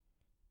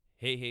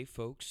Hey,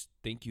 folks.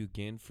 Thank you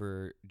again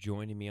for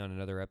joining me on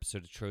another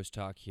episode of Trost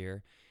Talk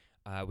here.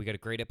 We got a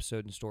great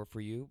episode in store for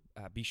you.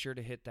 Be sure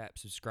to hit that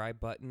subscribe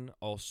button.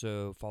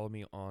 Also, follow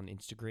me on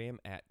Instagram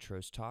at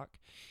Trost Talk.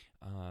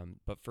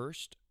 But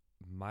first,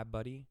 my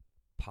buddy,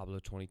 Pablo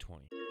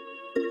 2020.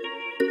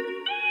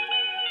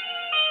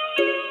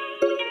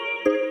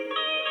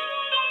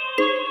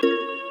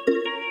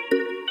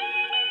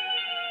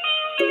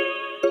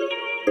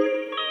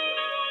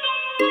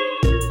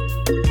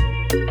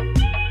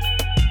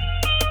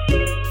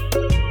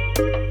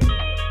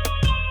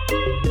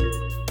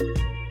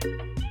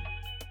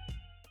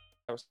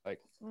 I was like,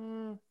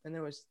 and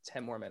there was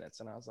 10 more minutes,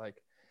 and I was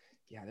like,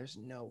 yeah, there's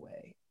no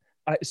way.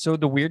 So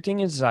the weird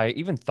thing is, I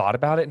even thought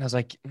about it, and I was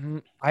like,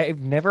 I've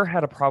never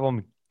had a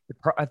problem.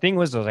 The thing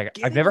was, I was like,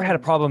 I've never had a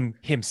problem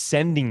him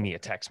sending me a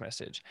text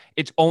message.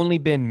 It's only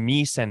been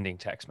me sending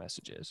text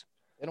messages.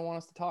 They don't want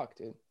us to talk,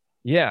 dude.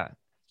 Yeah,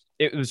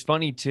 it was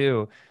funny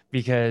too,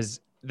 because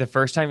the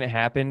first time it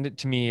happened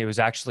to me, it was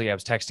actually I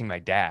was texting my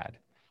dad,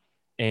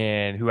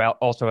 and who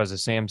also has a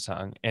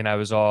Samsung, and I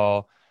was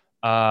all,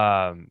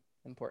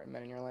 Important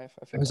men in your life.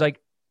 I was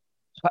like,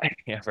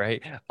 yeah,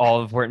 right.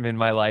 All important men in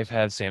my life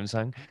have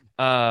Samsung.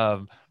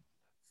 I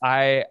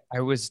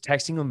was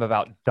texting him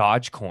about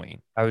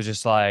Dogecoin. I was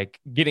just like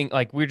we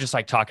were just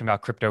like talking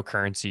about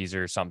cryptocurrencies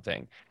or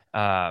something.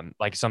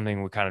 Like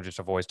something we kind of just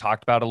have always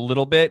talked about a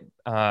little bit.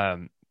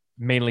 Mainly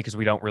because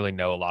we don't really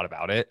know a lot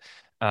about it.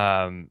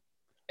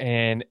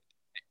 And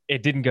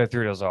it didn't go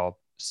through. It was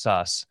all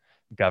sus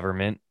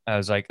government. I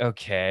was like,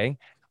 okay.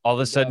 All of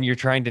a sudden you're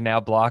trying to now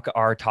block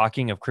our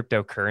talking of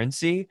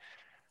cryptocurrency.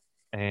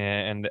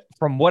 And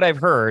from what I've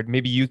heard,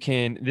 maybe you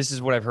can, this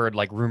is what I've heard,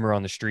 like rumor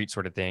on the street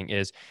sort of thing,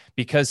 is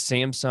because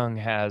Samsung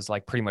has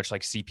like pretty much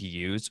like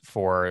CPUs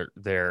for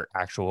their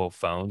actual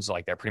phones,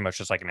 like they're pretty much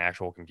just like an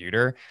actual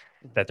computer,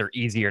 that they're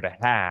easier to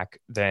hack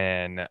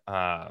than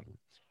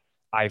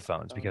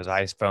iPhones, because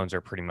iPhones are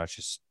pretty much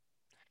just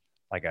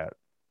like I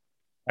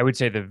would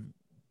say the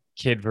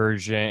kid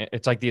version,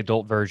 it's like the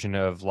adult version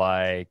of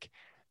like,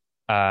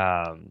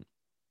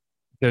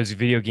 those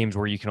video games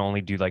where you can only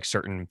do like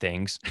certain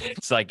things.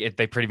 It's like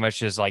they pretty much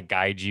just like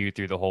guide you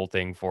through the whole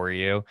thing for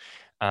you.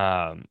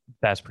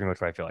 That's pretty much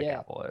what I feel like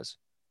Apple is.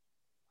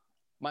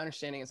 My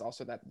understanding is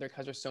also that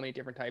because there's so many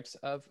different types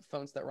of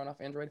phones that run off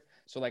Android.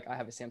 So like I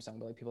have a Samsung,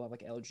 but like people have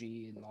like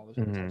LG and all those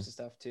different types of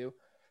stuff too.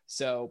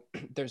 So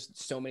there's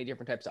so many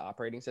different types of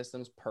operating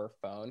systems per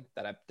phone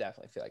that I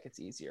definitely feel like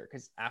it's easier,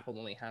 because Apple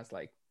only has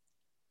like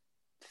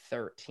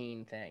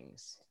 13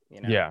 things,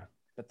 you know? Yeah.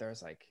 But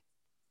there's like,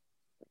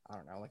 I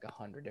don't know, like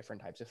 100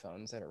 different types of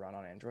phones that are run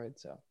on Android.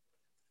 So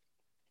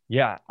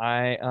yeah,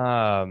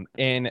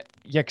 and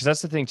yeah, because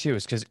that's the thing too,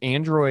 is because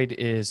Android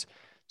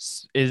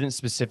isn't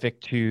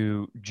specific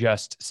to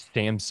just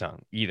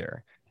Samsung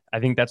either. I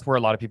think that's where a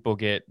lot of people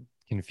get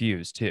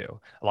confused too.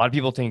 A lot of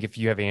people think if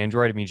you have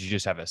Android, it means you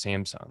just have a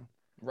Samsung.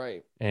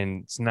 Right.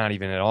 And it's not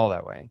even at all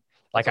that way.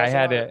 Like I also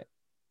had why- to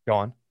go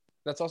on.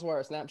 That's also why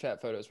our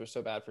Snapchat photos were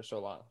so bad for so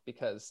long,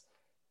 because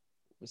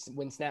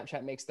when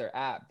Snapchat makes their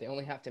app, they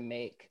only have to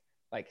make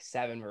like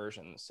 7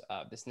 versions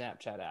of the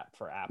Snapchat app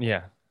for Apple.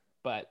 Yeah.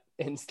 But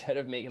instead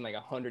of making like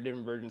 100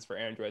 different versions for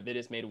Android, they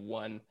just made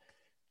one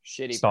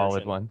shitty solid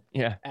version. one.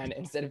 Yeah. And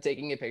instead of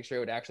taking a picture, it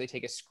would actually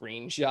take a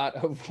screenshot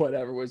of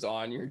whatever was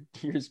on your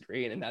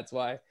screen. And that's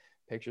why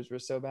pictures were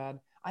so bad.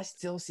 I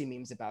still see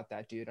memes about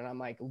that, dude. And I'm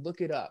like,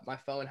 look it up. My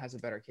phone has a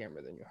better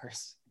camera than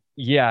yours.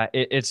 Yeah,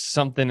 it's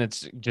something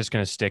that's just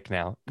going to stick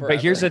now. Forever.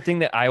 But here's the thing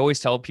that I always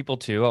tell people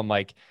too. I'm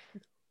like,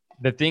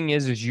 the thing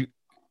is you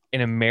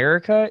in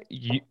America,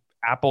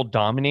 Apple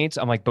dominates.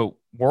 I'm like, but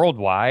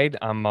worldwide,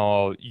 I'm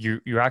all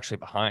you're actually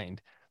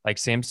behind. Like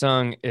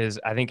Samsung is,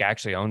 I think,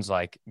 actually owns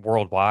like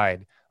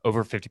worldwide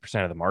over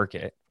 50% of the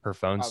market per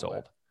phone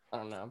sold. I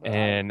don't know.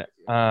 And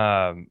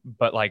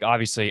but like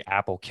obviously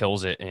Apple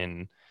kills it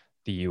in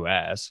the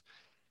US.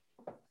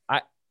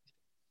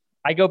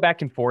 I go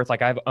back and forth.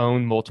 Like I've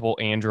owned multiple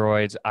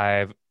Androids.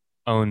 I've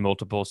owned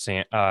multiple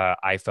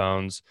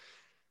iPhones.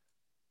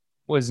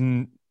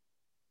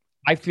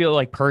 I feel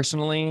like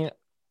personally,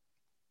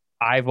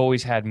 I've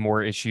always had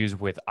more issues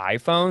with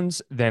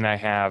iPhones than I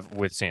have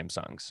with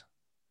Samsungs.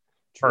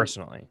 True.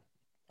 Personally.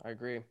 I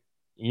agree.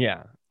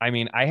 Yeah. I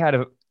mean, I had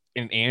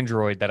an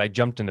Android that I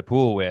jumped in the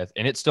pool with,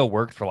 and it still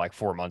worked for like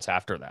 4 months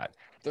after that.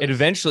 It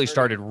eventually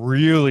started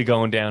really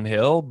going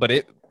downhill, but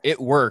it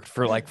worked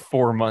for like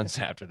 4 months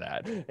after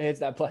that.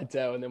 It's that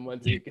plateau, and then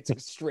once it gets a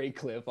straight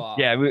cliff off.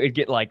 Yeah, it'd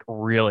get like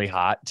really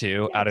hot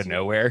too, out of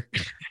nowhere.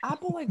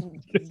 Apple like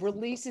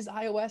releases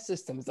iOS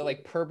systems that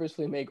like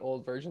purposely make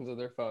old versions of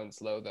their phones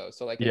slow though.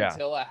 So like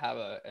until I have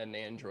an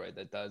Android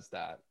that does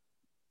that,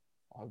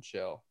 I'll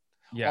chill.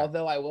 Yeah.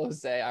 Although I will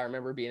say, I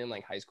remember being in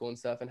like high school and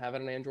stuff and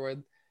having an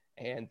Android,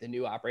 and the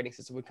new operating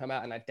system would come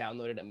out, and I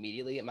downloaded it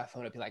immediately, and my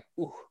phone would be like,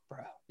 "Ooh,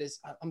 bro,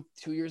 I'm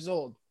 2 years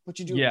old. What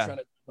you doing trying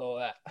to do all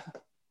that?"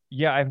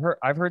 Yeah,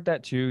 I've heard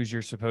that too. Is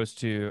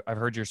I've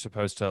heard you're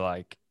supposed to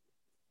like,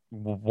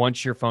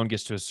 once your phone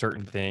gets to a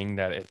certain thing,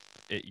 that it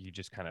you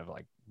just kind of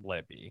like let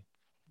it be.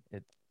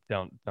 It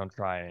don't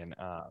try and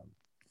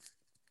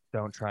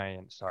don't try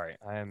and sorry.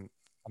 I'm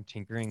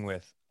tinkering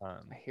with I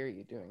hear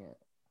you doing it.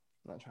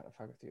 I'm not trying to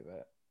fuck with you,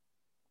 but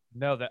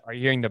no, that are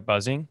you hearing the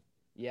buzzing?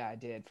 yeah, I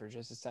did for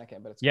just a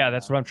second, but it's Yeah, gone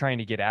that's now. what I'm trying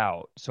to get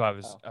out. So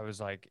Oh. I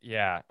was like,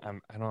 yeah, I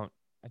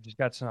just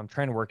got some I'm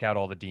trying to work out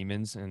all the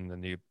demons in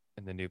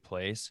the new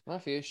place. Well,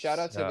 for you, shout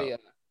out to So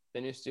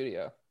the new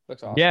studio.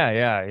 Looks awesome.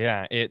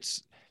 yeah.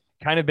 It's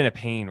kind of been a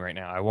pain right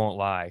now, I won't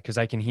lie, because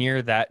I can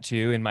hear that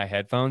too in my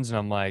headphones, and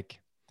I'm like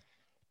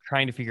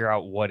trying to figure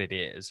out what it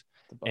is.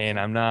 The And buzzing.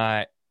 I'm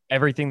not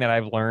everything that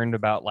I've learned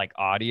about like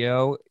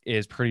audio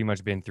is pretty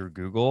much been through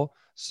Google.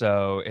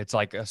 So it's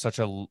like such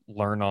a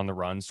learn on the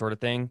run sort of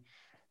thing.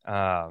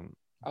 I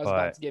was about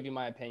But to give you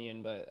my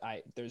opinion, but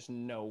there's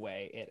no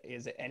way it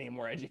is any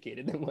more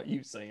educated than what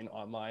you've seen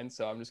online.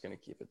 So I'm just gonna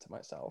keep it to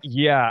myself.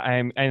 yeah,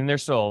 and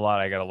there's still a lot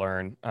I got to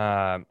learn.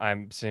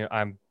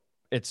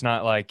 It's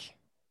not like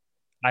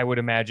I would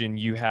imagine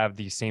you have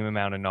the same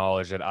amount of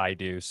knowledge that I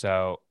do.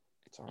 So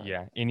It's all right.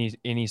 yeah,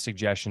 any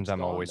suggestions, It's I'm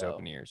gone always though.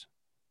 open ears.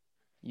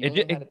 You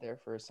only had it there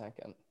for a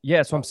second. Yeah,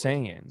 that's what I'm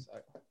Well, wait, saying.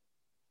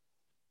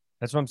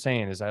 That's what I'm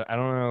saying is I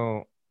don't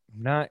know.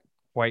 I'm not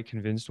quite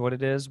convinced what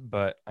it is,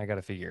 but I got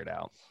to figure it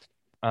out.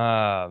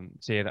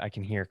 See, I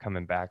can hear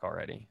coming back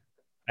already.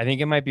 I think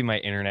it might be my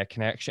internet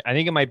connection. I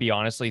think it might be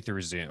honestly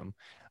through Zoom.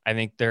 I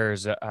think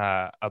there's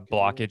a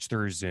blockage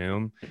through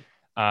Zoom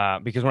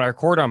because when I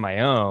record on my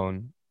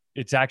own,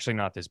 it's actually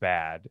not this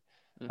bad.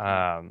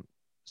 Um,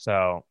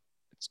 so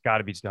it's got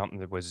to be something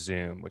that was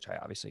Zoom, which I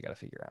obviously got to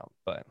figure out,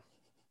 but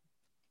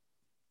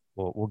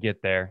we'll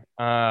get there.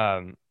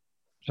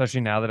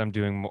 Especially now that I'm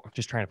doing more,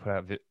 just trying to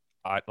put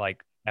out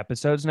like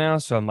episodes now.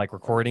 So I'm like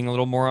recording a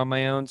little more on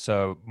my own.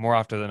 So more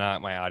often than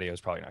not, my audio is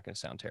probably not going to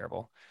sound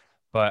terrible.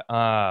 But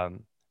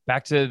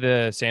back to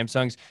the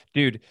Samsungs,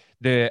 dude.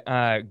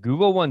 The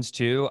Google ones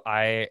too.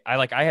 I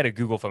had a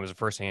Google phone. It was the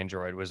first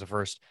Android. Was the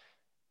first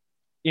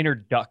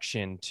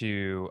introduction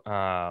to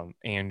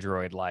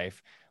Android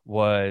life.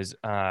 Was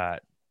it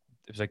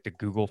was like the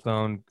Google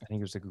phone. I think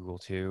it was the Google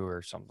 2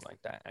 or something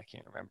like that. I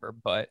can't remember.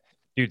 But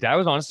dude, that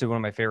was honestly one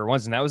of my favorite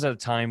ones. And that was at a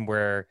time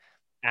where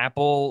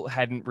Apple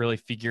hadn't really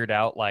figured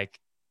out like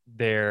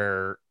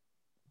their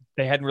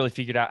they hadn't really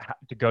figured out how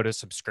to go to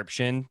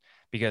subscription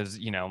because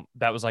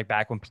that was like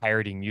back when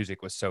pirating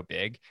music was so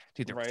big.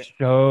 Dude, there were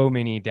so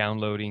many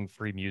downloading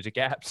free music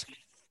apps.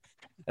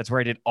 That's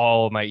where I did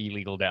all of my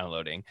illegal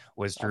downloading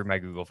was through my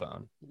Google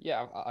phone.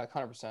 Yeah,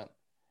 100%.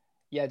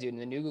 Yeah, dude,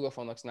 and the new Google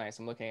phone looks nice.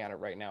 I'm looking at it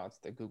right now. It's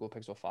the Google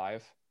Pixel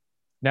 5.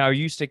 Now, are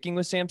you sticking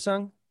with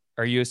Samsung?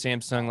 Are you a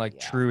Samsung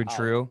true and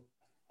true?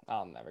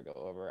 I'll never go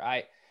over.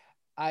 I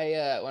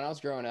when I was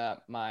growing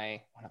up,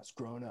 man,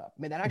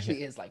 that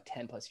actually is like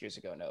 10 plus years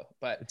ago. No,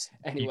 but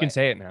anyway, you can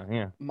say it now.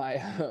 Yeah.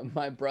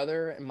 My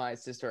brother and my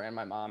sister and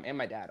my mom and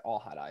my dad all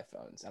had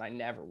iPhones, and I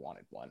never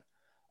wanted one.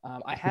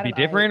 I had to be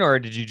different, or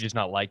did you just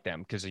not like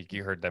them because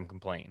you heard them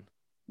complain?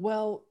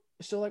 Well,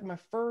 so like my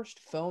first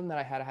phone that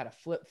I had a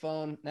flip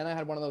phone. Then I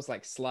had one of those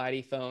like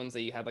slidey phones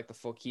that you had like the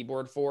full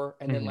keyboard for.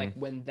 And then like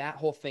when that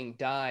whole thing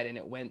died and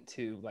it went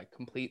to like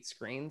complete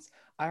screens,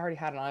 I already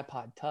had an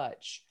iPod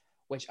Touch,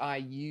 which I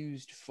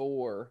used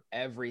for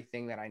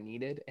everything that I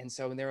needed. And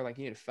so when they were like,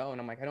 you need a phone,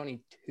 I'm like, I don't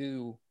need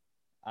two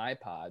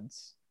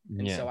iPods.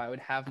 And so I would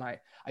have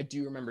I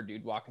do remember,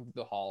 dude, walking through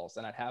the halls,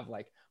 and I'd have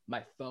like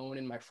my phone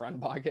in my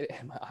front pocket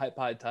and my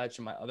iPod Touch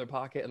in my other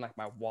pocket, and like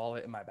my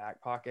wallet in my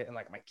back pocket, and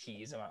like my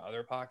keys in my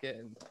other pocket.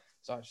 And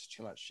so it's just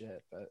too much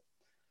shit. But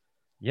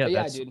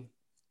yeah, dude,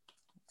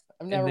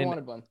 I've never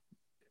wanted one.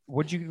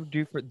 What'd you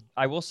do for?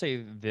 I will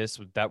say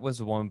this: that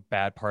was one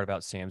bad part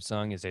about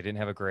Samsung is they didn't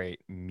have a great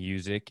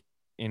music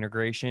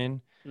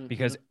integration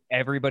because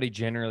everybody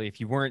generally, if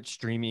you weren't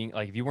streaming,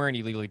 like if you weren't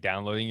illegally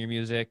downloading your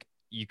music,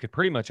 you could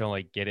pretty much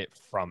only get it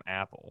from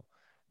Apple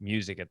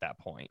Music at that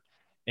point.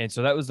 And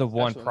so that was the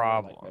one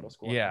problem. Like middle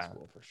school, high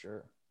school, for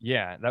sure.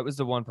 Yeah, that was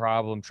the one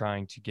problem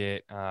trying to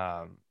get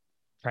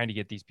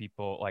these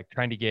people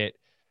trying to get.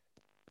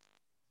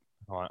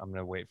 Hold on, I'm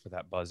gonna wait for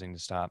that buzzing to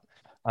stop.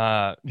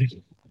 I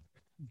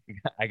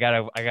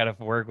gotta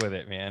work with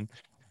it, man.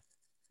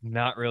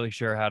 Not really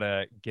sure how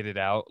to get it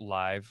out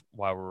live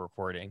while we're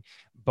recording,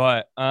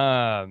 but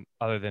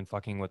other than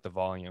fucking with the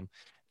volume,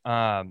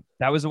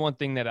 that was the one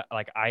thing that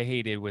I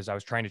hated was I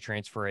was trying to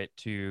transfer it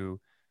to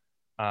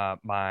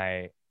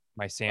my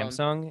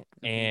Samsung,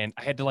 and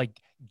I had to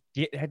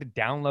had to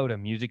download a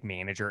music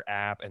manager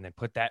app and then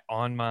put that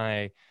on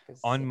my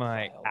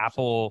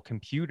Apple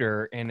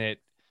computer, and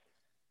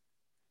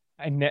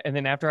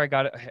then after I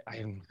got it,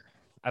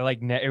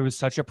 it was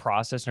such a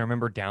process, and I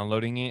remember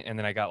downloading it, and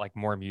then I got like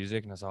more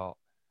music, and I was all,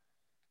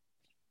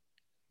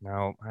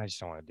 no, I just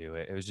don't want to do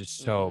it. It was just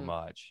so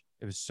much.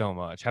 It was so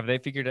much. Have they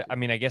figured it? I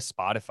mean, I guess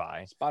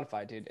Spotify,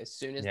 dude. As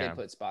soon as they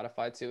put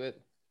Spotify to it,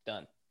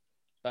 done.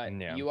 But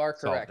you are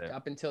correct.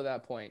 Up until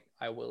that point,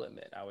 I will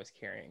admit I was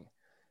carrying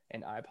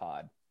an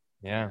iPod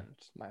and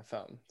my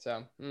phone.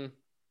 So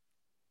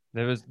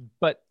there was,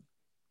 but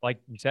like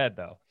you said,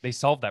 though, they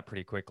solved that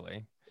pretty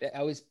quickly.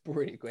 I was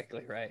pretty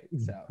quickly, right?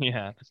 So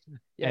yeah,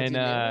 and dude, they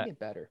only get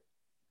better.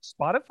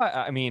 Spotify.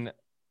 I mean,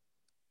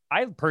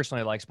 I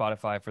personally like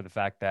Spotify for the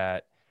fact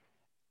that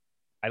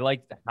I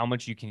like how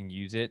much you can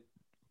use it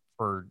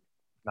for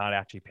not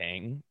actually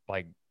paying.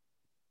 Like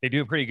they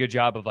do a pretty good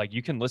job of like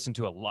you can listen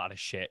to a lot of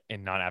shit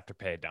and not have to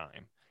pay a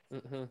dime.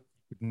 Mm-hmm.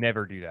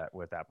 Never do that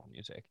with Apple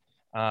Music.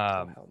 Oh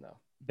hell no.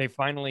 They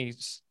finally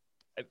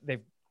they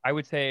I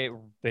would say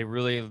they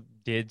really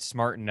did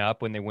smarten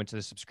up when they went to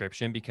the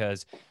subscription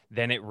because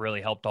then it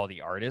really helped all the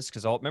artists.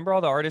 Because remember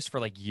all the artists for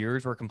like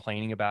years were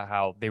complaining about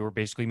how they were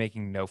basically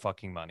making no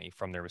fucking money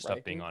from their stuff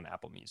Right. being on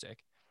Apple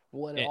Music.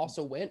 Well, and it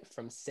also went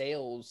from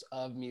sales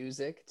of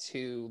music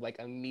to like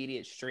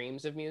immediate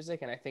streams of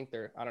music. And I think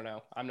I don't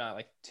know, I'm not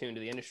like tuned to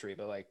the industry,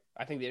 but like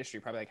I think the industry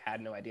probably like had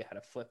no idea how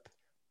to flip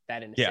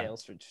that into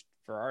sales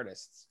for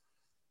artists.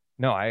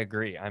 No, I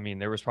agree. I mean,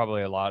 there was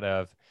probably a lot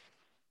of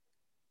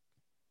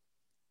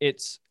a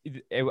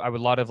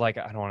lot of like,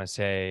 I don't want to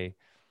say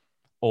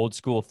old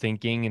school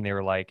thinking. And they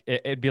were like,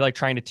 it'd be like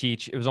trying to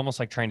teach, it was almost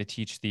like trying to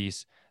teach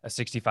a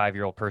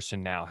 65-year-old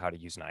person now how to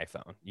use an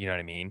iPhone. You know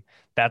what I mean?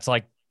 That's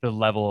like the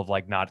level of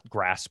like not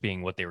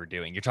grasping what they were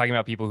doing. You're talking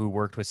about people who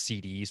worked with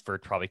CDs for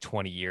probably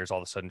 20 years, all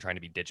of a sudden trying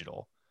to be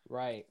digital.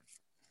 Right.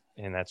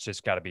 And that's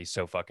just got to be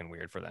so fucking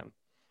weird for them.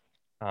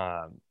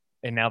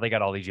 And now they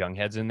got all these young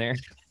heads in there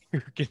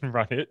who can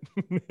run it.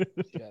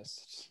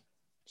 Just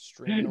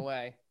streaming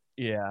away.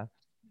 Yeah.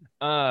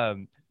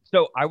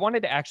 So I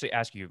wanted to actually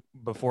ask you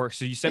before.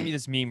 So you sent me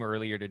this meme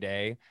earlier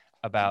today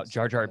about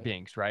Jar Jar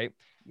Binks, right?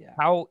 Yeah.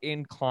 How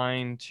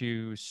inclined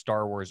to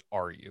Star Wars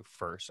are you?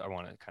 First, I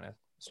want to kind of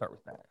start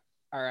with that.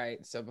 All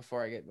right. So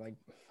before I get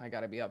I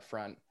gotta be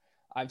upfront.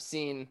 I've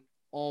seen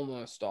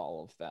almost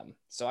all of them.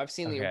 So I've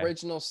seen the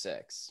original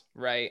 6,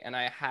 right? And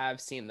I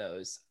have seen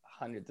those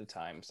hundreds of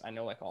times. I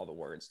know like all the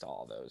words to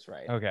all those,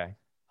 right? Okay.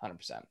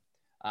 100%.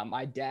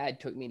 My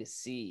dad took me to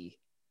see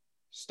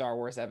Star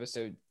Wars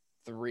Episode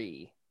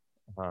 3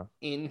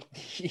 in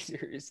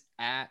theaters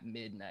at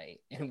midnight.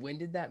 And when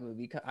did that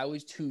movie come? I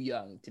was too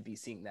young to be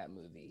seeing that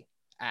movie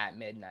at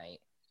midnight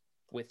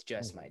with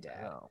just my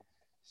dad.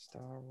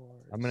 Star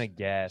Wars. I'm gonna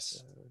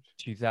guess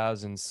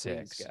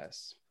 2006. Please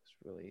guess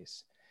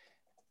release.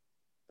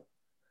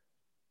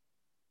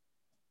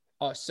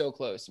 Oh, so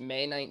close.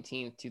 May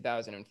 19th,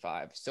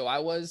 2005. So I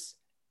was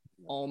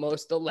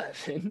almost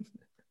 11.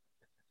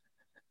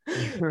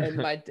 And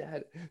my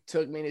dad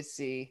took me to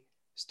see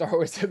Star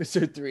Wars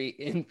Episode 3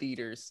 in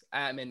theaters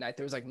at midnight.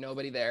 There was like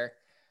nobody there.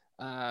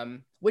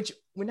 Which,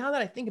 now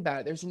that I think about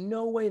it, there's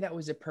no way that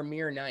was a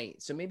premiere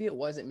night. So maybe it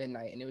wasn't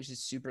midnight and it was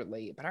just super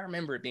late. But I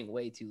remember it being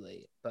way too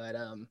late. But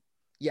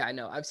yeah, I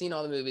know. I've seen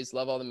all the movies.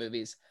 Love all the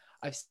movies.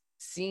 I've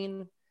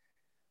seen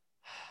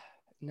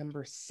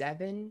number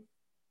 7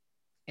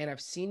 and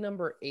I've seen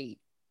number 8.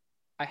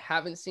 I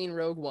haven't seen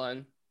Rogue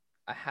One.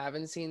 I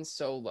haven't seen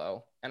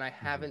Solo. And I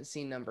haven't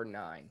seen number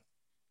 9.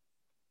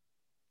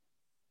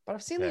 But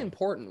I've seen the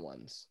important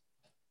ones.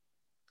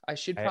 I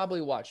should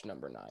probably watch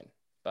number 9,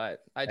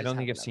 but I don't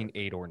think I've seen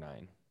 8 or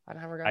 9. I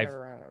never got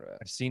around to it.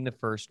 I've seen the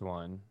first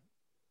one.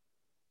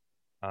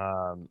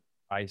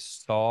 I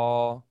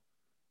saw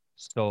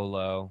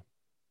Solo,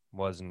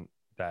 wasn't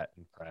that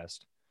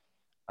impressed.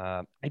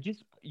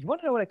 You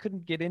want to know what I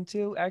couldn't get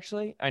into?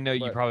 Actually, I know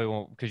you probably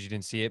won't because you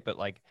didn't see it, but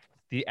like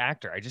the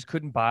actor, I just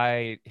couldn't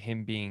buy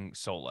him being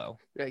Solo.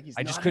 Like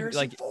I just couldn't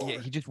like. Yeah,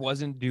 he just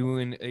wasn't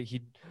doing.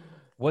 He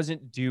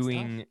wasn't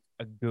doing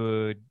a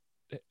good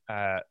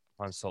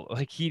on Solo.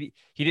 Like he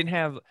didn't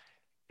have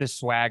the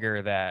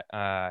swagger that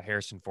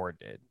Harrison Ford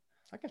did.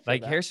 I can feel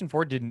like that. Harrison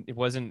Ford didn't. It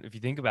wasn't. If you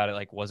think about it,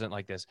 like wasn't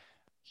like this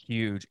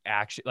huge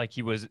action. Like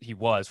he was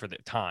for the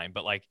time,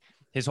 but like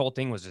his whole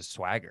thing was just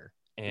swagger,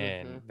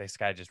 and this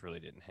guy just really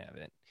didn't have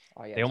it.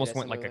 Oh yeah, they almost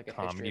went like a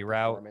comedy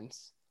route.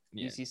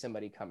 You see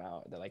somebody come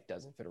out that like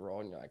doesn't fit a role,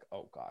 and you're like,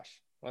 oh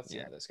gosh, let's see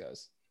how this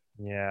goes.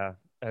 Yeah,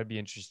 that'd be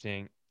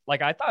interesting.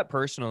 Like I thought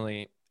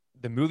personally,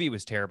 the movie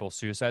was terrible,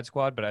 Suicide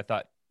Squad, but I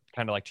thought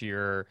kind of like to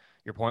your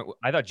point,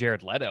 I thought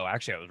Jared Leto,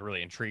 actually, I was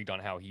really intrigued on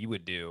how he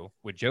would do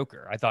with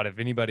Joker. I thought if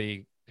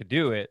anybody could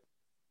do it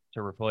to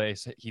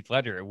replace Heath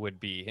Ledger, it would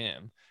be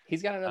him.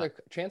 He's got another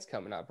chance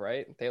coming up,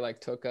 right? They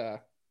took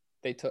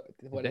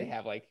what do they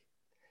have like?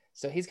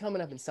 So he's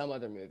coming up in some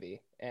other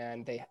movie,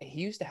 and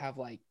he used to have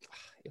like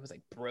it was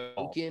like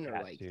broken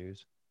or like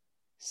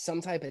some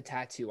type of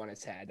tattoo on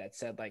his head that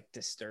said like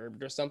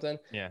disturbed or something.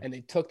 Yeah. And they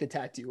took the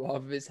tattoo off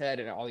of his head,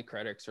 and all the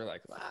critics are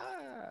like,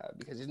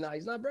 because he's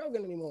not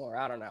broken anymore.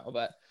 I don't know,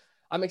 but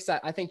I'm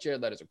excited. I think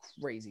Jared Leto's a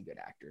crazy good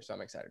actor, so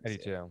I'm excited to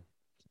see it.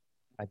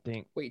 I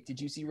think. Wait,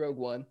 did you see Rogue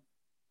One?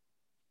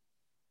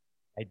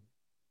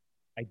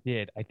 I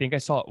did. I think I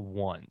saw it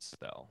once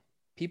though.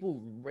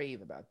 People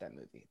rave about that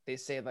movie. They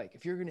say like,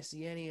 if you're gonna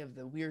see any of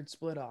the weird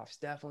split offs,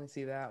 definitely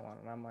see that one.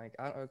 And I'm like,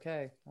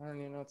 okay, I don't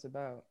even know what it's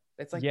about.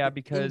 It's like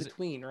because in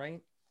between,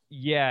 right?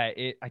 Yeah,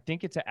 I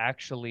think it's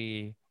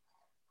actually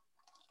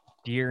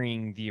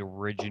during the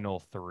original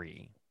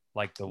 3,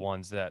 like the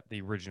ones that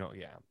the original,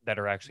 that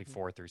are actually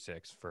 4 through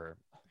 6 for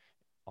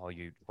all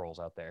you trolls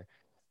out there.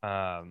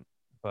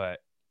 But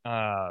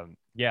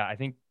I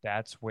think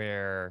that's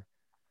where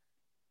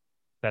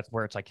that's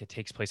where it's like it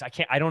takes place.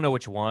 I don't know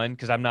which one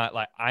because I'm not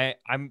like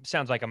I'm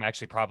sounds like I'm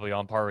actually probably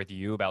on par with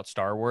you about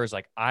Star Wars.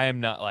 Like I am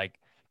not like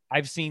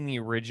I've seen the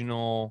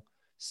original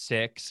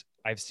 6.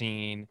 I've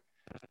seen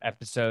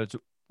episodes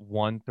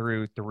 1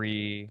 through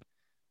 3,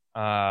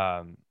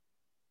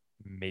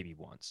 maybe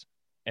once,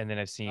 and then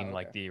I've seen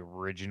like the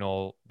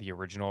original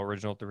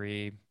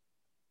 3,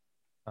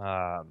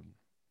 probably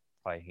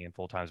a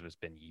handful of times, but it's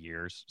been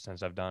years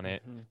since I've done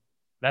it.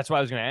 That's why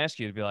I was going to ask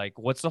you to be like,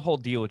 what's the whole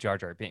deal with Jar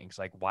Jar Binks?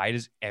 Like, why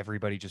does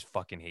everybody just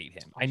fucking hate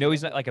him? I know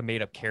he's not like a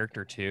made up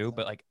character too,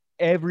 but like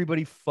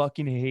everybody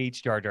fucking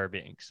hates Jar Jar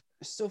Binks.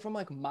 So from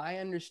like my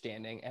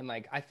understanding, and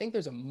like I think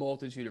there's a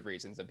multitude of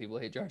reasons that people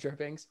hate Jar Jar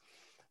Binks,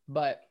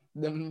 but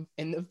in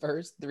the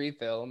first 3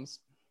 films,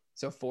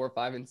 so 4,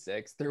 5, and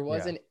 6, there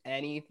wasn't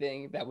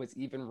anything that was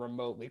even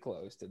remotely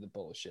close to the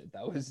bullshit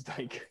that was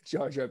like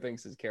Jar Jar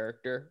Binks'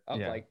 character of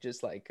like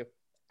just like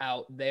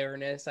out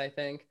there-ness, I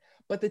think.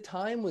 But the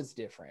time was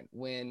different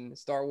when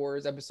Star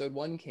Wars Episode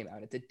 1 came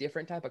out. It's a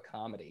different type of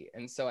comedy.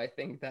 And so I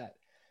think that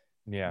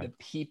the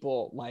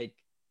people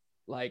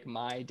like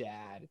my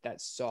dad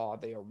that saw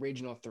the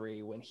original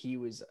 3 when he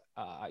was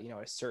a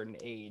certain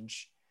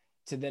age,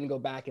 to then go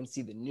back and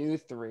see the new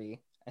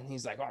 3, and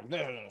he's like, oh,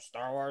 this is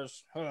Star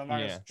Wars. Who the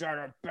fuck is Jar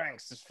Jar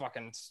Binks? This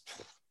fucking...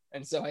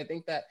 And so I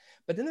think that,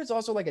 but then there's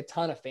also like a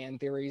ton of fan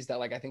theories that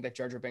like I think that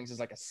Jar Jar Binks is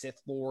like a Sith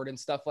Lord and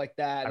stuff like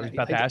that. I was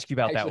about to ask you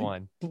about that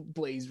one.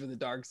 Blaze for the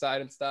dark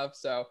side and stuff.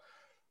 So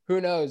who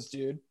knows,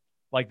 dude?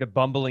 Like the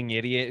bumbling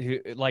idiot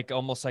who, like,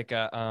 almost like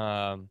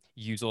a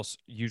usual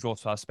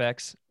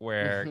suspects,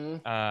 where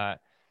it's not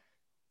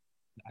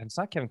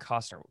Kevin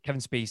Costner, Kevin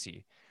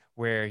Spacey,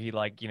 where he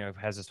like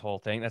has this whole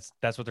thing.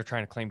 That's what they're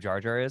trying to claim Jar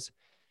Jar is.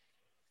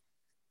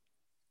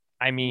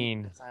 I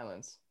mean,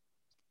 silence.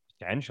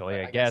 Potentially,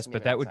 I guess,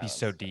 but that would be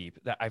so deep.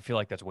 That I feel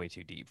like that's way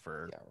too deep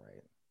for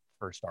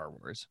Star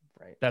Wars.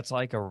 Right. That's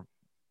like a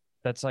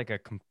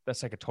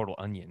total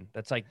onion.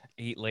 That's like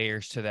 8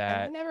 layers to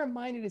that. And I never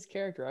minded his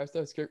character. I always thought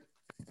his character.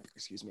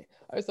 Excuse me.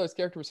 I always thought his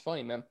character was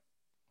funny, man.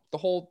 The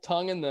whole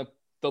tongue and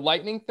the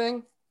lightning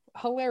thing,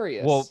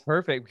 hilarious. Well,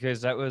 perfect,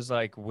 because that was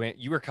like when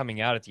you were coming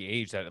out at the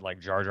age that like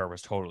Jar Jar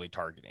was totally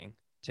targeting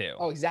too.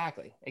 Oh,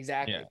 exactly.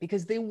 Yeah.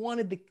 Because they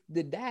wanted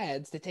the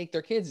dads to take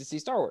their kids to see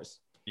Star Wars.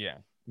 Yeah.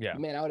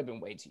 Man, I would have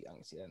been way too young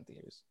to see that in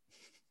theaters.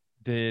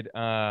 Did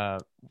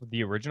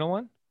the original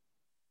one?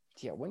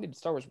 Yeah, when did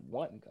Star Wars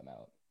 1 come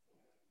out?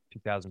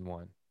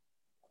 2001.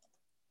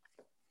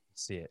 Let's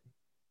see it.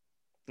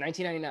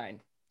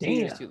 1999.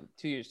 Damn.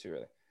 2 years too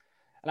early.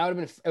 And I would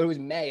have been, it was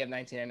May of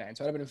 1999,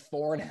 so I'd have been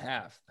 4 and a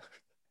half.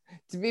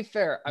 To be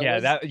fair,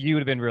 you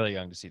would have been really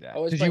young to see that,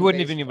 because you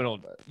wouldn't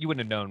you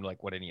wouldn't have known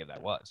like what any of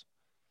that was.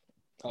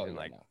 Oh,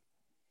 like, no.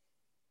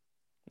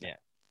 Yeah.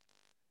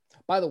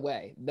 By the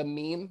way, the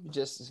meme,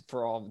 just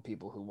for all the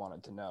people who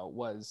wanted to know,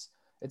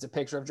 it's a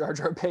picture of Jar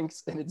Jar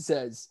Binks, and it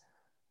says,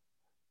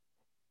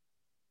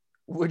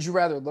 would you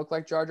rather look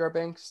like Jar Jar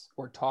Binks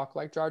or talk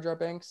like Jar Jar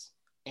Binks?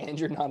 And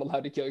you're not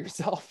allowed to kill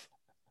yourself.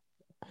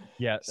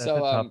 Yeah, that's a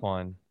tough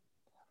one.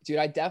 Dude,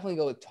 I definitely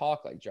go with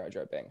talk like Jar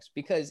Jar Binks,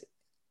 because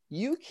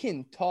you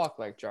can talk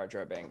like Jar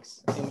Jar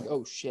Binks. And,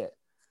 oh, shit.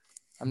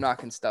 I'm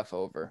knocking stuff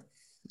over.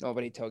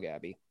 Nobody told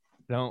Gabby.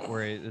 Don't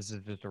worry. This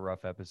is just a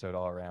rough episode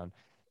all around.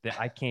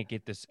 I can't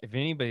get this. If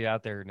anybody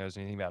out there knows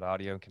anything about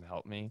audio and can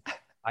help me,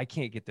 I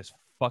can't get this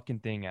fucking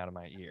thing out of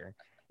my ear.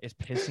 It's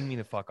pissing me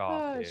the fuck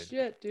off, dude. Oh,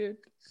 shit, dude.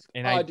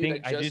 And I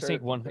think it's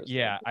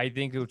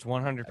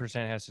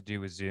 100% has to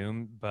do with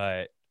Zoom,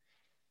 but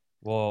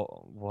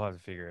we'll have to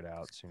figure it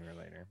out sooner or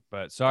later.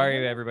 But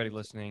sorry, everybody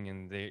listening,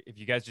 and if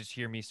you guys just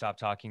hear me stop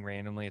talking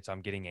randomly, it's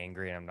I'm getting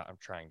angry and I'm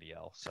trying to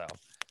yell. So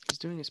he's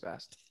doing his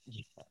best.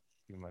 Yeah,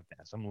 doing my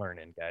best. I'm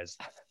learning, guys.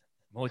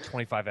 I'm only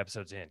 25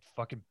 episodes in.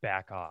 Fucking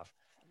back off.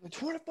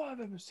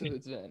 25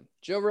 episodes in.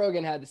 Joe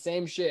Rogan had the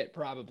same shit,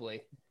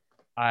 probably.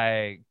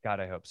 I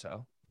hope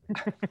so.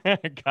 I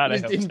hope so.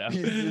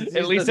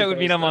 At least that would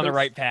mean I'm on the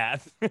right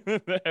path.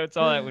 That's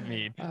all that would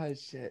mean. Oh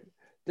shit.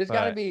 There's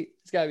gotta be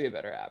a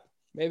better app.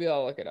 Maybe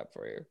I'll look it up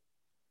for you.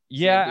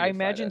 Yeah, I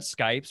imagine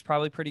Skype's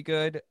probably pretty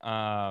good.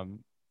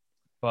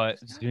 But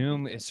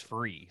Zoom is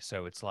free,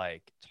 so it's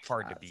like it's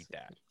hard to beat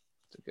that.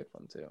 It's a good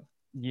one too.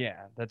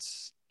 Yeah,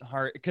 that's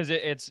hard because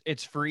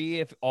it's free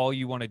if all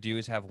you want to do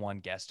is have one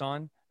guest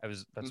on.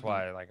 That's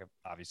why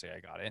obviously I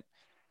got it.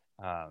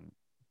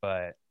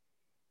 But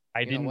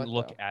I didn't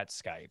look at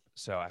Skype,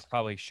 so I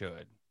probably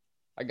should.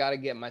 I got to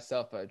get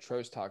myself a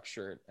Tros Talk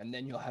shirt, and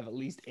then you'll have at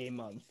least a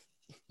month.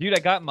 Dude, I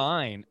got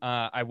mine.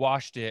 I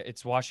washed it.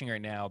 It's washing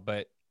right now,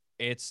 but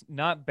it's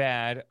not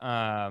bad.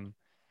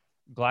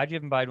 Glad you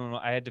haven't bought one.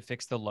 I had to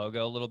fix the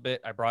logo a little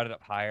bit. I brought it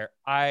up higher.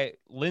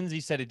 Lindsay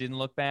said it didn't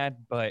look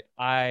bad, but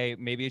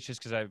maybe it's just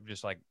because I'm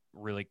just like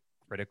really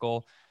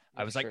critical.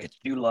 I was like, it's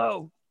too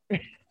low.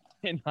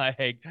 And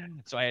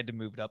so I had to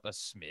move it up a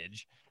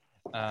smidge.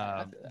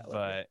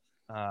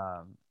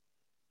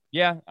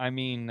 Yeah, I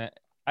mean,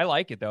 I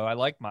like it though.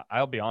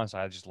 I'll be honest,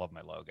 I just love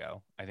my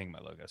logo. I think my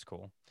logo's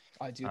cool.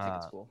 I do think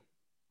it's cool.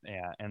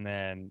 Yeah, and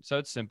then so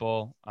it's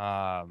simple.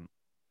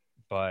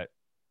 But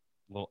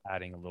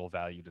adding a little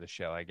value to the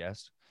show, I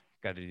guess.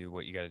 Got to do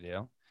what you got to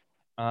do.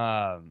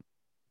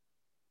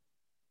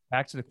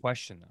 Back to the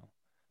question though.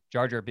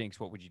 Jar Jar Binks,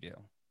 what would you do?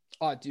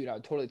 Oh, dude, I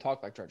would totally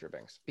talk like Jar Jar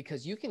Binks,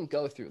 because you can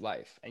go through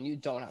life and you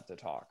don't have to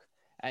talk,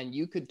 and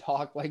you could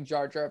talk like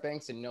Jar Jar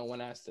Binks and no one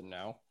has to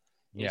know.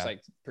 You just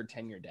like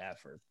pretend you're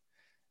deaf or.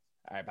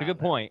 It's a good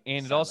point,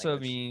 and it also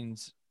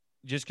means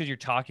just because you're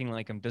talking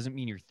like him doesn't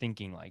mean you're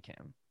thinking like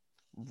him.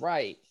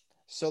 Right.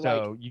 So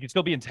like you can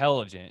still be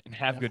intelligent and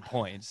have good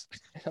points.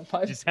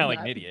 Just sound like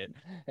an idiot.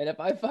 And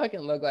if I fucking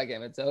look like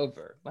him, it's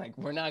over. Like,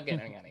 we're not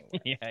getting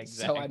anywhere. Yeah,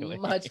 exactly. So I'd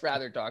much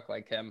rather talk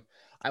like him.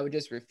 I would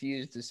just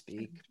refuse to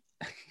speak.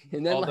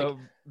 And then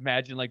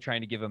imagine like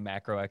trying to give a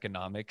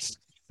macroeconomics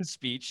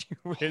speech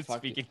with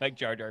speaking like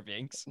Jar Jar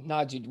Binks.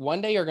 Nah, dude,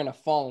 one day you're gonna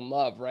fall in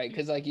love, right?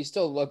 Because like you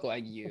still look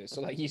like you,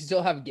 so like you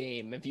still have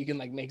game if you can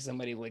like make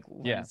somebody like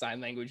learn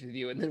sign language with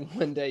you, and then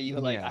one day you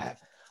like I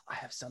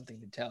have something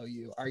to tell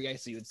you. Or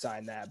yes, you would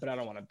sign that, but I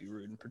don't want to be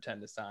rude and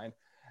pretend to sign.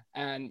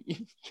 And you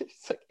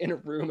just like in a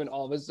room, and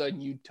all of a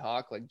sudden you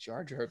talk like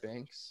Jar Jar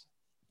Binks.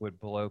 Would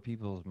blow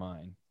people's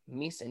mind.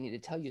 Misa, I need to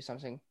tell you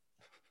something.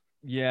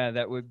 Yeah,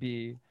 that would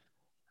be.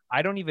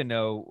 I don't even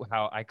know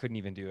how I couldn't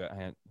even do it.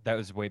 That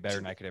was way better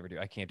than I could ever do.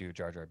 I can't do a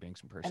Jar Jar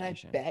Binks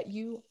impersonation. And I bet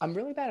you, I'm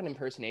really bad at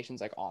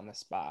impersonations, like on the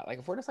spot. Like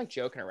if we're just like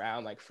joking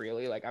around like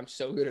freely, like I'm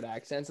so good at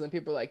accents, and then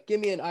people are like, "Give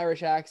me an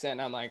Irish accent."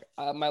 And I'm like,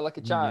 "My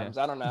lucky charms."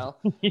 I don't know.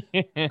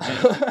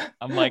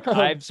 I'm like,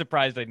 I'm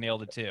surprised I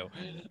nailed it too.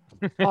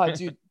 Oh,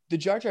 dude, the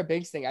Jar Jar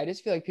Binks thing. I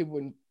just feel like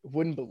people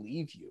wouldn't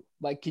believe you.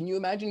 Like, can you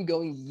imagine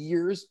going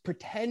years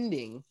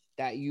pretending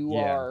that you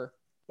are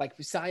like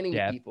signing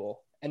with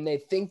people, and they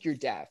think you're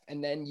deaf,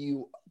 and then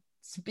you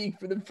speak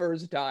for the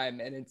first time,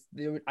 and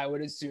I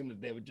would assume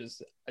that they would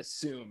just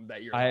assume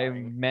that you're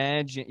lying.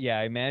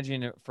 I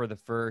imagine it for the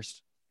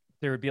first,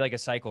 there would be like a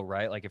cycle,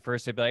 right? Like at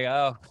first they'd be like,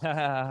 oh,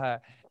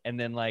 and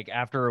then like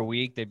after a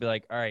week they'd be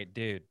like, all right,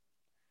 dude,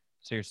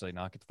 seriously,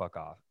 knock it the fuck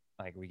off.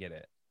 Like we get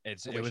it.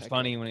 It was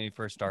funny when we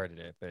first started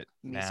it, but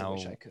now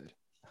wish I could.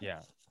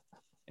 Yeah.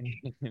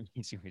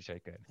 He wish I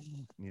could.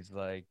 And he's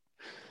like,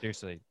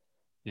 seriously,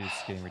 dude,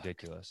 it's getting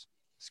ridiculous.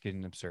 It's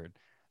getting absurd.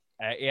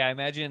 I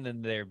imagine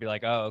then they'd be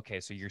like, oh, okay,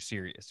 so you're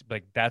serious.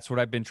 Like, that's what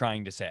I've been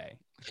trying to say.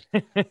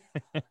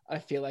 I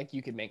feel like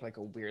you could make like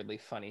a weirdly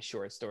funny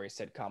short story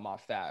sitcom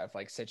off that, of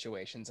like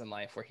situations in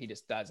life where he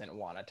just doesn't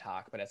want to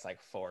talk, but it's like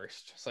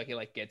forced. So he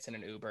like gets in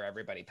an Uber,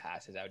 everybody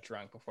passes out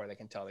drunk before they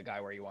can tell the guy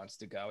where he wants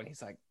to go. And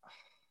he's like, oh.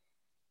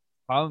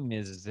 Problem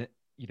is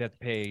you'd have to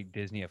pay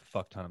Disney a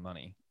fuck ton of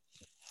money.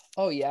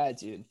 Oh yeah,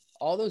 dude.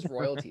 All those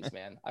royalties,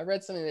 man. I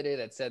read something the other day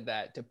that said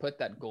that to put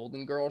that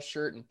Golden Girl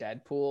shirt in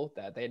Deadpool,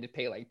 that they had to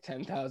pay like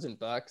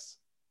 $10,000.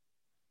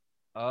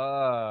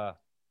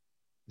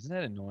 Isn't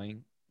that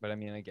annoying? But I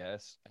mean, I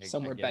guess.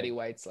 Somewhere Betty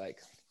White's like.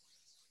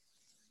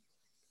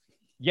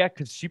 Yeah,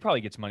 because she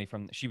probably gets money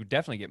from. She would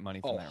definitely get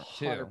money from there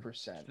too.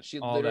 100%. She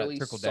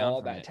literally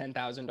saw that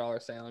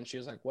 $10,000 sale, and she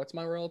was like, "What's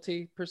my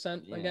royalty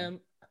percent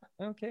again?"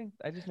 Okay,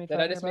 I just made. Did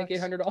I just make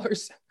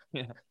 $800?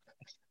 Yeah.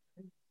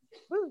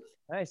 Woo,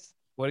 nice.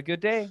 What a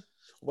good day.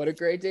 What a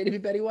great day to be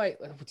Betty White.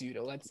 Dude,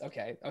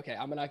 okay.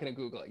 I'm not going to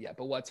Google it yet,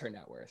 but what's her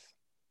net worth?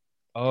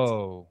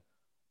 Oh,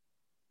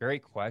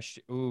 great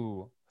question.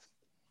 Ooh.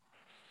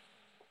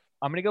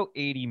 I'm going to go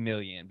 80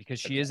 million because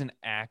she is an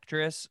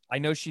actress. I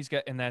know she's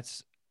got, and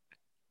that's,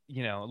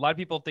 a lot of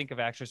people think of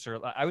actress, or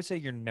I would say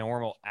your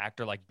normal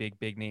actor, like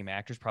big name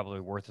actors, probably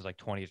worth is like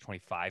 20 to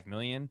 25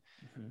 million.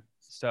 Mm-hmm.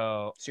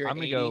 So I'm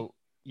going to go.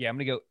 Yeah, I'm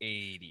gonna go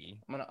 80.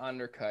 I'm gonna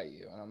undercut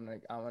you. I'm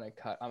gonna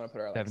put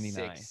her at like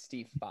 79.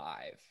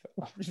 65.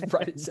 I'm just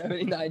right at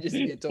 79 just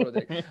to get total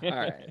dick. All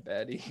right,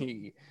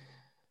 Betty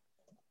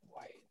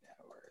White net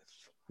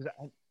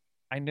worth.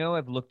 I know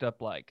I've looked up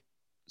like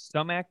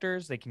some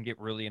actors, they can get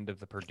really into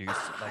the produce.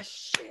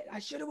 Shit! I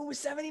should have went with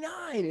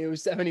 79. It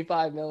was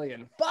 75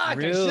 million. Fuck!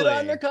 Really? I should have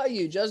undercut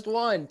you. Just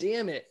one.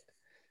 Damn it.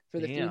 For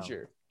the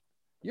future.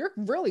 You're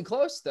really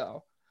close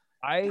though.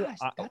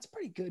 That's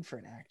pretty good for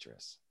an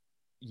actress.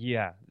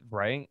 Yeah,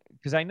 right.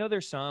 Because I know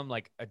there's some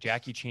like a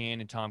Jackie Chan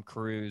and Tom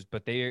Cruise,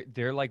 but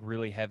they're like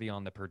really heavy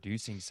on the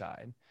producing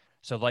side.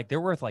 So like they're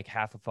worth like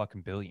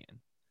 $500 million.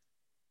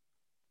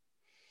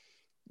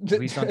 At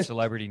least on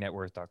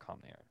celebritynetworth.com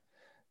there.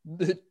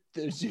 The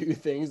two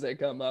things that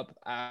come up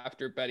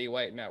after Betty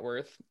White net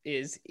worth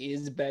is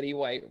Betty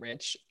White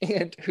rich,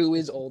 and who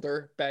is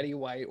older, Betty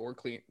White or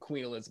Queen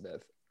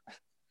Elizabeth?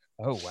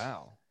 Oh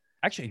wow.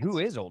 Actually, who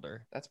is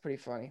older? That's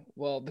pretty funny.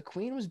 Well, the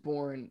Queen was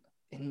born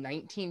in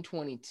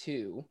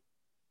 1922,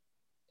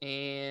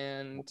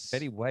 and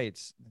Betty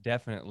White's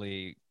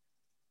definitely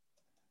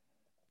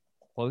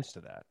close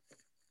to that.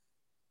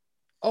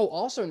 Oh,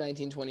 also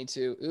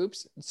 1922.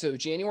 Oops. So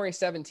January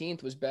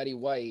 17th was Betty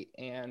White,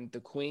 and the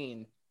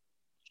Queen.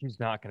 She's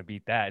not going to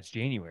beat that. It's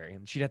January.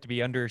 She'd have to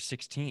be under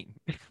 16,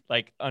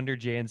 like under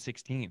Jan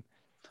 16.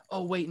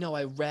 Oh, wait, no,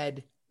 I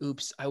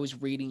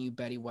was reading you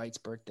Betty White's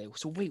birthday.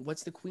 So wait,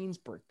 what's the Queen's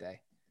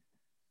birthday?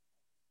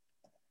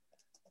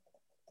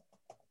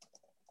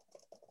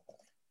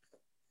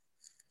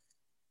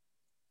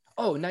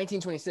 Oh,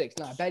 1926.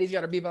 No, I bet he's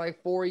got to be by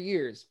like 4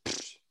 years.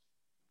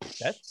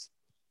 That's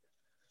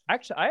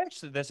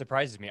actually that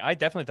surprises me. I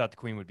definitely thought the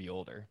queen would be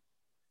older.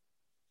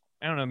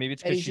 I don't know. Maybe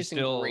it's because He's she's just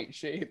still in great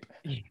shape.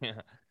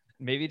 Yeah.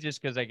 Maybe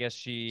just because I guess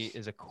she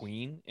is a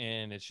queen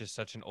and it's just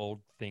such an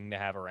old thing to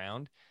have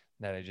around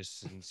that I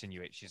just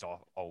insinuate she's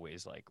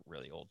always like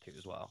really old too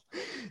as well.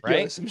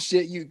 Right? Yo, some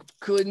shit you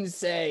couldn't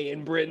say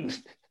in Britain.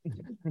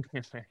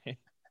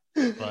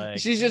 Like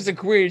she's just a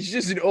queen. She's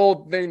just an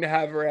old thing to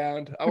have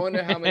around. I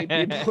wonder how many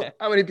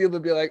people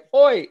would be like,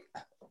 oi.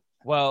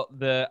 Well,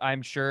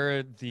 I'm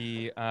sure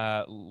the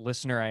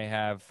listener I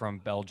have from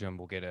Belgium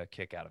will get a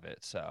kick out of it.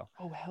 So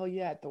oh hell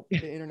yeah,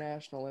 the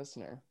international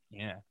listener.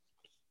 Yeah.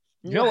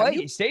 You know have what?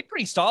 He stayed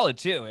pretty solid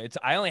too.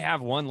 I only have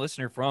one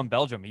listener from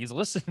Belgium. He's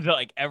listened to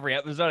like every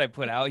episode I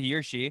put out, he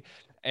or she,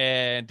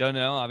 and don't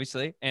know,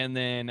 obviously. And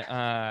then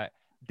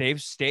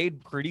they've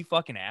stayed pretty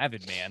fucking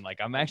avid, man. Like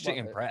I'm actually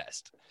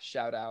impressed.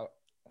 Shout out.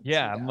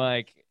 Yeah, I'm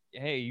like,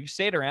 hey, you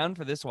stayed around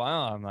for this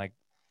while. I'm like,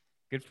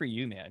 good for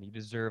you, man. You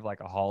deserve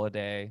like a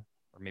holiday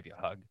or maybe a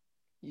hug.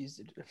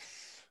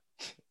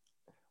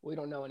 We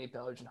don't know any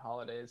Belgian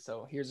holidays,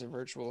 so here's a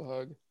virtual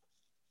hug.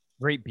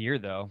 Great beer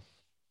though,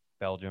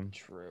 Belgium.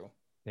 True.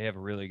 They have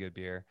really good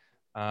beer.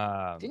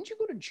 Didn't you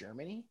go to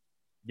Germany?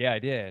 Yeah, I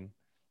did.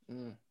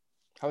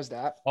 How was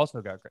that?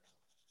 Also got great.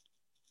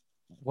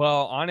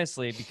 Well,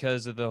 honestly,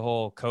 because of the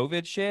whole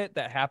COVID shit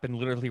that happened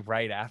literally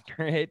right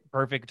after it,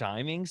 perfect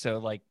timing. So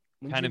like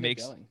kind of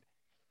makes going?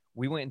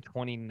 We went in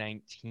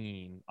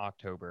 2019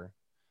 October.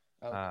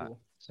 Oh, cool.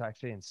 So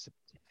actually in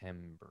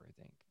September, I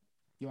think.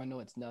 You want to know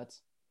what's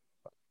nuts?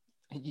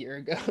 A year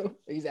ago,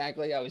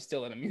 exactly, I was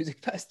still at a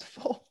music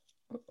festival.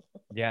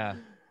 Yeah.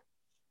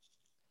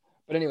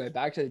 But anyway,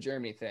 back to the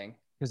Germany thing.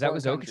 Because that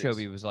was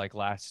Okeechobee was like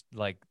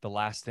the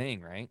last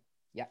thing, right?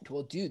 Yeah.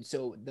 Well, dude,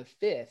 so the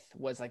 5th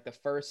was like the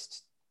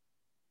first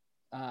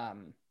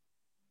time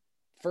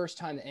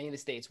that any of the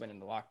states went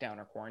into lockdown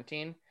or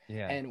quarantine.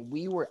 Yeah. And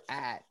we were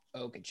at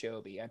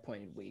Okeechobee. I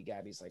pointed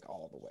Gabby's like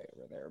all the way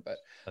over there, but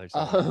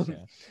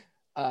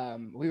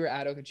we were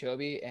at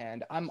Okeechobee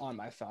and I'm on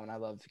my phone. I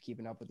love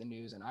keeping up with the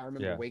news. And I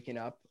remember waking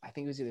up, I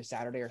think it was either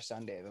Saturday or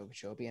Sunday of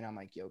Okeechobee. And I'm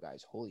like, yo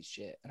guys, holy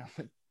shit. And I'm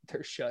like,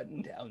 they're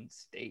shutting down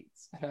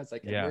states. And I was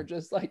like, and we're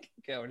just like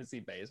going to see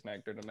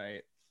Bassmaster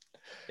tonight.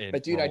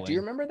 But dude, I do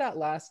remember that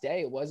last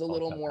day. It was a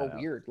little more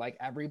weird. Like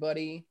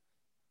everybody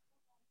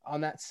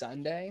on that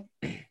Sunday.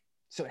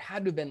 So it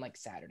had to have been like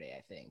Saturday,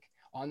 I think.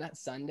 On that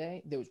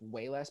Sunday, there was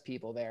way less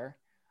people there.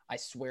 I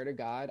swear to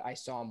God, I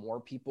saw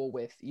more people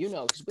with,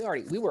 because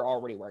we were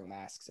already wearing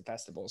masks at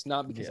festivals,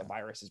 not because of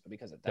viruses, but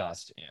because of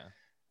dust. Yeah.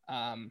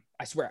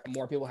 I swear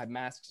more people had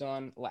masks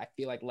on. I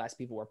feel like less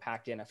people were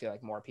packed in. I feel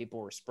like more people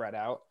were spread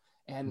out.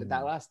 And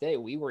that last day,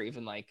 we were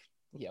even like,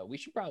 we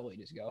should probably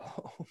just go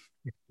home.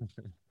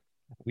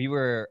 We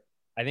were,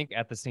 I think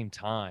at the same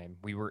time,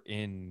 we were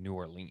in New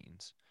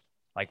Orleans.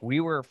 Like we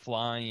were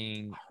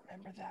flying. I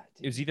remember that.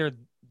 Dude. It was either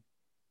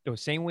the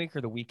same week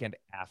or the weekend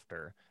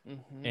after.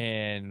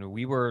 And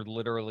we were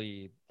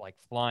literally like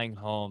flying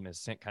home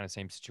is kind of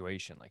same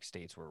situation. Like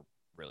states were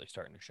really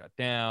starting to shut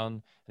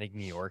down. I think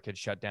New York had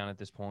shut down at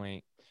this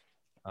point.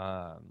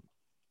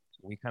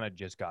 We kind of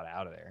just got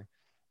out of there.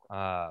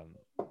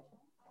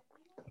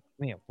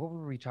 Man, what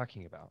were we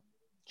talking about?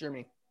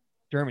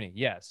 Germany,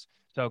 yes.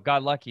 So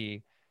got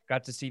lucky,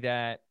 got to see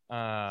that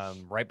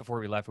right before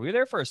we left. We were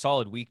there for a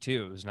solid week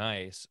too. It was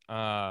nice.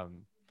 I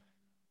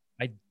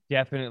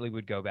definitely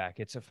would go back.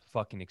 It's a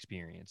fucking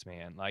experience,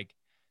 man. Like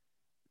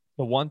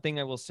the one thing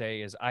I will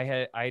say is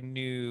I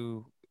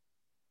knew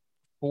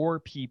 4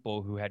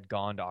 people who had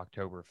gone to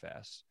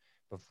Oktoberfest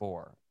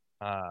before.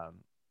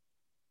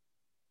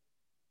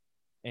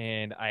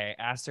 And I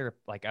asked her,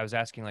 like, I was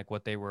asking like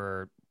what they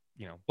were,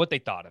 what they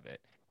thought of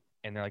it.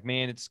 And they're like,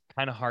 man, it's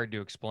kind of hard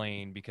to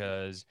explain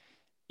because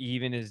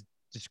even as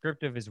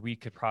descriptive as we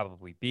could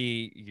probably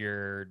be,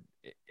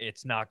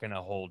 it's not going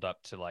to hold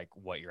up to like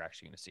what you're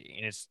actually going to see.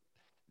 And it's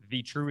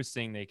the truest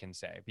thing they can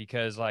say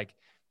because like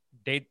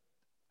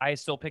I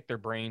still picked their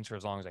brains for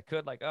as long as I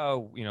could. Like,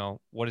 oh,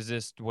 what is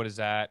this? What is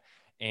that?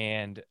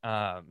 And,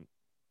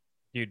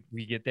 dude,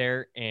 we get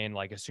there and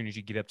like, as soon as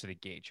you get up to the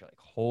gate, you're like,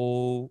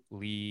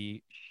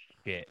 holy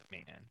shit,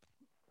 man.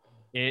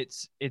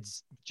 It's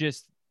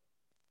just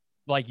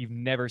like, you've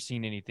never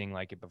seen anything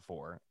like it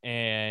before.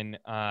 And,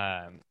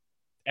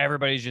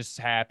 everybody's just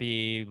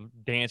happy,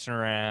 dancing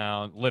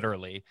around,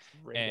 literally.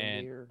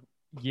 And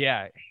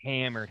yeah,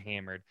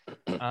 hammered.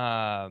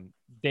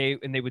 They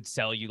would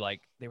sell you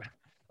like they were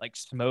like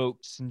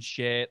smokes and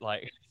shit,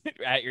 like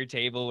at your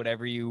table,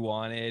 whatever you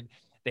wanted.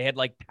 They had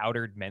like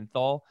powdered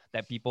menthol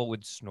that people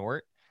would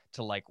snort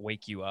to like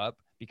wake you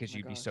up because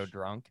you'd be so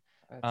drunk.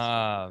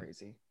 That's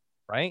crazy,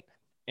 right?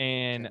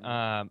 And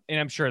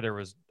I'm sure there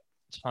was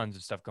tons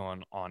of stuff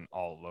going on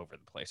all over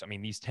the place. I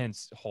mean, these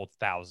tents hold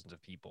thousands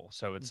of people,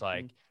 so it's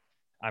like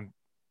I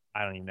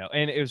don't even know.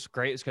 And it was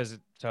great because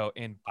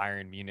in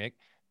Bayern Munich,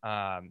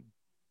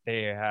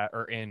 they have,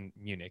 or in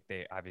Munich,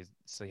 they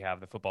obviously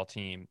have the football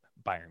team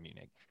Bayern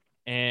Munich,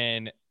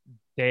 And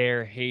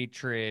their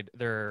hatred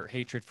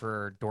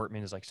for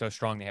Dortmund is like so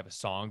strong. They have a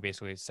song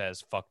basically that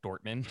says "fuck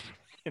Dortmund,"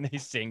 and they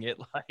sing it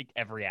like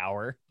every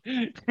hour.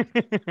 And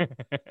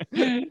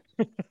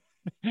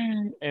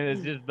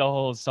it's just the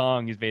whole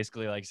song is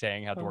basically like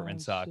saying how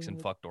Dortmund sucks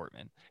and fuck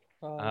Dortmund.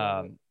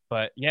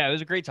 But yeah, it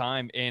was a great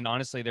time. And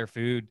honestly, their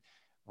food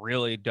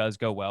really does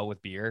go well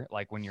with beer.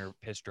 Like when you're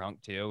pissed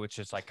drunk too, it's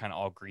just like kind of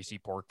all greasy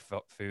pork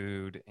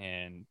food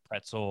and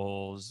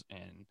pretzels.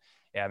 And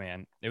yeah,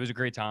 man, it was a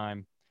great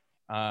time.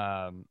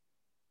 Um,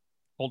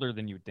 Colder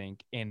than you would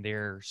think. And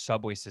their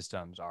subway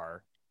systems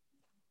are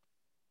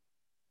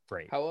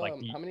great. How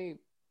many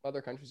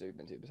other countries have you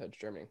been to besides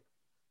Germany?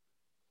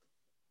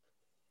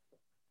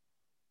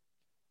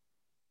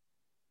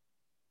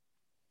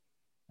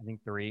 I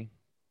think 3.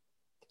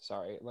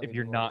 Sorry, if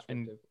you're not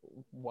in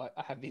what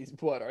are these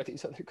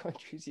other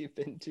countries you've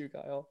been to,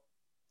 Kyle?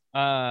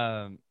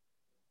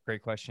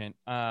 Great question.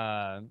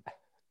 I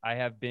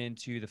have been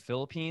to the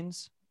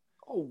Philippines.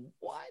 Oh,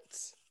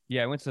 what?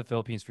 Yeah, I went to the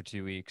Philippines for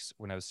 2 weeks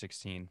when I was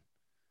 16.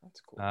 That's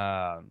cool.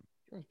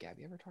 You and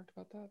Gabby ever talked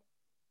about that?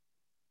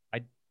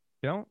 I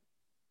don't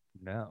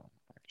know,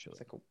 actually.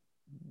 It's like a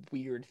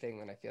weird thing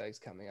that I feel like is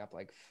coming up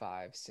like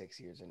 5-6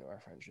 years into our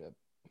friendship.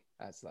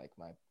 That's like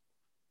my,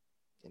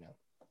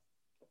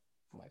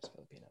 wife's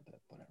Filipino, but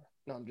whatever.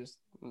 No, I'm just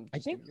I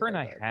think her and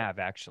I have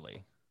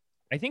actually.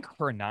 I think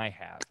her and I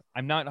have.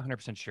 I'm not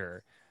 100%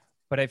 sure,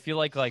 but I feel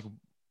like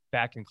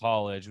back in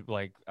college,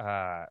 like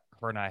her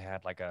and I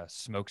had like a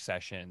smoke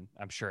session.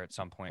 I'm sure at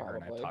some point her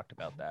and I talked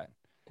about that.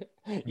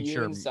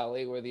 You and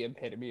Sully were the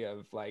epitome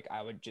of like,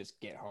 I would just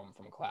get home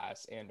from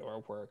class and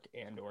or work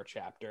and or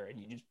chapter,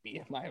 and you just be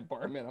in my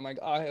apartment. I'm like,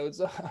 oh, hey, what's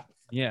up?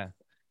 Yeah,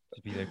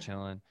 just be there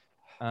chilling.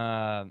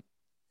 I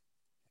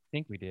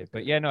think we did,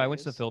 but yeah, no, I went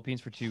to the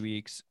Philippines for 2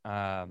 weeks.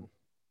 That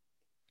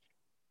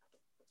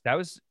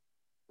was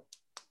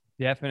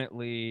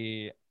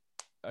definitely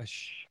a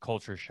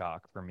culture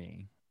shock for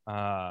me.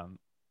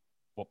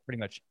 Well, pretty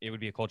much it would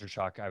be a culture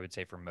shock, I would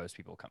say, for most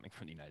people coming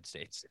from the United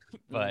States.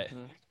 But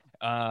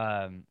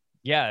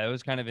yeah, it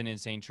was kind of an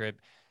insane trip.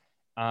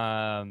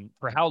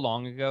 For how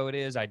long ago it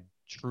is, I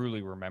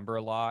truly remember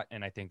a lot,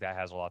 and I think that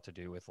has a lot to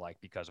do with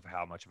because of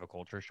how much of a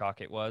culture shock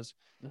it was.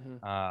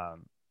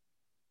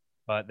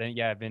 But then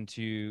yeah, I've been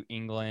to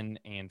England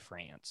and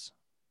France.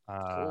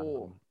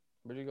 Cool.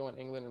 Where'd you go in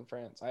England and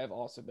France? I have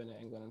also been to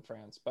England and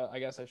France, but I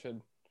guess I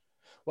should.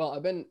 Well,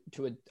 I've been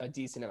to a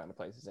decent amount of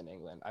places in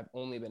England. I've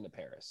only been to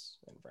Paris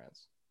in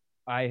France.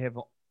 I have.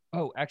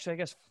 Oh, actually, I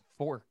guess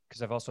 4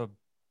 because I've also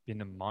been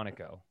to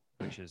Monaco,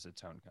 which is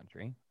its own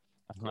country.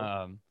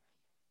 Cool.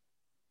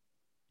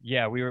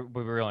 Yeah, we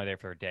were only there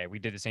for a day. We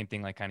did the same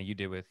thing like kind of you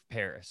did with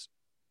Paris.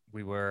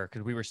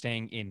 Because we were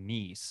staying in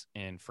Nice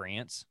in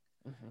France,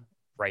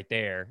 right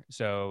there.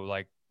 So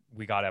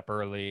we got up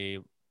early.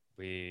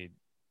 We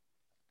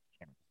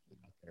can't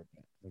remember there,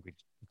 but I think we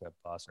took a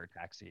bus or a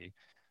taxi,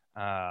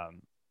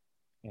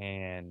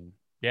 and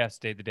yeah,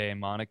 stayed the day in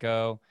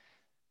Monaco.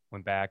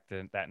 Went back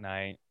that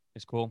night.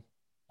 It's cool.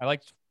 I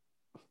liked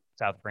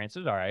South France. It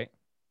was all right.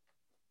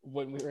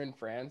 When we were in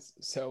France,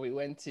 so we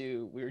were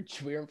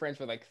in France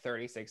for like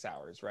 36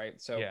 hours,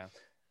 right? So yeah.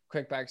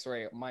 Quick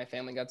backstory: my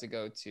family got to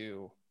go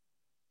to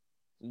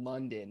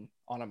London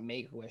on a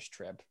Make-A-Wish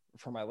trip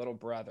for my little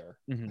brother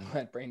who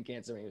had brain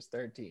cancer when he was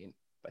 13,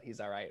 but he's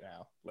all right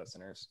now.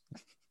 Listeners,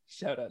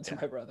 shout out to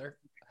my brother.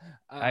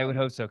 I would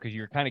hope so, because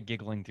you were kind of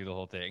giggling through the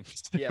whole thing.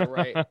 Yeah,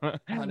 right.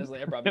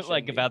 Honestly, I probably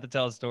shouldn't be. About to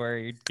tell a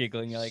story, you're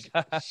giggling. You're like,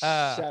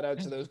 shout out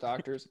to those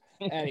doctors.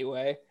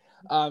 Anyway,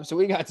 so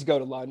we got to go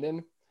to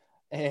London,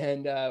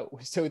 and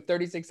so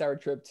 36-hour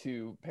trip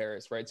to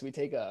Paris, right? So we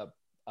take a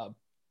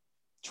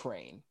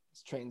train.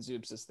 This train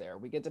zoops us there.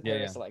 We get to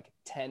Paris at like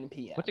 10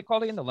 p.m. What's it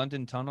called again? The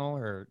London Tunnel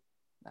or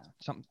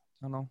something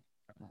tunnel?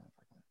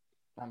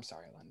 I'm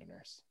sorry,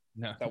 Londoners.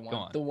 No,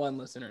 the one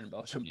listener in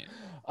Belgium. Yeah.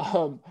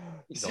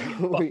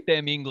 Fuck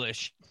them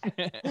English.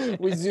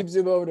 We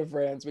zoom over to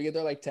France. We get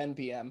there like 10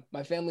 p.m.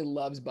 My family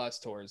loves bus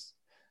tours.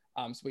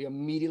 So we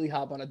immediately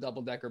hop on a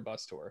double-decker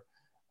bus tour.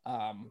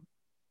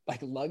 Like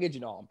luggage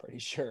and all, I'm pretty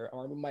sure.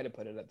 Or we might have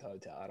put it at the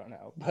hotel. I don't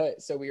know.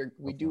 But so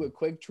we do a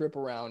quick trip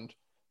around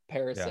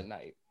Paris at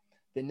night.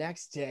 The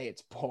next day,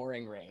 it's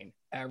pouring rain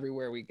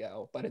everywhere we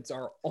go, but it's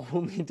our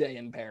only day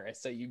in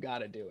Paris, so you got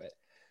to do it.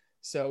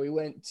 So we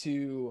went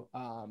to,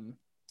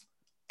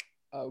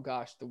 oh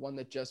gosh, the one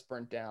that just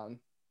burnt down.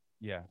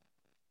 Yeah.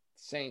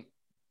 St.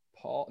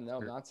 Paul. No,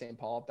 not St.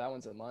 Paul. That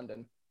one's in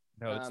London.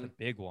 No, it's the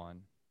big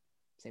one.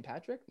 St.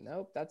 Patrick?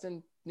 Nope, that's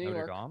in New Notre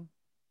York. Dame?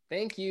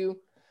 Thank you.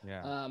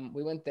 Yeah.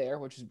 We went there,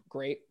 which is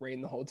great.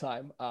 Rain the whole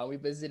time. We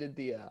visited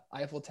the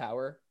Eiffel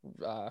Tower,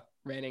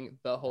 raining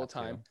the whole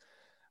time.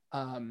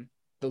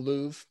 The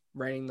Louvre,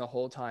 raining the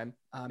whole time.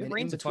 It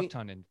rains a fuck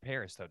ton in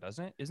Paris, though,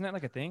 doesn't it? Isn't that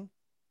like a thing?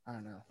 I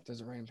don't know. Does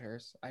it rain in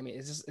Paris? I mean,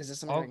 is this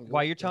something?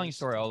 While you're telling your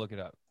story, I'll look it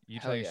up. You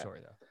tell your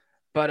story though.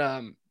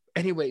 But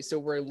anyway, so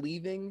we're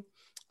leaving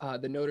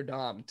the Notre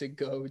Dame to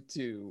go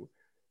to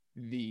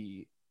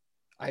the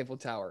Eiffel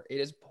Tower. It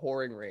is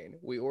pouring rain.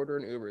 We order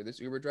an Uber. This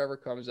Uber driver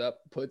comes up,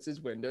 puts his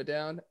window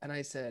down, and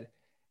I said,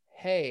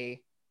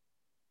 hey,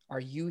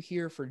 are you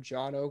here for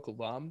Jono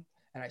Glum?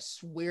 And I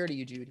swear to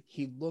you, dude,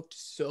 he looked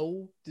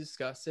so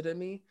disgusted at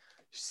me,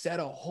 said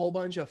a whole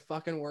bunch of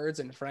fucking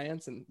words in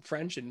French and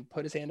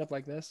put his hand up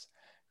like this,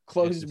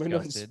 closed his window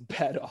and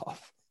sped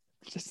off.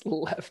 Just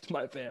left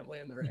my family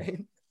in the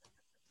rain.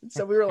 And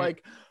so we were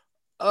like,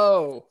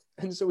 oh.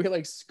 And so we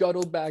like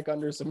scuttled back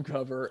under some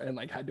cover and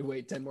like had to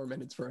wait 10 more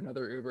minutes for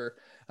another Uber.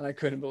 And I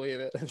couldn't believe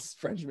it. This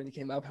Frenchman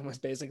came up and was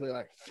basically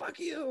like, fuck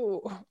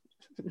you.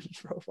 And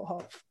drove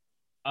off.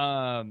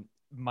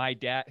 My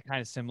dad, kind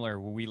of similar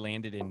when we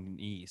landed in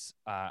Nice.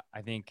 I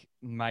think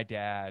my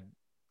dad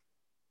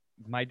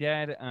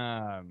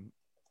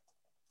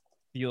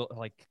feel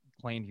like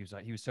complained. He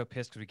was so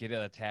pissed because we get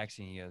out of the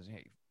taxi and he goes,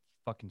 hey,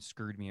 fucking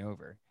screwed me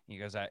over. He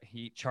goes,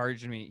 he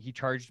charged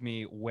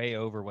me way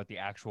over what the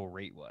actual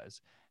rate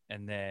was,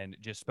 and then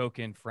just spoke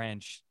in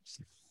French,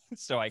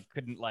 so I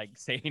couldn't like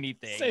say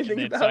anything. So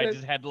I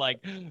just had to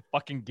like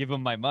fucking give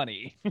him my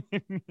money.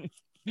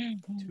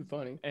 Too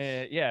funny.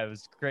 Yeah, it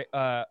was great.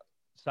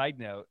 Side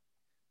note,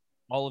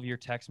 all of your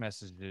text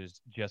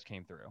messages just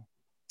came through.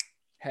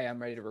 Hey,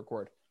 I'm ready to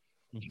record.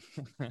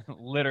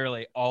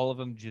 Literally, all of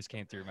them just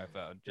came through my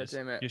phone. Just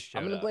I'm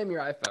gonna blame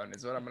your iPhone.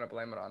 Is what I'm gonna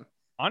blame it on.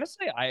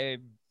 Honestly,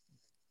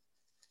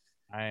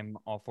 I'm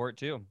all for it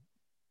too,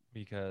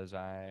 because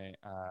I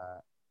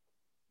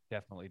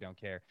definitely don't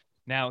care.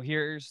 Now,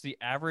 here's the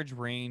average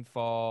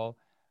rainfall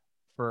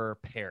for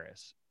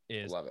Paris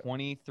is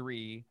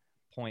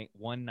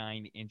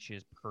 23.19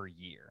 inches per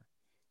year.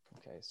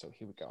 Okay, so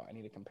here we go. I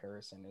need a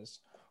comparison.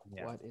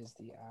 What is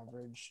the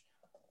average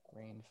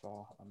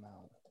rainfall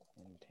amount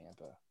in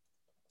Tampa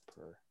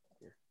per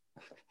year?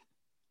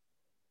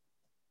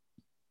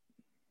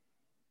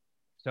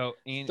 So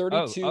in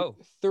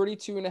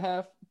 32 and a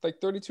half,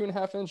 like 32 and a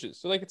half inches.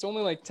 So like it's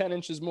only like 10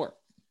 inches more.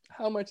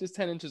 How much is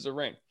 10 inches of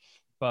rain?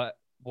 But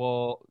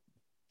well,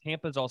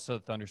 Tampa's also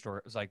the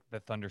thunderstorm. It's like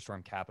the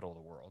thunderstorm capital of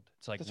the world.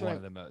 It's like one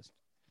of the most.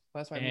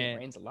 That's why it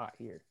rains a lot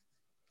here.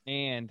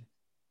 And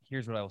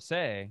here's what I will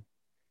say: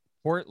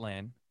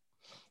 Portland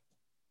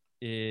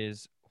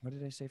is, what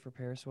did I say for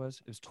Paris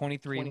was? It was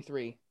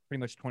 23, pretty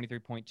much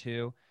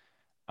 23.2.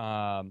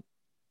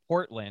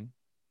 Portland,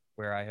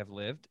 where I have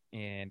lived,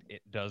 and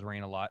it does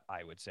rain a lot,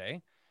 I would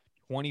say,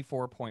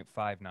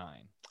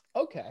 24.59.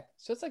 Okay,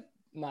 so it's like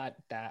not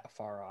that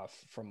far off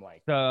from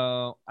like.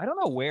 So I don't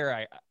know where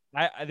I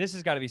this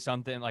has got to be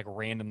something like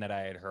random that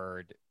I had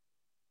heard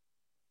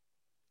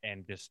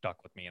and just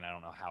stuck with me, and I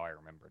don't know how I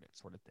remembered it,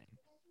 sort of thing.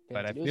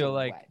 But I feel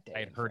like I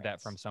had heard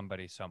that from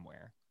somebody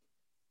somewhere.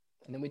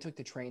 And then we took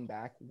the train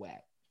back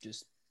wet,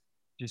 just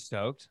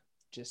soaked.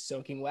 Just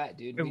soaking wet,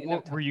 dude.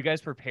 Were you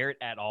guys prepared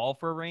at all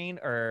for rain,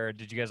 or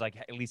did you guys like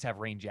at least have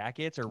rain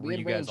jackets, or were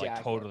you guys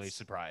like totally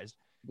surprised?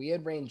 We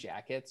had rain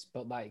jackets,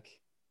 but like,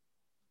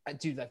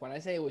 dude, like when I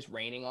say it was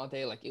raining all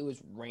day, like it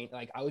was rain.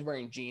 Like I was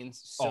wearing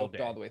jeans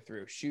soaked all the way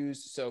through,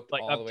 shoes soaked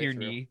like all up the way to your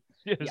through. knee,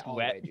 just all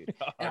wet, the way, dude.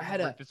 And I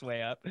had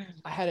way up.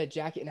 I had a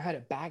jacket and I had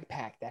a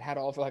backpack that had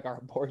all of like our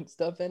important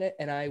stuff in it,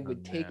 and I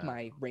would take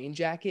my rain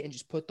jacket and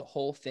just put the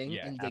whole thing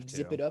and like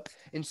zip it up.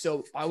 And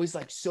so I was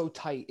like so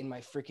tight in my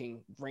freaking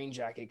rain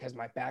jacket because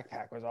my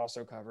backpack was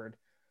also covered.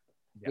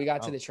 Yeah. We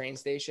got to the train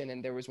station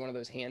and there was one of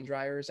those hand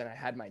dryers, and I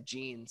had my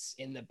jeans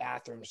in the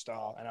bathroom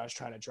stall and I was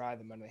trying to dry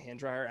them under the hand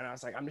dryer, and I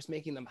was like, I'm just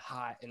making them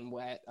hot and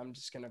wet. I'm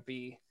just gonna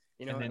be,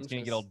 you know, and then it's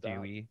gonna get all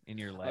dewy in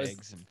your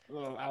legs.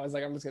 I was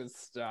like, I'm just gonna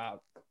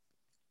stop.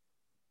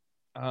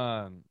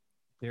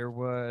 There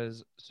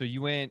was, so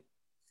you went,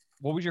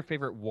 what was your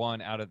favorite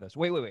one out of this?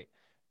 Wait.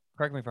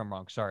 Correct me if I'm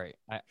wrong. Sorry.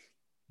 I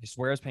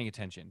swear I was paying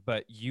attention,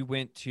 but you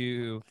went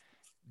to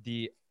I'm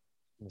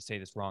going to say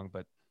this wrong,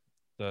 but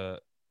the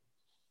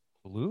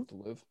Louvre?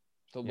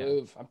 The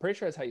Louvre. I'm pretty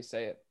sure that's how you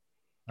say it.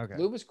 Okay.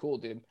 Louvre is cool,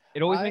 dude.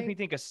 It always makes me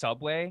think of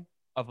Subway,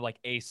 of like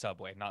a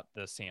Subway, not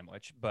the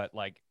sandwich, but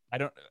like,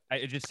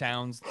 it just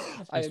sounds.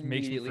 I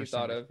immediately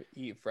thought of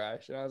Eat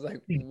Fresh, and I was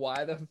like,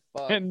 "Why the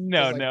fuck?"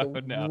 No.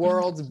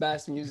 World's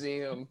best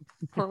museum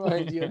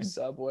remind you of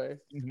Subway?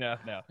 No.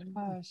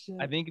 Oh shit.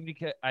 I think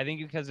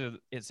because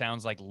it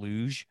sounds like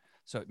luge,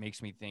 so it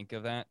makes me think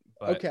of that.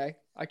 But, okay,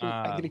 I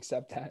can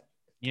accept that.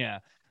 Yeah.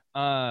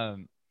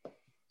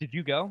 Did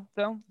you go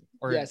though?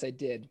 Or... Yes, I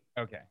did.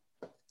 Okay.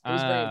 It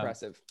was very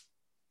impressive.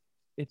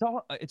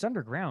 It's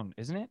underground,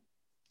 isn't it?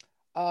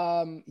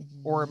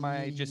 Or am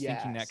I just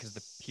thinking that because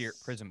the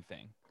prism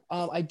thing?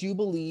 I do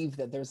believe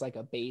that there's like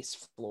a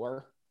base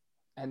floor,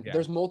 and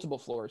there's multiple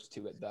floors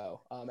to it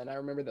though. And I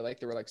remember that like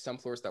there were like some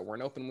floors that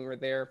weren't open when we were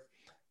there,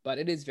 but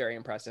it is very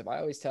impressive. I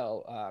always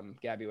tell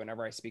Gabby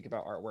whenever I speak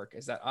about artwork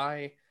is that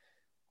I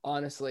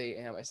honestly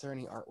am. Is there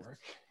any artwork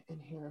in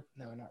here?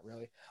 No, not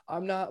really.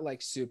 I'm not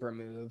like super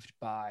moved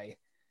by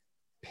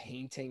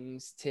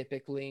paintings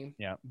typically.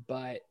 Yeah.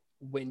 But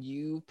when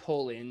you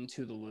pull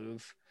into the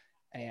Louvre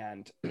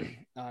and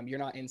you're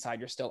not inside,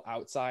 you're still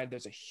outside,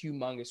 there's a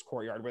humongous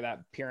courtyard where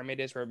that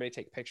pyramid is where everybody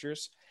take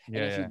pictures. And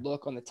if you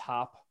look on the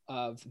top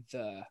of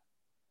the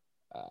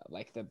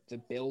like the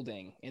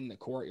building in the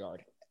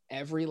courtyard,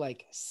 every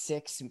like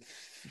 6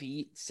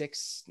 feet,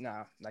 6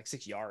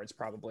 yards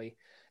probably,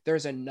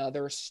 there's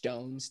another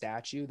stone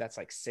statue that's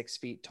like 6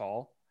 feet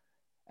tall.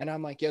 And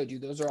I'm like, yo,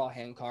 dude, those are all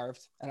hand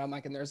carved. And I'm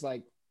like, and there's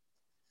like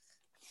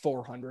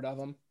 400 of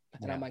them.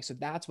 And I'm like, so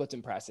that's what's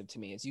impressive to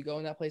me is you go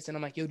in that place and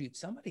I'm like, yo, dude,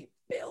 somebody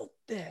built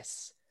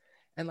this.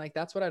 And like,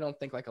 that's what I don't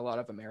think like a lot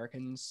of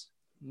Americans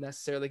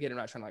necessarily get. I'm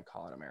not trying to like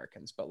call it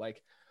Americans, but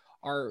like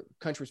our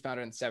country was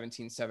founded in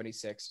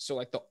 1776. So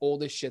like the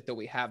oldest shit that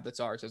we have that's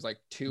ours is like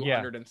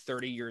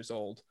 230 years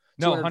old.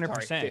 No,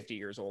 100%. 50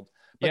 years old.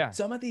 But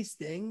some of these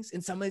things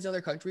in some of these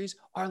other countries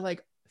are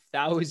like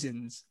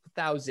thousand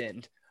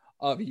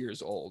of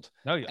years old.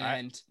 No,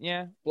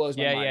 blows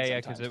my mind.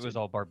 Because it was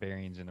all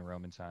barbarians in the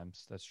Roman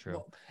times. That's true.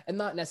 Well, and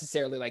not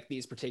necessarily like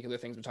these particular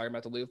things we're talking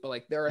about the Louvre, but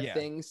like there are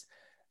things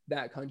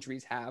that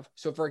countries have.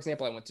 So for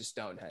example, I went to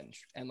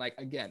Stonehenge, and like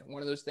again,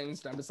 one of those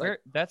things that I'm just like,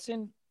 that's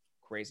in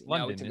crazy.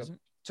 London, we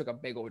took a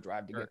big old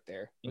drive to get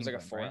there. It was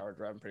England, like a 4-hour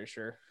drive, I'm pretty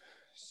sure.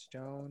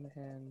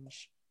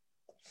 Stonehenge.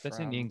 That's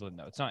in England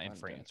though. It's not in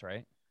France,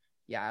 right?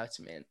 Yeah,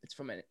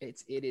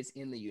 it is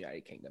in the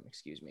United Kingdom.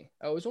 Excuse me.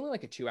 Oh, it was only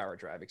like a 2-hour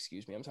drive.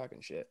 Excuse me. I'm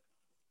talking shit.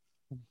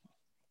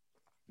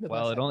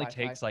 Well, it only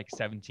takes like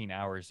 17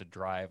 hours to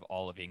drive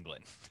all of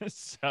England.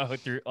 So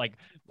through like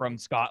from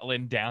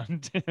Scotland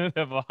down to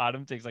the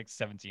bottom takes like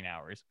 17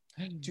 hours.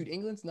 Dude,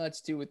 England's nuts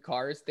too with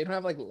cars. They don't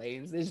have like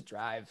lanes. They just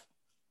drive.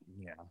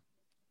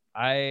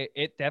 Yeah.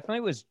 It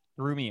definitely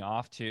threw me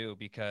off too,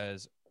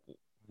 because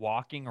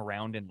walking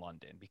around in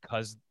London,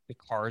 because the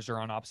cars are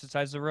on opposite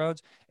sides of the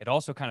roads, it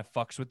also kind of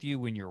fucks with you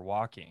when you're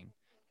walking,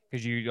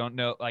 because you don't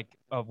know like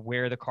of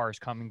where the car is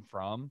coming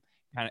from.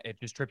 Kind of, it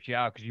just trips you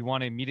out because you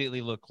want to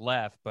immediately look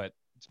left, but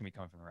it's gonna be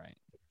coming from the right.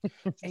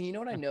 And you know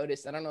what I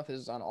noticed? I don't know if this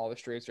is on all the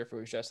streets or if it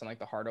was just in like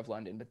the heart of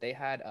London, but they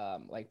had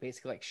like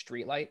basically like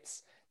street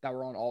lights that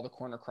were on all the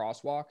corner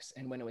crosswalks,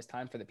 and when it was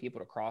time for the people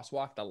to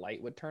crosswalk, the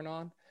light would turn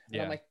on.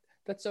 And I'm like,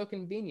 that's so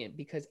convenient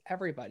because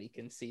everybody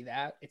can see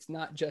that. It's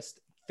not just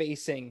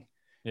facing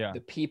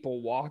the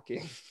people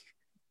walking.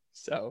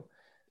 So,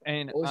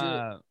 and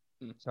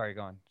sorry,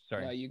 go on.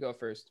 Sorry. No, you go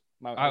first.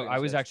 I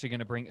was actually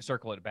going to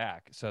circle it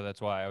back. So that's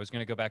why I was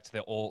going to go back to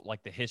the old,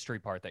 like the history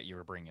part that you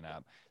were bringing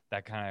up.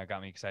 That kind of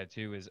got me excited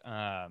too, is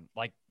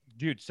like,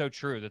 dude, so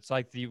true. That's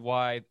like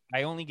why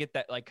I only get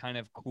that like kind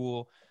of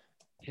cool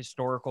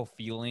historical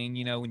feeling,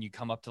 you know, when you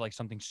come up to like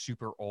something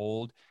super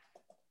old,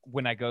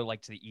 when I go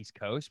like to the East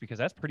Coast, because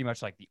that's pretty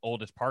much like the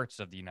oldest parts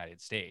of the United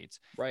States.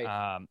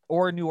 Right.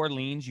 Or New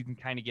Orleans, you can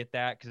kind of get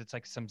that because it's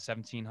like some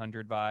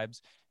 1700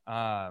 vibes.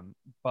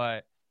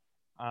 But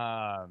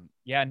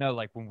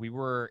like when we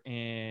were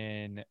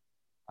in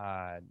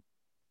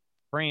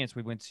France,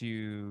 we went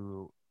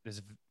to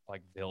this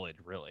like village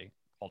really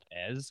called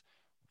Ez,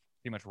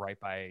 pretty much right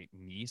by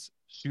Nice.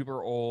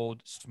 Super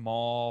old,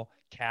 small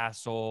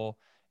castle.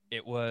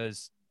 It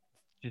was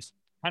just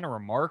kind of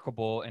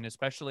remarkable, and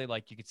especially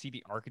like you could see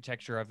the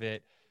architecture of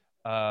it,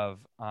 of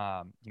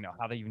you know,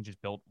 how they even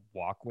just built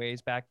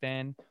walkways back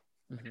then.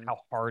 How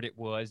hard it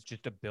was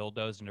just to build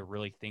those and to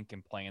really think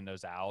and plan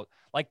those out.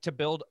 Like to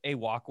build a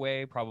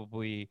walkway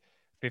probably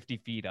 50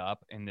 feet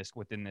up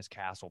within this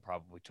castle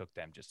probably took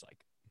them just like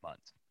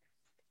months.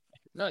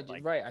 No,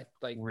 like, right. I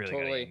like really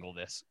totally angle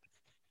this.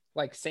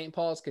 Like St.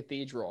 Paul's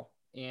Cathedral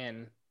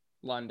in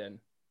London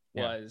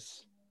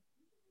was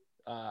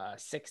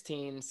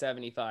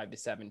 1675 to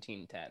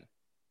 1710.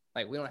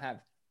 Like we don't have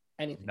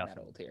anything that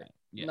old here.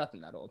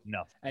 Nothing that old.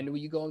 No. And when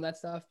you go on that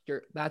stuff,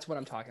 that's what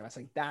I'm talking about. It's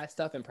like that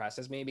stuff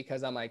impresses me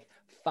because I'm like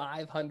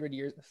 500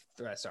 years.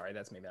 Sorry,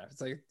 that's maybe not.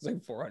 It's like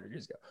 400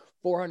 years ago.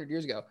 400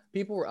 years ago,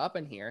 people were up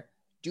in here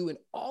doing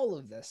all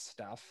of this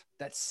stuff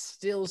that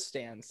still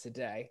stands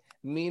today.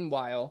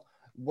 Meanwhile,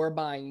 we're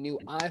buying new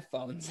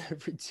iPhones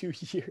every 2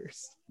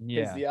 years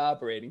because the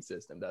operating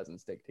system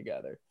doesn't stick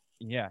together.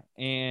 Yeah,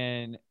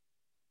 and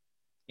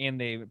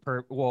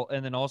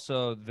then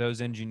also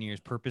those engineers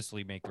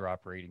purposely make their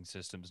operating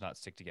systems not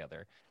stick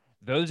together.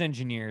 Those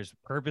engineers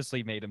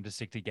purposely made them to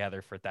stick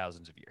together for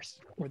thousands of years.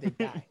 Or they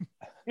die.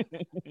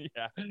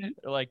 Yeah.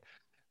 They're like,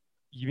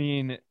 you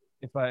mean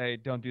if I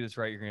don't do this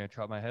right, you're going to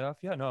chop my head off?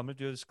 Yeah, no, I'm going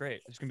to do this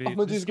great. It's going to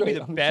be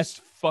the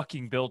best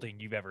fucking building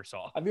you've ever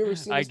saw. Have you ever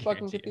seen this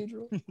fucking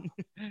cathedral?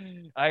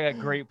 I got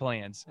great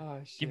plans. Oh,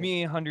 shit. Give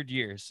me 100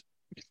 years.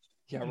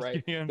 Yeah,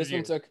 right. This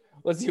one took,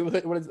 let's see,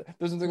 what is it?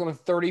 This one took him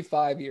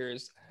 35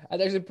 years.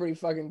 That's actually pretty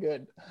fucking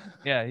good.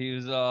 Yeah, he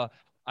was,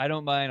 I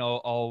don't mind,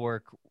 I'll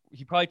work.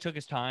 He probably took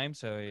his time,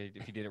 so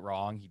if he did it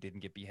wrong, he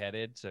didn't get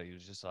beheaded. So he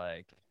was just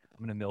like, I'm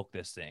going to milk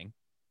this thing.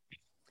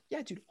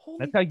 Yeah, dude, holy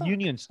That's how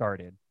Union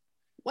started.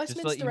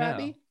 Westminster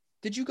Abbey? Know.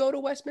 Did you go to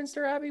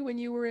Westminster Abbey when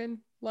you were in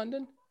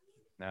London?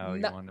 No,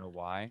 you want to know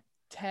why?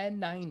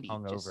 1090.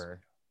 Hungover.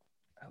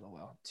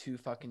 LOL. Too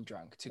fucking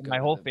drunk. To go My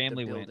whole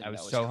family went. I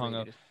was so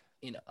hungover.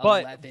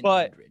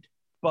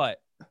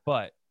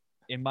 But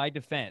in my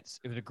defense,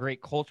 it was a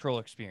great cultural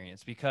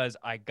experience because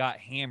I got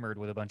hammered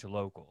with a bunch of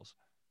locals.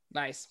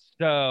 Nice.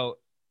 So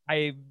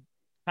I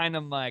kind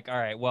of like, all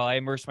right, well, I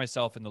immersed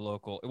myself in the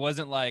local. It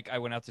wasn't like I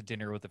went out to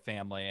dinner with the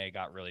family, I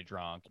got really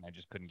drunk, and I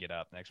just couldn't get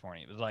up next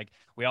morning. It was like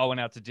we all went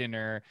out to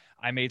dinner.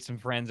 I made some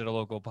friends at a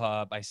local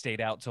pub. I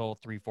stayed out till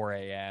 3, 4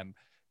 a.m.,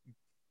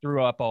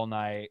 threw up all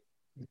night.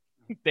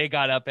 They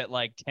got up at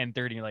like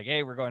 10:30, like,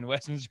 hey, we're going to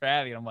Westminster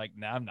Abbey. And I'm like,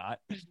 no, I'm not.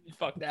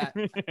 Fuck that.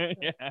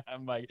 Yeah,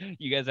 I'm like,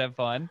 you guys have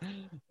fun.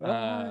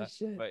 Oh,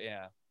 shit. But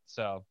yeah,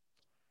 so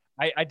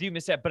I do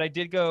miss that. But I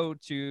did go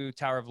to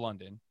Tower of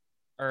London.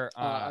 Or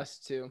us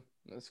too.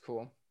 That's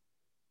cool.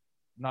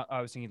 Not,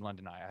 I was thinking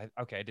London Eye.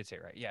 Okay, I did say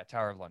it right. Yeah,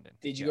 Tower of London.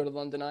 Did you Yeah. go to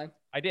London Eye?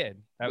 I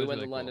did. We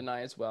went to London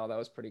Eye as well. That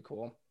was pretty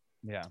cool.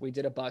 Yeah. We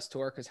did a bus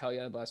tour because hell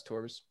yeah, bus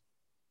tours.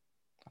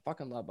 I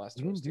fucking love bus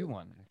tours. We didn't do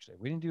one, actually.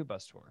 We didn't do a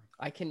bus tour.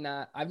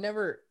 I've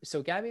never,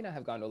 so Gabby and I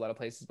have gone to a lot of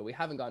places, but we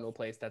haven't gone to a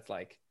place that's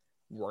like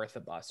worth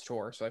a bus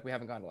tour. So like we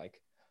haven't gone to like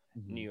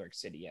New York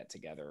City yet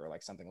together or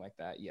like something like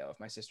that. Yo, if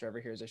my sister ever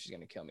hears this, she's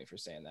going to kill me for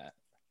saying that.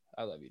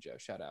 I love you, Joe.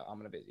 Shout out. I'm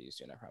going to visit you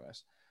soon, I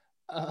promise.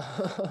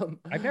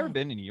 I've never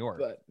been to New York.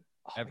 But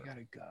we got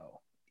to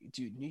go.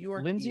 Dude, New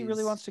York. Lindsay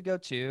really wants to go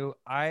too.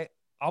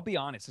 I'll be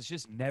honest, it's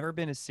just never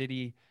been a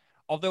city.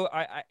 Although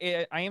I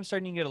am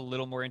starting to get a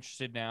little more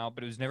interested now,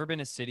 but it was never been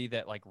a city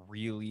that like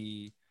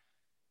really,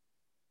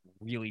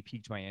 really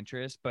piqued my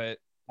interest. But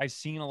I've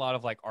seen a lot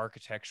of like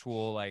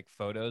architectural like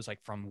photos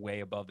like from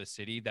way above the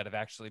city that have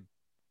actually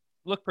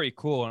looked pretty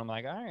cool. And I'm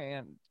like, all right,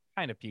 I'm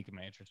kind of piquing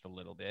my interest a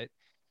little bit,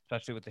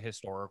 especially with the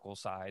historical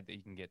side that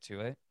you can get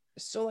to it.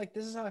 So like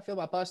this is how I feel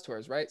about bus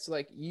tours, right? So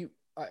like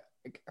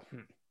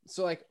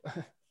so like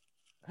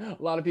a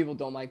lot of people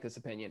don't like this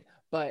opinion,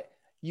 but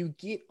you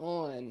get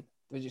on,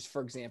 just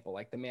for example,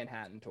 like the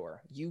Manhattan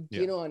tour, you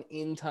get on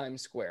in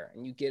Times Square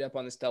and you get up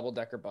on this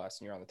double-decker bus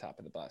and you're on the top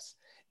of the bus.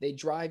 They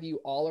drive you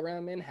all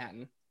around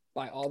Manhattan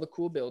by all the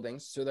cool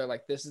buildings. So they're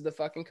like, this is the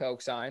fucking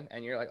Coke sign.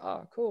 And you're like,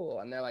 oh, cool.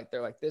 And they're like,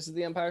 this is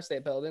the Empire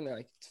State Building. They're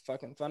like,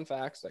 fucking fun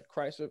facts. Like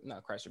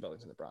Chrysler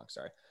Building's in the Bronx.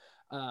 Sorry.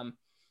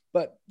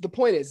 But the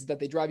point is that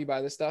they drive you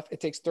by this stuff. It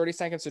takes 30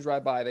 seconds to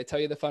drive by. They tell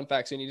you the fun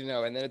facts you need to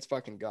know, and then it's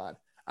fucking gone.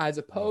 As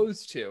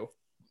opposed to,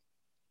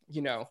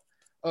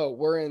 oh,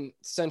 we're in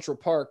Central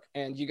Park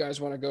and you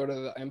guys want to go to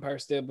the Empire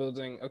State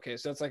Building. Okay,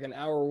 so it's like an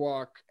hour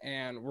walk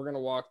and we're going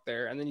to walk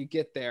there. And then you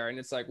get there and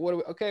it's like,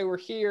 okay, we're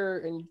here.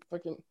 And you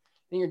fucking,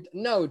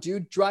 no,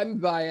 dude, drive me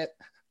by it.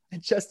 I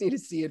just need to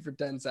see it for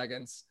 10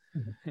 seconds.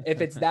 If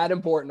it's that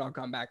important, I'll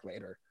come back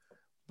later.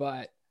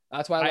 But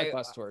that's why I like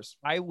bus tours.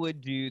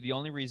 The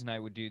only reason I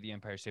would do the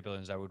Empire State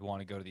Building is I would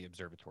want to go to the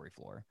observatory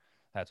floor.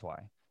 That's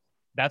why.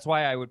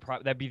 I would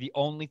that'd be the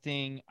only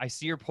thing. I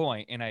see your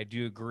point, and I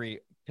do agree.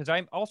 Because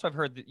I've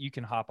heard that you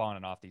can hop on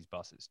and off these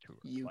buses too.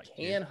 You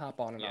can hop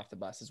on and off the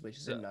buses, which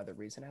is another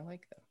reason I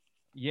like them.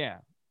 Yeah.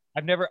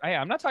 I'm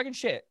not talking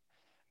shit.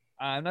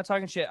 I'm not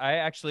talking shit. I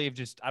actually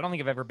I don't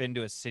think I've ever been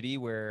to a city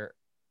where,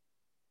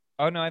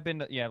 oh no, I've been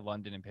to,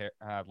 London and Paris.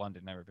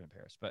 London, never been to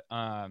Paris, but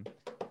I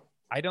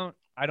don't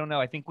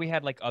know. I think we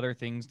had like other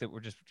things that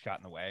were just got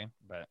in the way,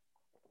 but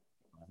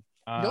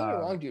don't get me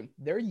wrong, dude.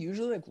 They're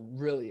usually like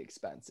really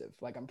expensive.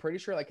 Like I'm pretty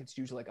sure like it's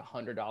usually like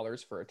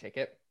 $100 for a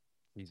ticket.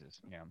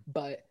 Jesus, yeah.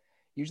 But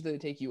usually they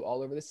take you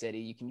all over the city.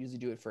 You can usually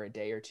do it for a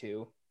day or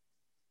two.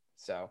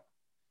 So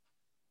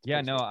yeah,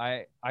 no,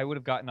 I would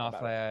have gotten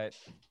off at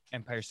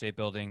Empire State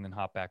Building, then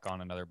hop back on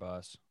another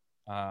bus.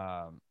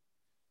 I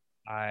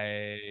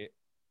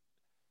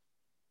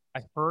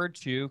heard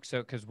too,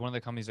 because one of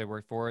the companies I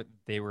worked for,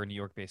 they were a New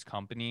York-based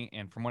company,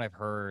 and from what I've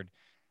heard,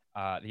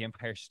 the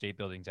Empire State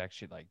Building is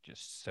actually like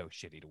just so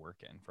shitty to work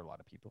in for a lot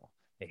of people.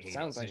 They hate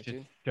Sounds it. like It's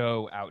just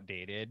so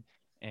outdated,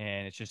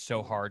 and it's just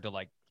so hard to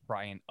like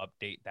try and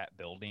update that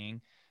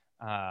building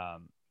to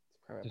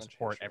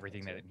support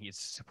everything that it needs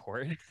to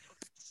support.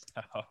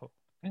 So,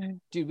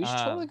 dude, we should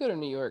totally go to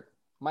New York.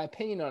 My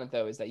opinion on it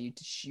though is that you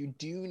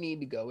do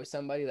need to go with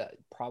somebody that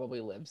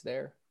probably lives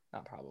there.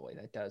 Not probably,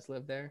 that does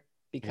live there.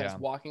 Because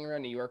walking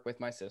around New York with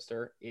my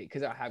sister,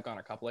 because I have gone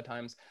a couple of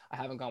times, I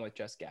haven't gone with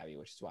just Gabby,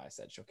 which is why I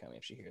said she'll kill me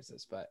if she hears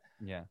this. But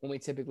when we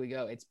typically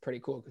go, it's pretty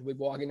cool because we're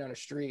walking down a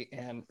street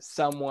and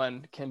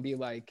someone can be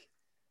like,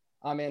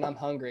 oh man, I'm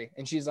hungry.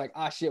 And she's like,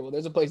 ah, shit, well,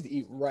 there's a place to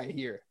eat right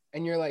here.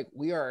 And you're like,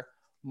 we are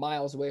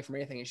miles away from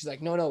anything. And she's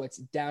like, no, it's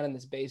down in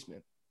this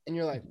basement. And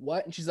you're like,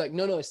 what? And she's like,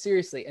 no,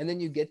 seriously. And then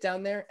you get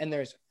down there and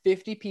there's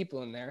 50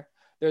 people in there.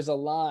 There's a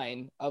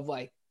line of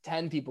like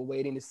 10 people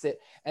waiting to sit,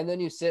 and then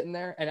you sit in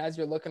there, and as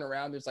you're looking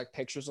around, there's like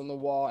pictures on the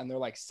wall, and they're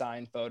like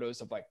signed photos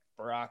of like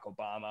Barack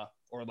Obama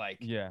or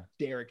like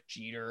Derek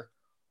Jeter,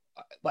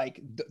 like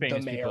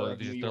the mayor of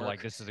New York. They're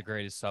like, this is the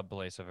greatest sub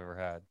place I've ever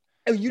had.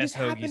 And you just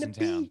happen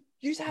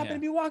to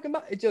be walking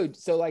by, dude.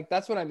 So like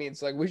that's what I mean.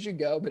 So like we should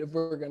go, but if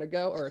we're gonna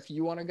go, or if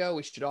you want to go,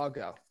 we should all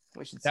go.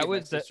 We should.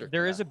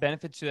 There is a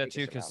benefit to that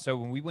too, because so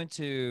when we went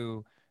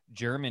to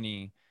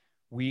Germany,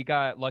 we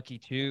got lucky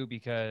too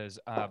because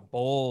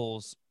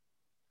Bowles.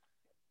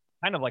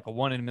 Kind of like a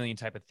 1 in a million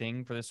type of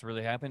thing for this to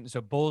really happen. So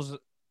Bull's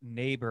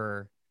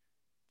neighbor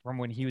from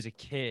when he was a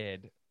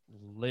kid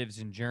lives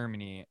in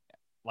Germany.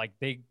 Like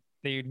they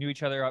knew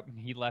each other up, and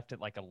he left at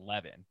like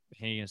 11.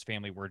 He and his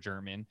family were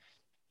German.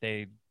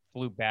 They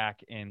flew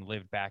back and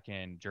lived back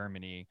in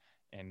Germany,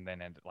 and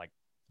then ended, like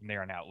from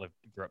there on out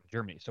grew up in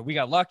Germany. So we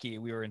got lucky.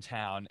 We were in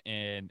town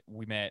and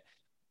we met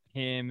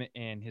him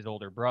and his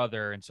older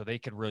brother, and so they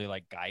could really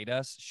like guide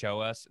us, show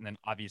us, and then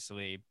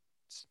obviously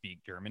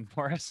speak German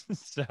for us.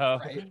 So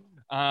Right.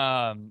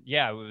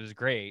 yeah, it was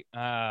great.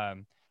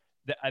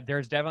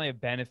 There's definitely a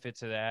benefit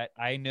to that.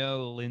 I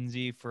know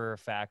Lindsay for a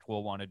fact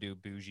will want to do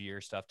bougie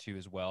stuff too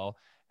as well.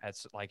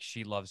 That's like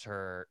she loves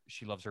her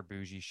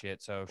bougie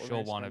shit. So We're she'll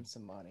gonna want to, spend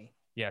some money.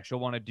 yeah, she'll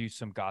want to do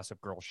some Gossip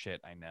Girl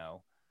shit. I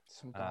know.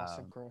 Some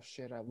Gossip Um, Girl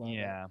shit. I love it.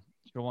 yeah,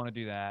 she'll want to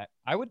do that.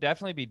 I would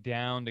definitely be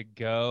down to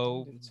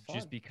go Dude, it's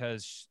just fun.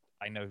 because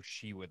I know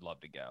she would love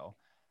to go.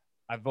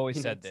 I've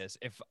always said It's this.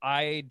 If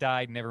I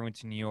died, never went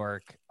to New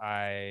York,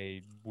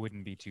 I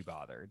wouldn't be too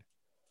bothered.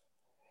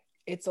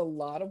 it's a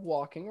lot of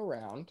walking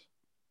around.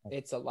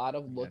 It's a lot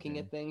of looking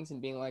at things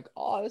and being like,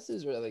 oh, this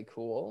is really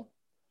cool.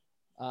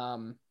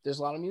 There's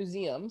a lot of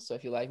museums, so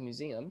if you like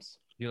museums,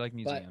 Do you like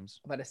but museums?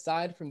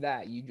 aside from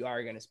that, you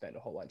are going to spend a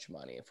whole bunch of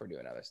money if we're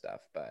doing other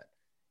stuff. But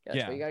yeah,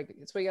 Yeah.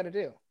 that's what you got to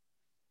do.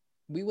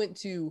 We went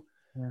to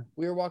Yeah.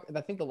 we were walking.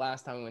 I think the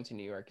last time we went to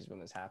New York is when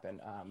this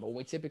happened. But when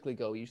we typically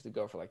go, we usually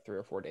go for like 3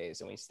 or 4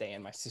 days, and we stay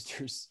in my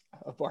sister's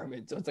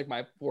apartment. So it's like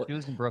my four. She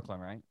lives in Brooklyn,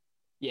 right?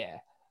 Yeah.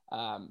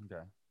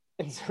 Okay.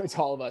 And so it's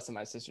all of us in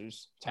my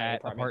sister's tiny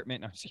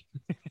apartment No,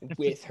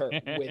 with her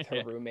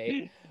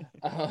roommate.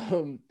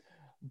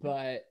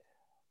 But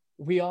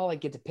we all like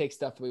get to pick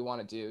stuff that we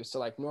want to do. So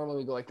like normally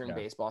we go like during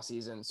baseball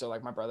season. So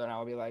like my brother and I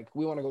will be like,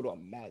 we want to go to a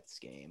Mets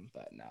game,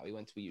 but no,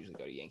 we usually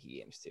go to Yankee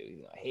games too,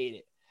 even though I hate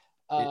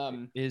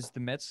it. Is the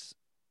Mets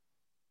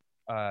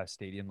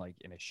stadium like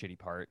in a shitty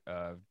part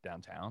of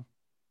downtown?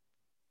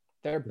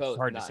 They're It's both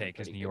hard to say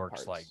because New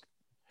York's like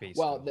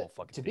basically the whole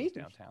fucking to thing's be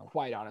downtown.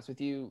 Quite honest with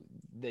you,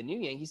 the new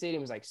Yankee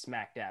Stadium is like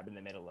smack dab in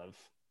the middle of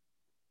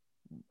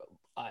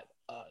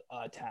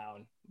a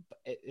town.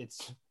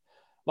 It's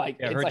like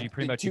I it's heard like you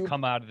pretty much you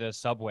come out of the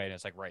subway and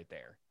it's like right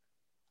there.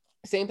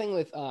 Same thing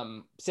with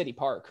City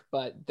Park,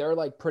 but they're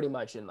like pretty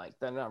much in like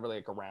they're not really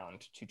like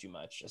around too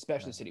much,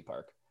 especially City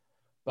Park.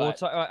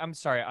 But well, I'm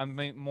sorry. I'm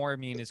more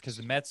mean is because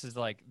the Mets is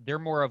like they're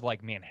more of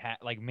like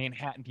Manhattan. Like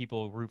Manhattan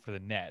people root for the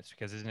Nets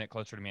because isn't it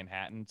closer to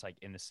Manhattan? It's like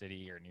in the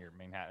city or near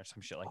Manhattan or some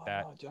shit like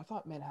that. Dude, I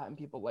thought Manhattan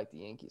people like the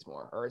Yankees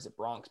more, or is it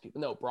Bronx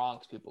people? No,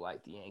 Bronx people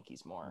like the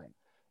Yankees more,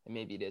 and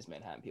maybe it is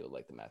Manhattan people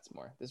like the Mets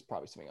more. This is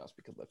probably something else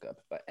we could look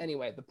up. But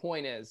anyway, the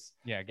point is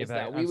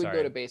that we would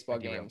go to baseball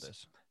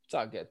games. It's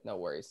all good, no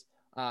worries.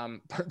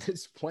 But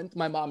this one,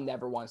 my mom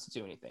never wants to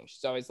do anything.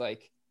 She's always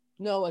like,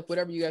 no, like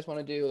whatever you guys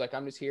want to do, like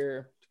I'm just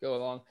here to go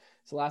along.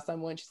 So last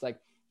time I went, she's like,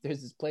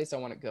 there's this place I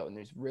want to go and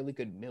there's really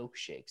good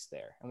milkshakes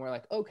there. And we're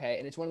like, okay.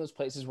 And it's one of those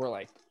places where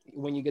like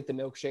when you get the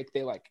milkshake,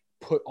 they like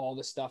put all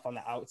the stuff on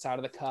the outside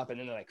of the cup and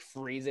then they like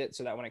freeze it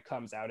so that when it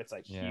comes out, it's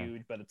like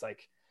huge, but it's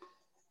like,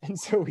 and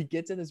so we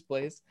get to this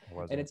place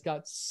and it's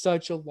got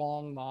such a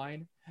long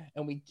line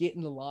and we get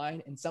in the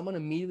line and someone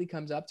immediately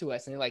comes up to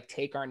us and they like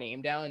take our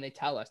name down and they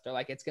tell us, they're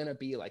like, it's going to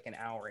be like an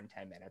hour and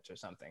 10 minutes or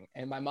something.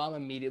 And my mom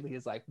immediately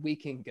is like, we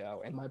can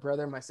go. And my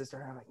brother and my sister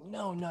are like,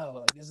 no,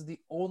 like this is the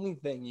only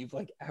thing you've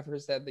like ever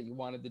said that you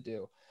wanted to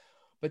do.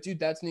 But dude,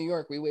 that's New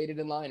York. We waited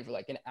in line for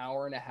like an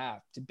hour and a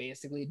half to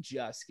basically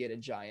just get a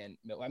giant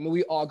milk. I mean,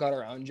 we all got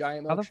our own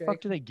giant milkshake. How the fuck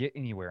do they get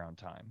anywhere on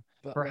time?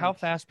 But for like, how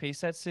fast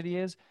paced that city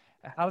is,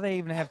 how do they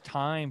even have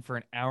time for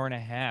an hour and a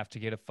half to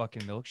get a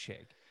fucking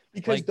milkshake?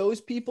 Because like, those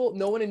people,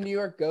 no one in New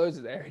York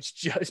goes there. It's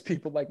just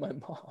people like my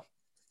mom.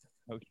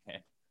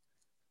 Okay.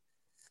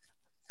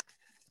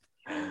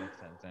 That makes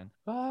sense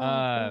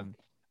then.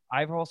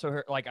 I've also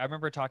heard, like, I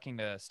remember talking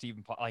to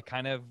Stephen, like,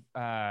 kind of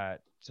to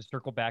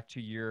circle back to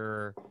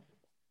your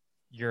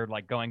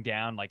like going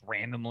down like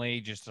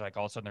randomly, just like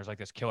all of a sudden there's like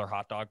this killer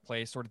hot dog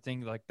place sort of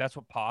thing. Like that's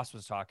what Poss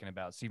was talking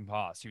about. Stephen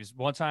Poss. He was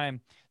one time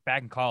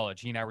back in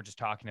college. He and I were just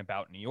talking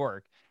about New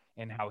York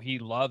and how he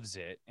loves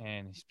it,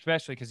 and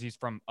especially because he's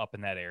from up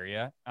in that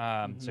area.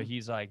 So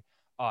he's like,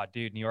 "Oh,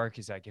 dude, New York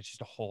is like it's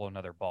just a whole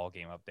another ball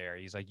game up there."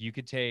 He's like, "You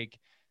could take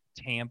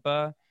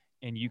Tampa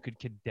and you could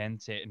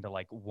condense it into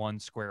like one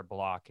square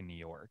block in New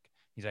York."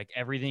 He's like,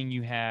 everything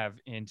you have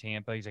in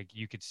Tampa. He's like,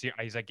 you could see.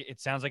 He's like, it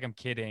sounds like I'm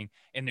kidding.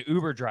 And the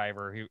Uber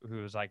driver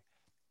who was like,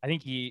 I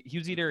think he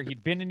was either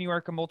he'd been to New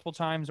York multiple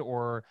times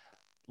or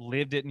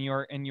lived in New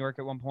York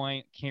at one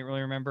point. Can't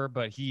really remember,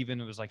 but he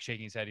even was like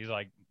shaking his head. He's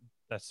like,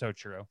 that's so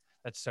true.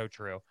 That's so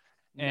true.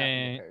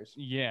 And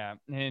yeah,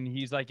 and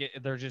he's like,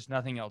 there's just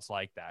nothing else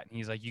like that. And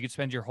he's like, you could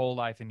spend your whole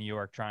life in New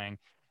York trying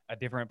a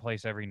different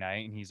place every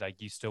night, and he's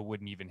like, you still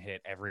wouldn't even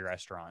hit every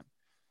restaurant.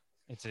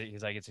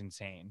 He's like, it's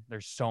insane.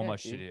 There's so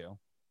much to do.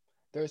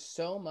 There's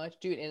so much,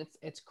 dude, and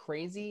it's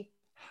crazy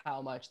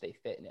how much they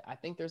fit in it. I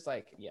think there's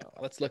like,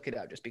 let's look it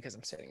up just because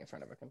I'm sitting in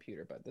front of a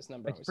computer, but this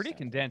number it's pretty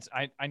condensed.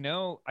 I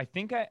know. I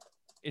think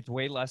it's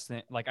way less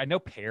than like I know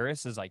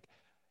Paris is like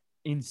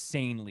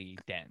insanely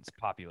dense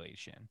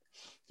population.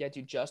 Yeah,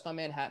 dude, just on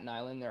Manhattan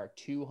Island there are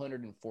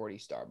 240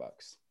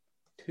 Starbucks.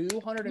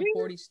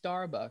 240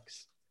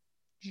 Starbucks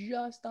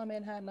just on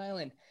Manhattan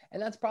Island,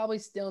 and that's probably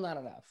still not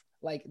enough.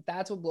 Like,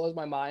 that's what blows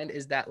my mind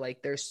is that,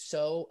 like, there's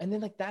so, and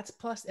then, like, that's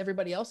plus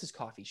everybody else's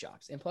coffee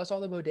shops and plus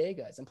all the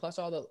bodegas and plus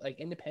all the, like,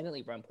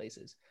 independently run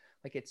places.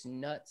 Like, it's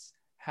nuts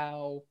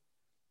how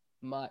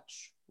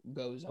much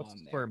goes What's on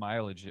the there. square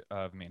mileage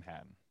of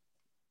Manhattan?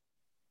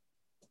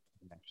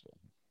 Actually.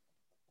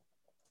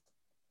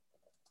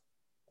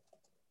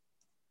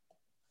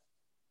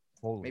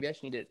 Holy Maybe I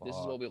just need it. This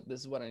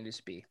is what I need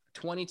to be.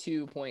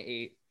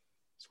 22.8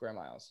 square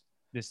miles.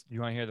 Do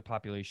you want to hear the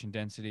population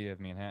density of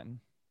Manhattan?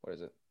 What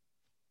is it?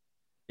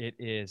 It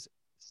is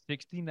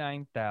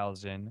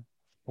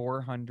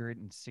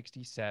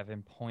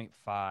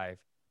 69,467.5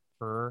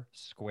 per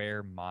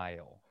square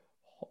mile.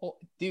 Oh,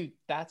 dude,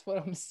 that's what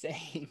I'm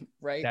saying,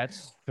 right?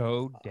 That's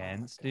so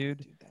dense,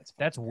 dude.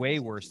 That's way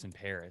worse than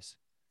Paris.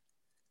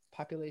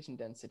 Population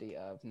density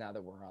of, now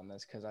that we're on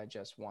this, because I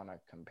just want to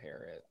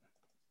compare it.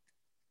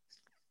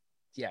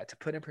 Yeah, to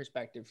put in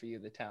perspective for you,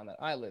 the town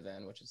that I live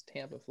in, which is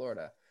Tampa,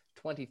 Florida,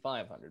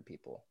 2,500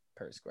 people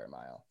per square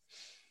mile.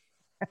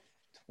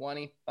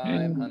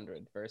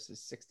 2,500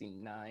 versus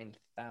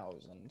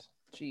 69,000.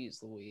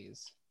 Jeez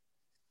Louise.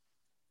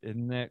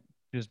 Isn't that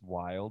just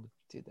wild?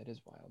 Dude, that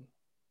is wild.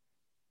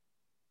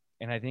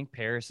 And I think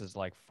Paris is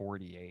like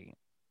 48.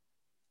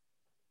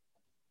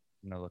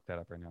 I'm gonna look that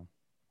up right now.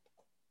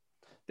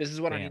 This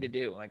is what I need to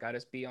do. Like, I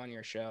just be on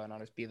your show and I'll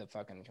just be the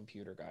fucking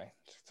computer guy.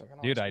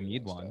 Dude, I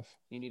need one. Stuff.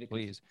 You need a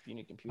please. You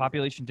need a computer.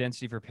 Population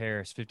density for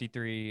Paris,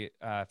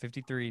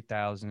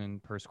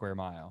 53,000 per square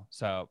mile.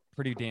 So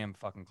pretty damn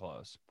fucking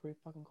close. Pretty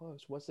fucking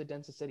close. What's the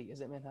densest city?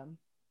 Is it Manhattan?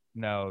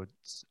 No,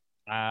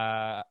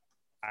 I'm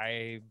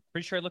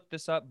pretty sure I looked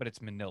this up, but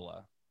it's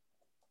Manila.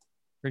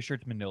 Pretty sure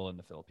it's Manila in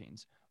the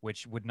Philippines,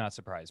 which would not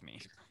surprise me.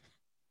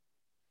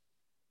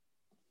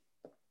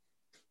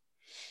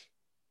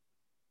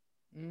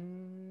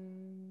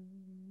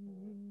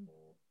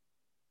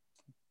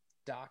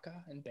 Dhaka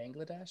in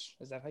Bangladesh?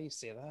 Is that how you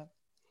say that?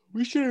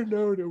 We should have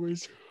known it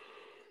was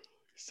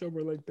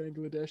somewhere like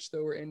Bangladesh,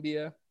 though, or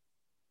India.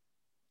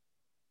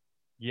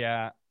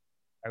 Yeah,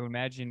 I would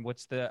imagine.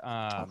 What's the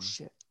oh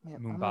shit, man,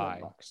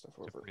 Mumbai? It's a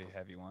pretty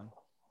heavy one.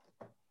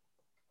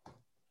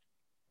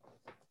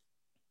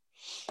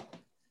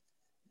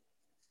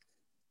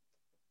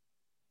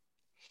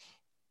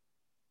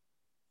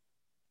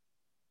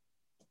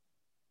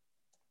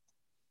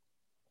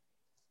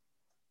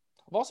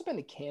 I've also been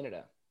to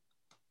Canada.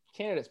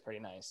 Canada's pretty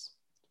nice.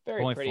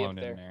 Very only pretty flown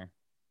up there. In there.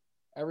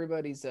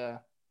 Everybody's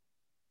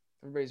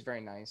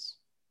very nice.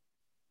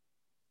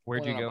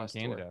 Where'd you go in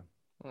Canada?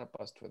 I went on a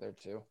bus tour there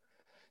too.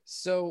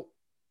 So,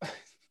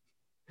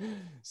 when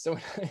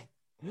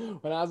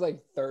I was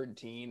like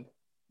 13,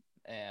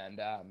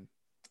 and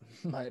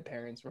my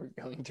parents were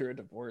going through a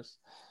divorce,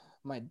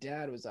 my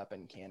dad was up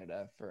in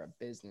Canada for a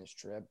business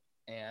trip,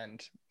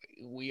 and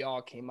we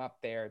all came up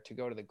there to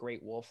go to the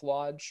Great Wolf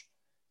Lodge,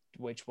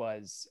 which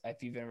was,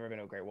 if you've ever been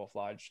to a Great Wolf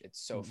Lodge, it's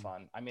so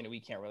fun. I mean, we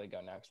can't really go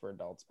now because we're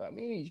adults, but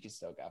maybe you can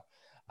still go.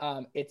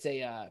 It's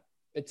a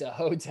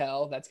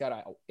hotel that's got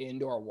an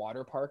indoor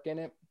water park in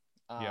it.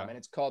 And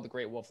it's called the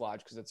Great Wolf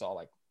Lodge because it's all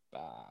like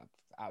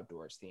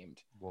outdoors themed.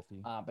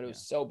 Wolfy. But it was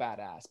so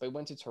badass. But we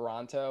went to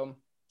Toronto.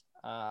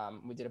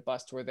 We did a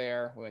bus tour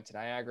there. We went to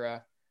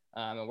Niagara.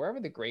 And wherever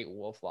the Great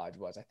Wolf Lodge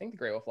was, I think the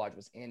Great Wolf Lodge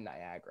was in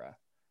Niagara.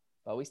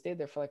 But we stayed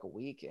there for like a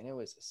week, and it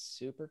was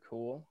super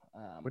cool.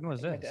 When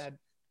was this?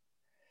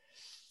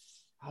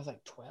 I was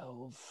like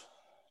 12,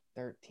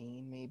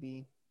 13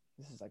 maybe.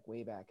 This is like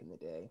way back in the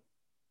day.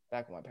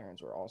 Back when my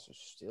parents were also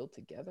still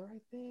together, I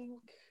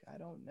think. I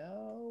don't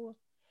know.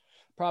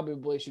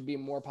 Probably should be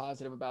more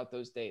positive about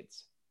those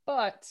dates.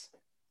 But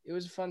it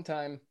was a fun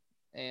time.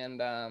 And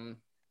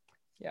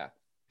yeah.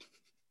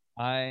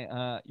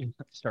 You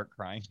start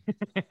crying.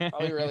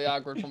 Probably really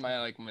awkward for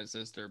my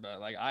sister,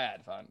 but like I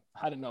had fun.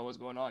 I didn't know what was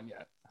going on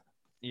yet.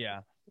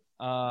 Yeah.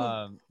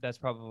 That's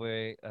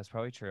probably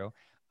true.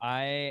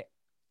 I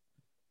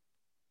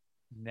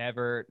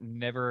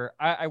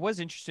I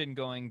was interested in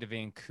going to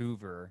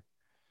Vancouver.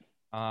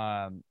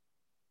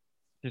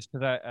 Just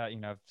because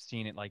I've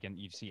seen it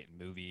you see it in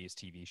movies,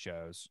 TV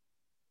shows.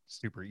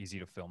 Super easy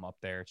to film up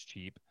there. It's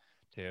cheap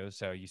too.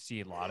 So you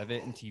see a lot of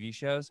it in TV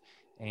shows,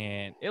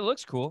 and it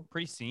looks cool,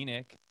 pretty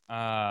scenic.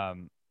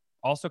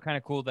 Also kind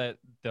of cool that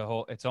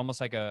it's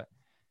almost like a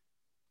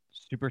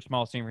super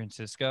small San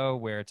Francisco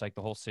where it's like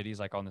the whole city's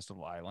like on this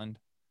little island.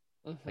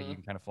 Like you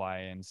can kind of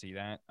fly in and see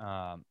that.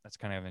 That's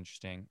kind of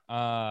interesting.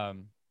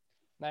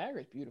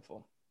 Niagara's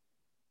beautiful.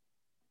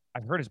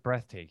 I've heard it's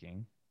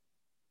breathtaking.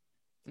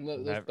 And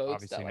those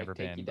boats that like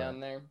take you down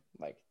there,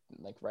 like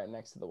right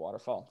next to the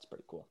waterfall. It's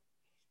pretty cool.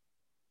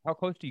 How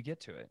close do you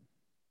get to it?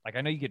 Like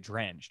I know you get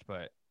drenched,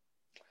 but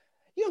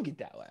you don't get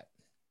that wet.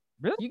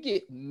 Really?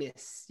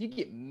 You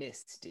get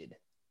misted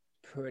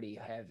pretty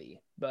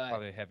heavy,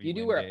 but heavy you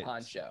do wear a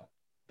poncho.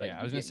 Yeah,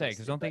 I was gonna say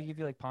because don't they give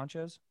you like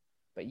ponchos?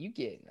 But you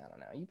get, I don't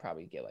know, you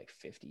probably get like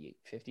 50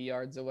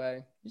 yards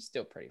away. You're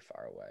still pretty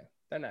far away.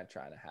 They're not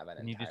trying to have an.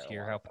 And you just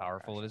hear how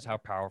powerful it is. How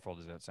powerful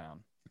does that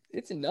sound?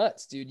 It's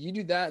nuts, dude. You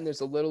do that, and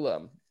there's a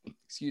little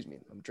excuse me,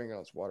 I'm drinking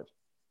all this water.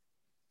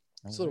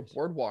 It's a little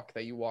boardwalk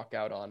that you walk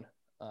out on.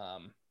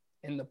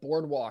 And the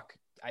boardwalk,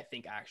 I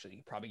think actually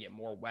you probably get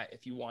more wet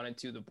if you wanted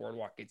to. The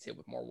boardwalk gets hit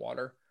with more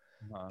water,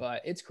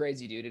 but it's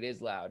crazy, dude. It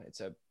is loud.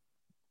 It's a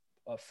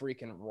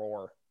freaking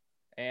roar,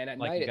 and at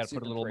like night you got it's to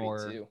put a super little pretty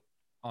more too.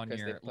 on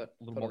your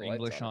little more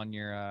English on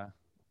your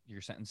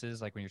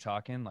sentences, like when you're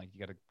talking, like you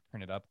got to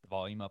turn it up, the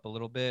volume up a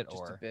little bit,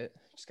 just or a bit.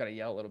 Just got to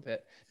yell a little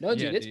bit. No,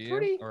 dude, it's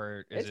pretty.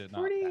 Or is it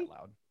not that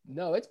loud?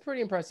 No, it's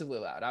pretty impressively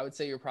loud. I would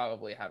say you're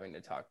probably having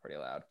to talk pretty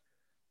loud,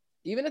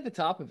 even at the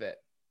top of it.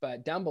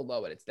 But down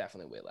below it, it's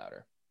definitely way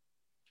louder.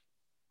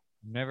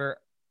 Never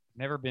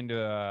been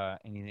to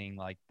anything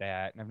like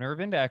that. And I've never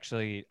been to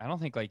actually, I don't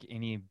think like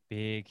any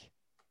big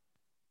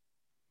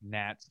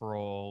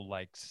natural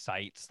like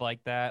sites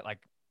like that. Like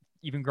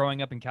even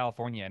growing up in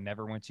California, I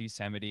never went to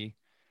Yosemite.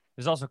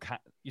 There's also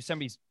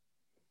Yosemite's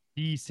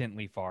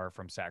decently far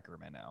from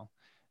Sacramento.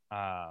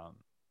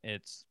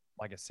 It's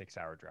like a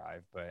 6-hour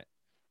drive, but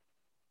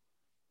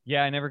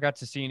yeah, I never got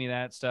to see any of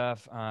that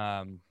stuff.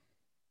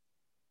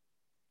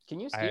 Can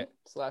you ski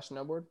 /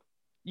 snowboard?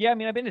 Yeah, I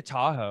mean, I've been to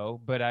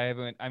Tahoe, but I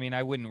haven't. I mean,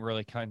 I wouldn't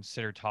really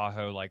consider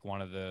Tahoe like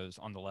one of those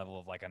on the level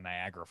of like a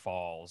Niagara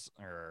Falls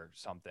or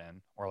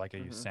something, or like a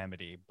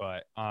Yosemite.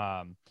 But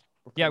yeah,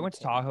 I went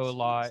to Tahoe a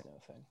lot.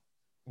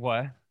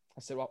 What? I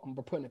said, well,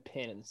 we're putting a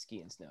pin in the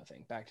ski and snow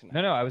thing. Back to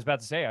Niagara. No. I was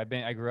about to say I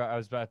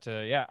was about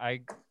to. Yeah,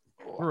 I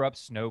grew up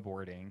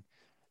snowboarding.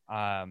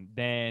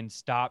 Then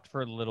stopped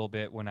for a little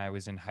bit when I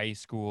was in high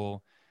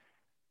school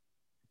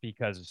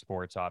because of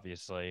sports,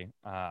 obviously.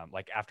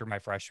 Like after my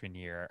freshman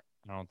year,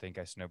 I don't think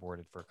I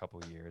snowboarded for a couple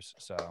of years.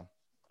 So,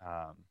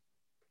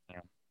 yeah,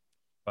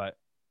 but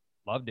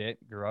loved it.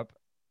 Grew up.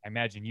 I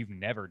imagine you've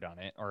never done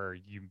it, or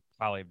you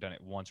probably have done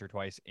it once or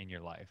twice in your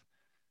life.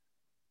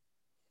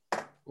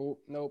 Oh,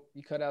 nope.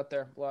 You cut out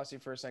there. Lost you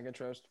for a second,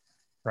 Trost.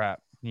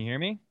 Crap. Can you hear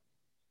me?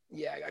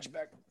 Yeah, I got you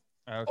back.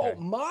 Okay. Oh,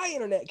 my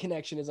internet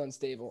connection is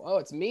unstable. Oh,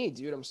 it's me,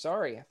 dude. I'm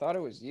sorry. I thought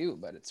it was you,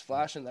 but it's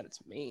flashing that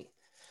it's me.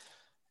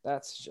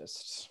 That's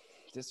just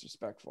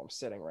disrespectful. I'm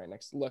sitting right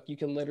next. Look, you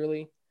can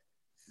literally.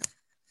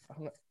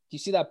 Do you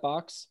see that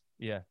box?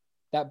 Yeah.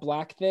 That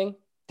black thing?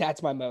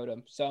 That's my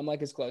modem. So I'm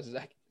like as close as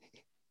I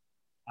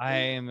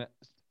can.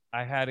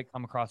 I had it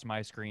come across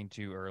my screen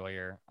too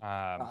earlier.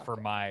 For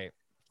my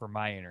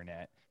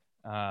internet.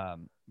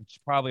 Which is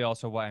probably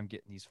also why I'm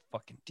getting these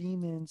fucking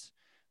demons.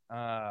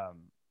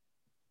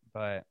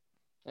 But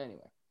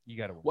anyway, you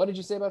got to. What did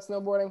you say about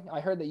snowboarding?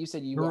 I heard that you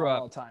said you grew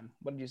up all the time.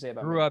 What did you say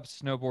about grew up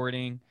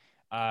snowboarding?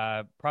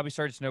 Probably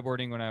started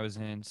snowboarding when I was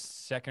in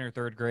 2nd or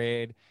 3rd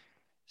grade.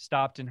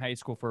 Stopped in high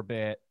school for a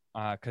bit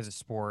because of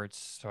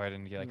sports, so I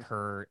didn't get like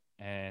hurt,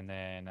 and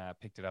then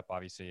picked it up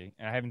obviously.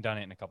 And I haven't done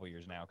it in a couple of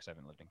years now because I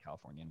haven't lived in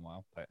California in a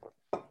while.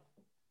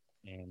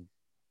 And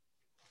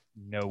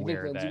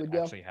nowhere that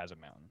actually has a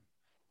mountain.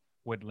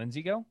 Would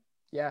Lindsay go?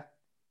 Yeah,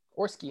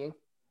 or skiing.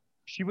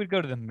 She would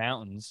go to the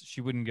mountains.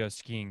 She wouldn't go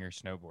skiing or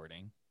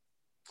snowboarding.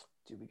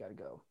 Dude, we gotta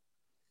go.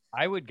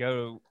 I would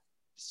go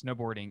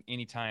snowboarding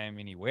anytime,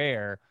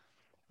 anywhere.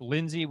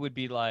 Lindsay would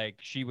be like,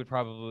 she would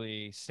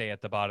probably stay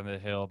at the bottom of the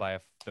hill by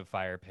the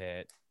fire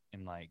pit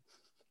and like,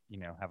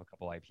 have a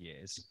couple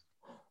IPAs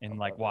and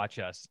like watch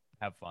us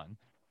have fun.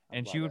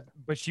 And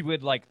she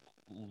would like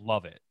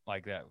love it.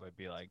 Like that would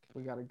be like,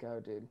 we gotta go,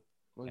 dude.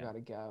 We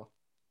gotta go.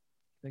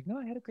 Like, no,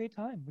 I had a great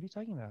time. What are you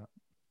talking about?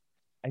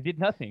 I did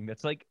nothing.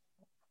 That's like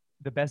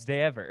the best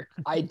day ever.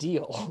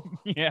 Ideal.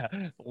 Yeah,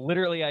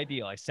 literally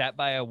ideal. I sat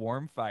by a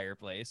warm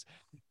fireplace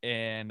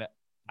and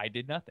I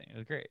did nothing. It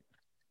was great.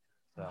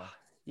 So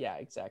yeah,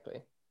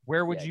 exactly.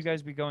 Where would you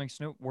guys be going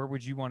where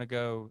would you want to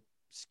go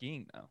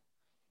skiing though?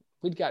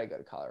 We'd got to go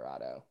to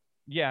Colorado.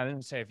 Yeah, I was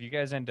gonna say if you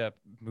guys end up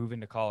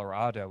moving to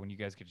Colorado when you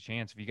guys get a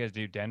chance, if you guys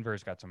do,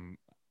 Denver's got some.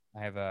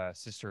 I have a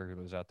sister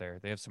who lives out there.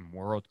 They have some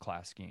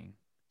world-class skiing.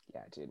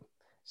 Yeah, dude.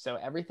 So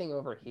everything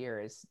over here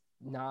is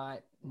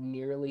not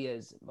nearly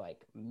as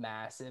like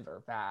massive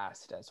or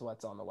vast as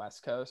what's on the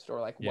West Coast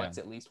or like what's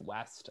at least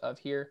west of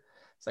here.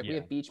 It's like we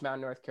have Beach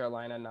Mountain, North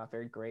Carolina, not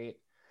very great.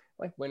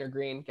 Like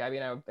Wintergreen, Gabby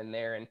and I have been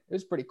there and it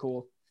was pretty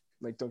cool.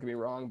 Like, don't get me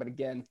wrong, but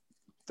again,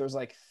 there's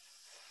like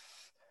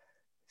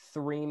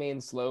 3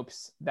 main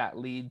slopes that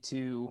lead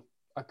to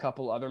a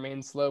couple other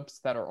main slopes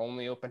that are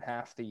only open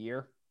half the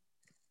year.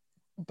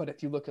 But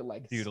if you look at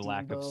like due to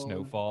lack of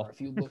snowfall, or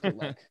if you look at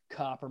like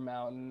Copper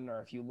Mountain,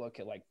 or if you look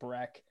at like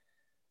Breck,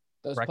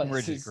 those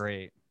Breckenridge is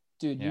great,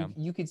 dude.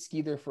 You could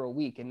ski there for a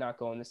week and not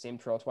go on the same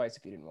trail twice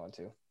if you didn't want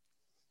to.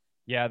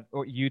 Yeah,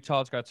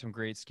 Utah's got some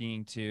great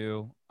skiing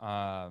too.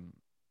 I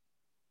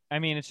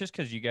mean, it's just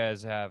because you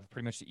guys have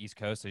pretty much the East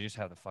Coast. They just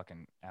have the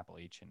fucking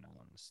Appalachian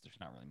ones. There's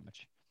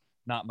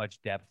not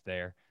much depth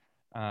there.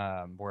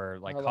 Where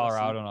like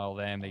Colorado and all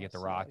them, they get the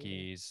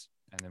Rockies,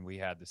 and then we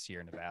had the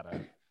Sierra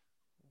Nevada,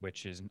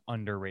 which is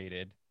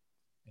underrated,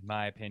 in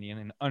my opinion,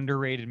 an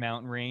underrated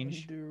mountain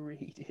range.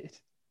 Underrated.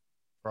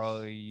 For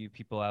all you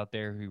people out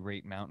there who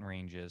rate mountain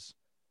ranges,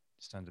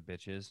 sons of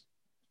bitches.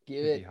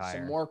 Give it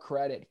some more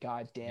credit.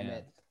 God damn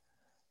it.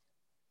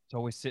 It's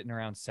always sitting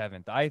around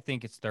 7th. I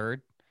think it's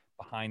 3rd,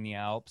 behind the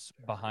Alps,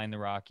 behind the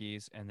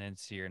Rockies, and then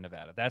Sierra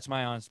Nevada. That's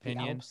my honest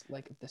opinion. Alps,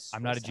 like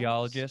I'm not a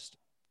geologist.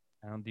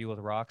 I don't deal with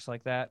rocks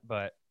like that,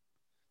 but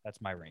that's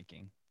my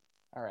ranking.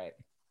 All right.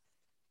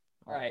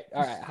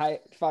 Hi,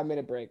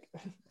 5-minute break.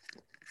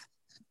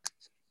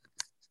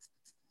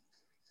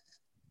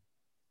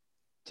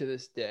 To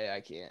this day,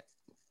 I can't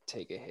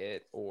take a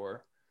hit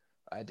or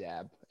a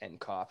dab and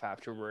cough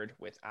afterward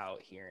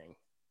without hearing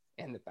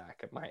in the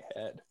back of my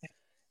head,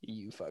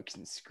 you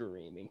fucking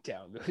screaming,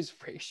 down goes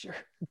Frazier.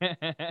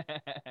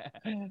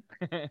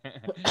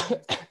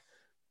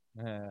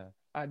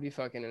 I'd be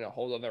fucking in a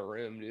whole other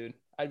room, dude.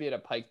 I'd be at a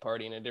Pike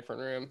party in a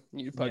different room.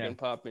 You'd fucking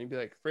pop and you'd be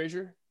like,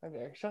 Frazier? I'd be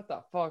like, shut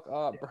the fuck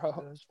up,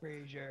 bro.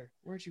 Frazier.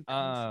 Where'd you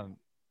come from?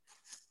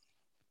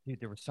 Dude,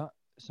 there was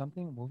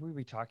something. What were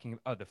we talking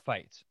about? Oh, the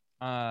fights.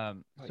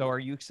 So are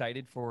you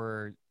excited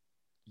for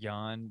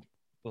Jan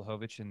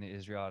Blachowicz and the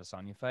Israel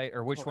Adesanya fight?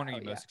 Or which one are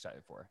you most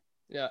excited for?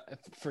 Yeah,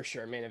 for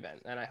sure. Main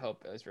event. And I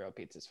hope Israel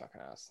beats his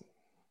fucking ass.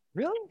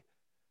 Really?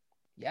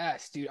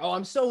 Yes, dude. Oh,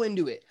 I'm so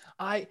into it.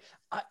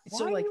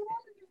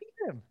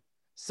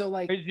 So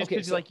like, just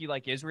because you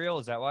like Israel,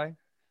 is that why?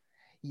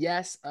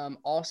 Yes.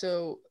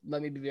 Also,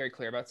 let me be very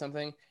clear about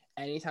something.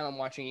 Anytime I'm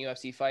watching a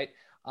UFC fight,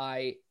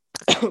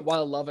 while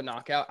I love a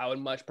knockout, I would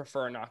much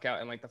prefer a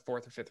knockout in like the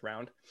 4th or 5th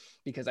round,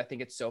 because I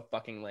think it's so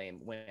fucking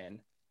lame when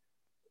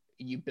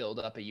you build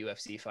up a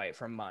UFC fight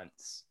for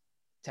months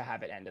to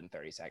have it end in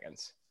 30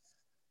 seconds.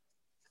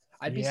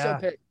 I'd be so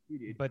pissed,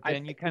 dude. But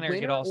then you kind of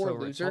get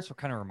it's also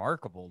kind of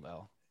remarkable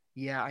though.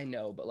 Yeah, I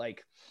know, but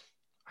like,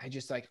 I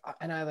just like,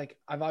 and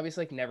I've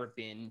obviously like never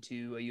been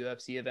to a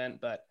UFC event,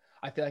 but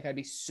I feel like I'd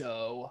be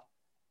so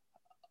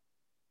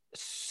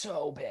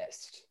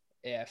pissed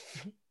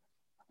if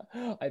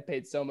I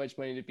paid so much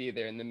money to be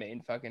there in the main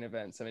fucking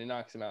event. Somebody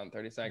knocks him out in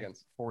 30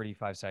 seconds.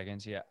 45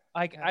 seconds, yeah.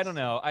 Like, I don't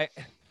know.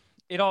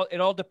 It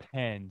all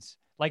depends.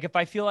 Like, if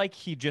I feel like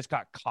he just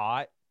got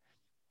caught,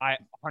 I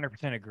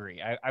 100%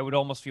 agree. I would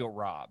almost feel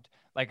robbed.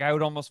 Like, I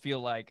would almost feel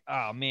like,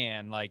 oh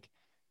man, like,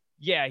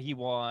 yeah, he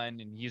won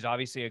and he's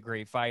obviously a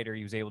great fighter.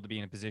 He was able to be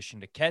in a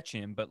position to catch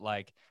him, but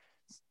like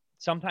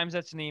sometimes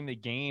that's the name of the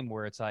game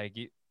where it's like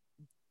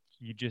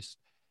you just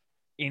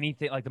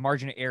anything like the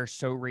margin of error is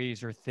so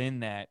razor thin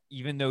that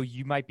even though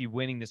you might be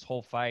winning this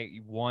whole fight,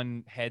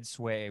 one head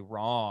sway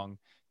wrong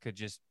could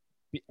just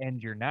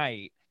end your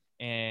night.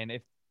 And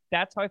if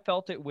that's how I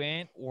felt it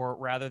went, or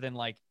rather than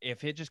like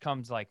if it just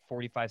comes like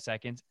 45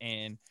 seconds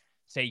and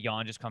say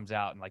Jan just comes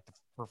out and like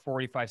for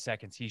 45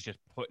 seconds he's just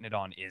putting it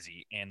on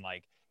Izzy and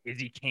like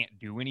Izzy can't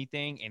do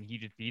anything and he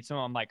just beats him,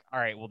 I'm like, all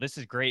right, well, this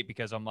is great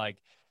because I'm like,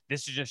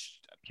 this is just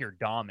pure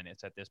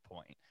dominance at this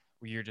point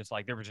where you're just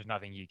like, there was just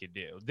nothing you could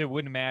do. It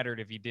wouldn't have mattered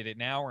if he did it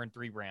now or in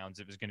 3 rounds.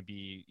 It was going to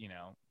be,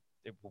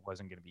 it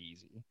wasn't going to be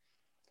easy.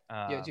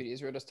 Yeah, dude,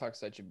 Israel just talks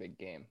such a big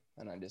game,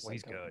 and I'm just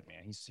he's good,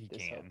 man.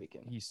 He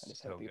can. He's I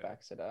just so hope he good.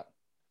 Backs it up.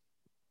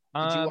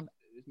 Did you watch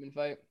the Usman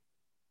fight?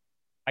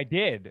 I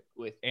did.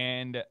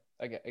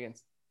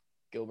 Against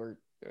Gilbert.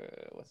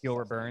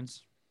 Gilbert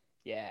Burns.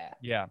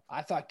 Yeah.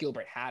 I thought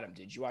Gilbert had him.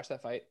 Did you watch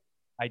that fight?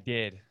 I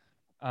did.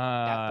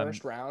 That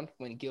first round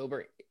when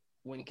Gilbert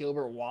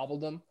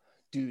wobbled him,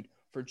 dude,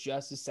 for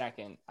just a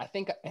second. I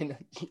think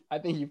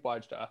you've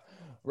watched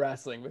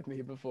wrestling with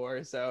me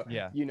before, so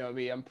you know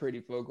me. I'm pretty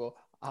vocal.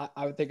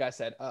 I think I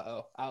said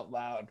 "uh-oh" out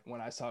loud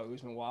when I saw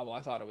Usman wobble. I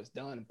thought it was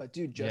done, but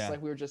dude,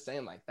 like we were just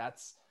saying, like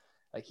that's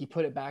like he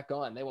put it back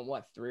on. They went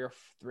what three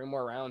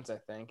more rounds, I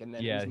think, and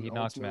then Usman he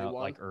knocked him out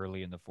like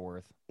early in the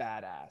 4th.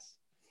 Badass.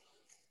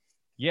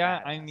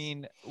 Yeah, I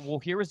mean, well,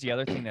 here was the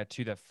other thing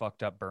that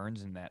fucked up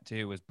Burns in that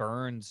too was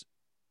Burns,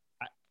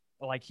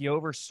 like he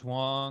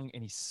overswung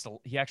and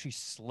he actually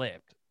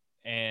slipped,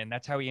 and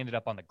that's how he ended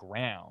up on the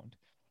ground.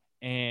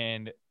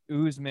 And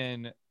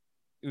Usman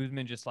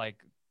just like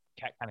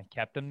kind of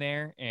kept him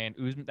there, and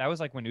Usman, that was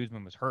like when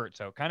Usman was hurt,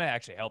 so it kind of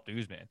actually helped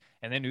Usman.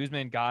 And then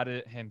Usman got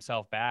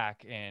himself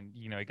back, and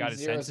he got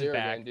his senses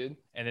back, again, dude.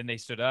 And then they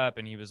stood up,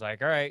 and he was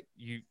like, "All right,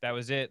 that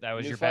was it. That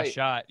was your best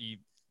shot.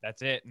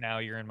 That's it. Now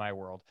you're in my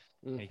world."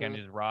 And he kind of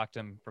just rocked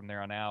him from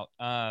there on out.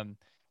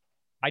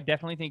 I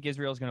definitely think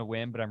Israel's going to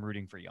win, but I'm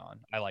rooting for Jan.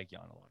 I like Jan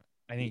a lot.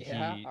 I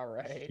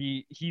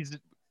think he's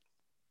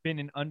been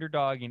an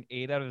underdog in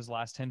 8 out of his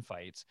last 10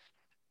 fights.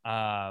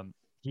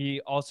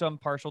 He also, I'm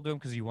partial to him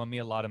because he won me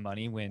a lot of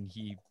money when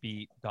he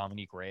beat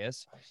Dominique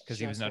Reyes because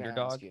he was an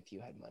underdog. Ask you if you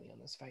had money on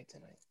this fight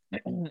tonight.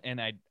 And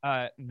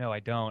no, I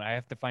don't. I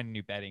have to find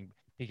new betting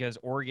because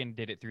Oregon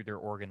did it through their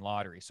Oregon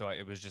lottery, so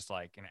it was just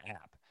like an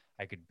app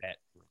I could bet.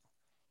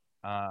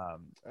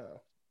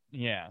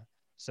 Yeah.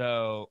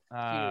 So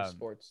Peter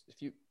Sports.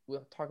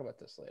 We'll talk about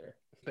this later.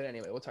 But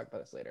anyway, we'll talk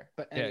about this later.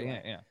 But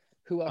anyway, yeah.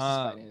 Who else is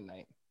fighting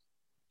tonight?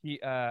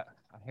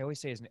 I always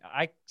say his name.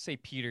 I say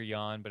Peter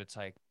Yan, but it's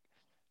like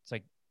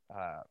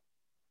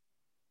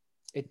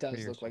it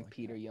does look like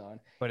Peter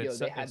Yan. But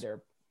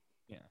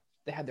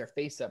they had their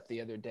face up the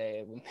other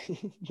day when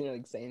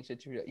like saying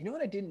shit. You know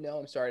what I didn't know?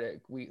 I'm sorry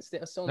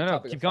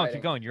keep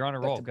going. You're on a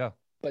roll. Go.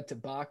 But to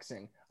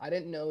boxing, I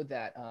didn't know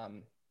that.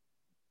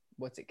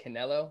 What's it?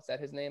 Canelo? Is that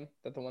his name?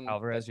 That the one?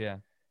 Alvarez, yeah.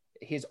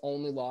 His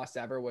only loss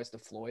ever was to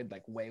Floyd,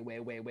 like way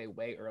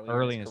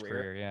early in his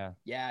career. Yeah.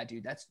 Yeah,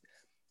 dude, that's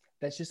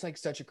That's just like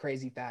such a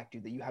crazy fact,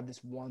 dude, that you have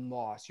this one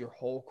loss your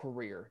whole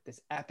career,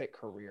 this epic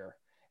career,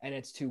 and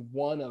it's to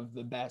one of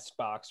the best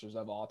boxers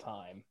of all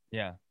time.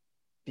 Yeah.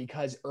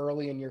 Because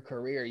early in your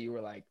career, you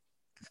were like,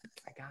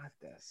 I got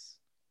this.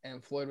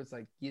 And Floyd was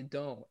like, you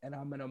don't. And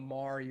I'm going to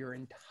mar your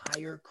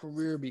entire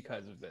career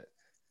because of it.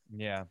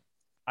 Yeah.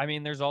 I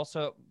mean, there's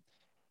also,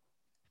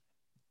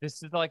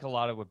 this is like a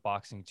lot of what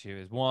boxing too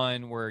is,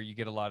 one where you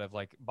get a lot of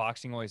like,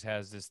 boxing always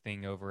has this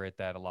thing over it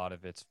that a lot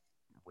of it's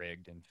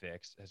rigged and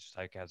fixed. It's just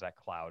like, as that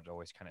cloud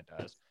always kind of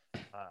does.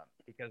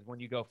 Because when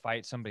you go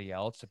fight somebody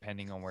else,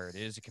 depending on where it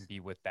is, it can be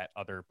with that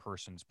other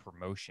person's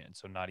promotion.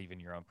 So not even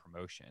your own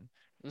promotion.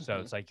 So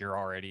it's like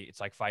it's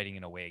like fighting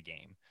an away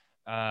game.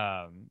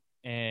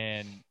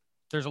 And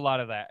there's a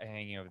lot of that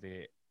hanging over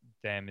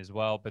them as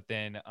well. But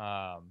then,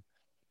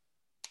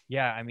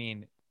 yeah, I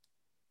mean,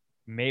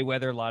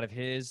 Mayweather, a lot of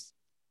his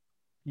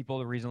people,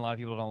 the reason a lot of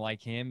people don't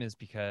like him is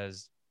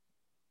because,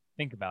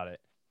 think about it.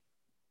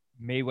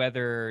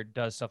 Mayweather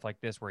does stuff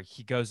like this where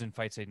he goes and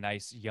fights a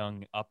nice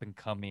young up and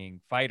coming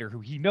fighter who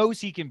he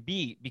knows he can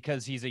beat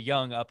because he's a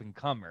young up and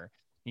comer.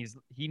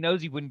 He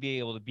knows he wouldn't be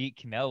able to beat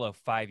Canelo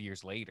 5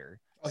 years later.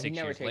 Oh, 6 he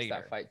never years takes later.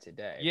 that fight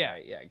today. Yeah.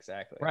 Right? Yeah,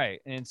 exactly. Right.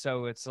 And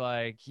so it's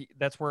like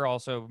that's where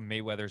also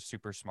Mayweather's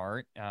super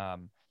smart.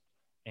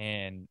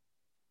 And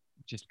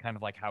just kind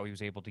of like how he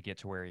was able to get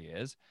to where he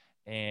is.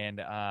 And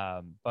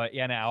but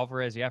yeah, now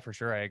Alvarez, yeah, for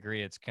sure, I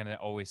agree. It's gonna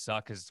always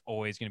suck because it's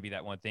always gonna be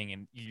that one thing.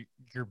 And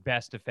your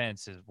best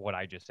defense is what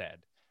I just said.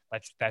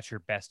 That's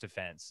your best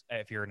defense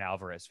if you're an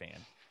Alvarez fan.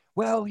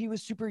 Well, he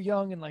was super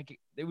young and like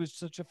it was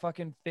such a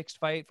fucking fixed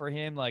fight for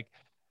him. Like,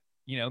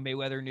 you know,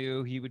 Mayweather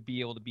knew he would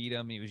be able to beat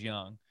him. He was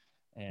young.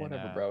 And,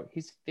 whatever, bro.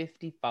 He's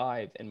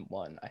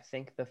 55-1. I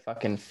think the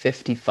fucking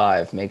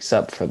 55 makes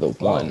up for the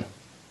one.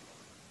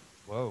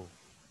 Whoa.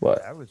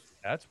 What?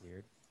 That's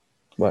weird.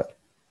 What?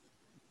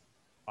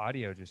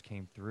 Audio just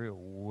came through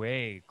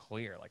way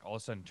clear, like all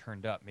of a sudden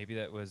turned up. Maybe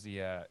that was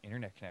the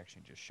internet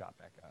connection just shot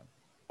back up.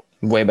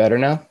 Way better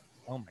now?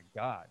 Oh my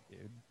god,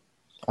 dude.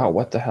 Oh,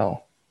 what the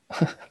hell?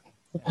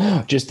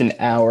 Just an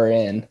hour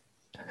in.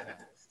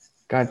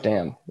 God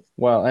damn.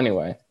 Well,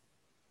 anyway.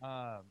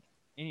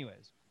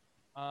 Anyways.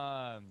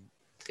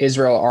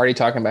 Israel already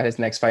talking about his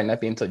next fight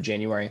not being until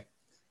January.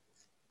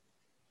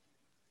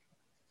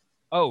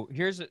 Oh,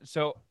 here's a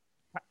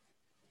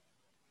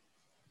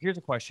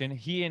question.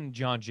 He and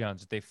John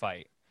Jones, if they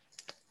fight,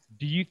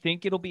 do you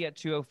think it'll be at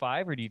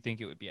 205 or do you think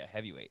it would be at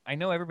heavyweight? I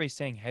know everybody's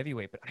saying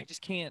heavyweight, but I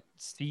just can't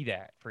see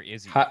that for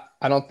Izzy.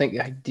 I don't think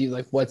I do.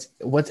 Like, what's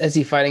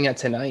Izzy fighting at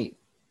tonight?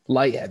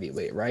 Light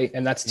heavyweight, right?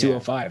 And that's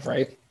 205,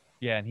 right?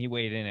 Yeah, and he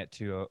weighed in at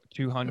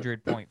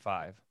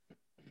 200.5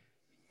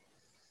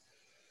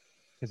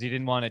 because he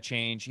didn't want to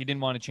change. He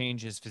didn't want to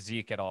change his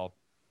physique at all.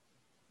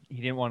 He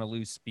didn't want to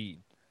lose speed,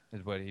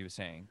 is what he was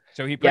saying.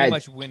 So he pretty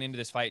much went into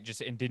this fight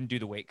and didn't do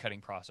the weight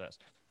cutting process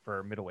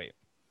for middleweight.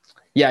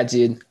 Yeah,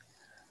 dude.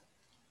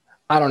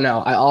 I don't know.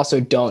 I also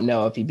don't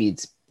know if he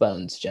beats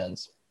Bones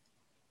Jones.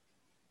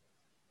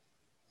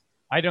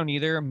 I don't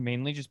either,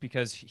 mainly just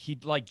because he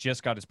like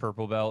just got his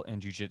purple belt in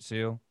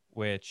jiu-jitsu,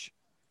 which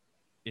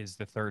is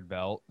the third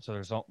belt.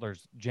 So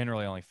there's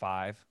generally only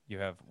 5. You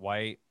have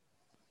white,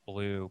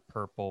 blue,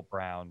 purple,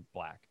 brown,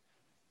 black.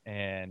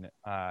 And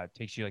it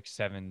takes you like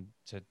 7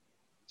 to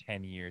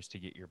 10 years to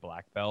get your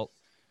black belt,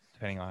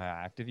 depending on how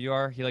active you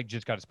are. He like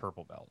just got his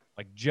purple belt.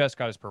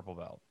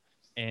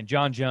 And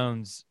John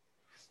Jones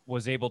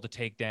was able to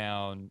take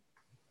down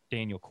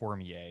Daniel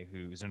Cormier,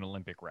 who's an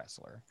Olympic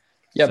wrestler.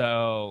 Yep.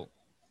 So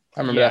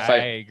I remember that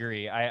fight. I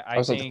agree. I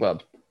was think, at the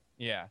club.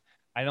 Yeah.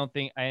 I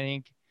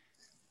think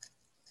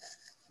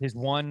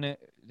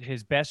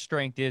his best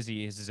strength is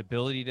his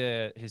ability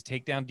his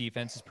takedown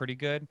defense is pretty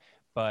good,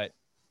 but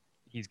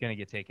he's going to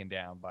get taken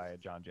down by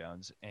John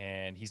Jones,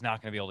 and he's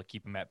not going to be able to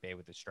keep him at bay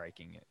with his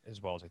striking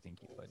as well as I think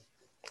he would.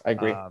 I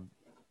agree. And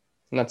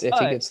that's if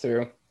he gets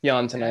through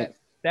Jan tonight.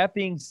 That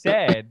being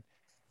said,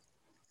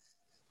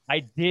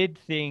 I did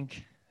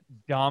think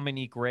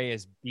Dominique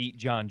Reyes beat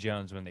John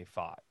Jones when they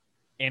fought,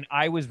 and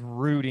I was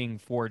rooting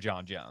for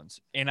John Jones.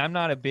 And I'm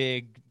not a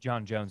big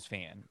John Jones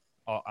fan.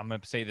 I'm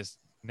going to say this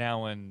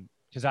now,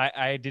 because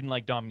I didn't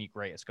like Dominique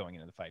Reyes going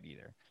into the fight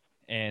either,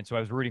 and so I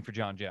was rooting for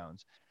John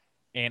Jones.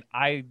 And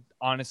I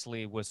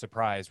honestly was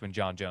surprised when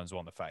John Jones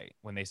won the fight.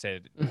 When they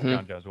said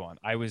John Jones won,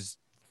 I was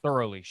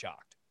thoroughly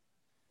shocked.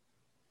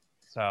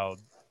 So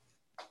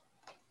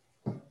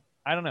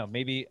I don't know.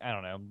 Maybe I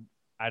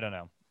don't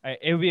know.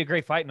 It would be a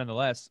great fight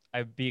nonetheless.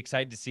 I'd be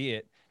excited to see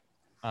it.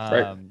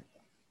 Right.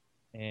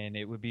 And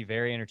it would be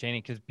very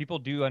entertaining because people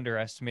do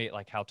underestimate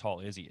like how tall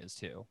Izzy is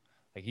too.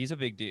 Like he's a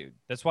big dude.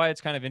 That's why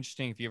it's kind of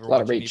interesting if you ever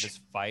watch any of his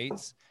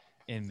fights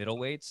in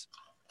middleweights.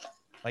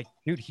 Like,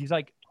 dude, he's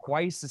like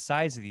twice the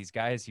size of these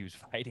guys he was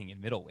fighting in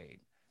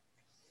middleweight.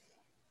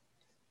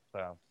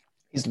 So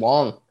he's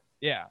long.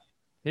 Yeah.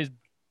 His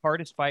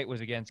hardest fight was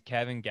against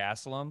Kevin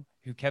Gastelum,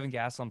 who Kevin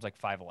Gastelum's like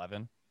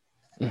 5'11".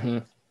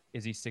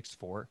 Is he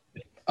 6'4"?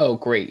 Oh,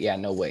 great. Yeah,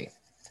 no way.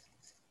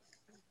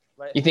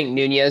 You think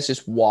Nunez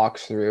just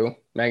walks through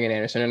Megan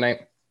Anderson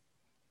tonight?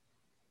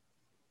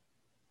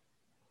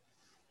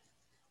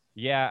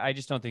 Yeah, I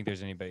just don't think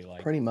there's anybody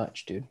like pretty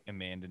much, dude.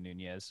 Amanda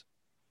Nunes.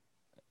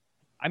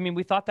 I mean,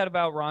 we thought that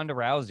about Ronda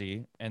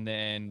Rousey, and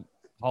then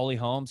Holly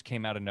Holmes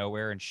came out of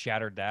nowhere and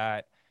shattered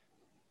that.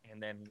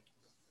 And then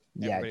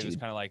everybody was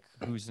kind of like,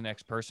 who's the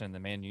next person? And the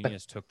man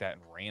Nunes took that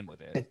and ran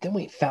with it. But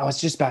then I was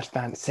just about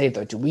to say,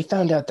 though, dude, we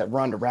found out that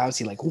Ronda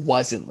Rousey, like,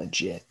 wasn't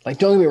legit. Like,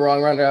 don't get me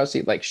wrong, Ronda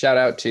Rousey, like, shout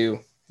out to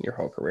your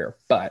whole career.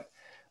 But,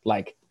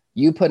 like,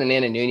 you put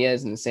Amanda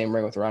Nunes in the same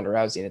ring with Ronda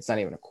Rousey, and it's not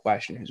even a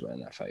question who's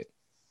winning that fight.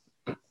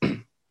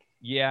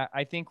 Yeah,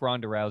 I think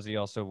Ronda Rousey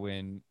also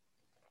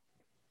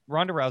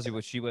Ronda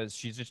Rousey,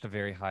 she's just a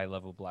very high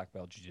level black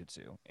belt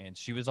jiu-jitsu. And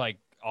she was like,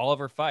 all of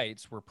her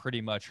fights were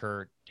pretty much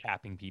her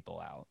tapping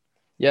people out.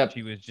 Yeah.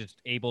 She was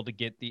just able to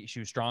she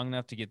was strong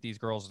enough to get these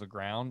girls to the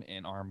ground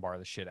and armbar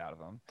the shit out of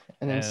them.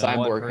 And then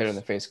Cyborg hit her in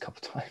the face a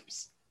couple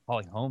times.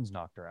 Holly Holmes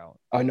knocked her out.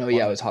 Oh, no,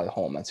 yeah, it was Holly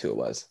Holmes. That's who it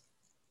was.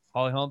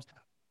 Holly Holmes.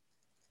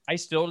 I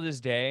still to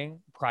this day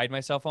pride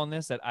myself on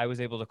this, that I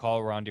was able to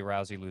call Ronda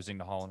Rousey losing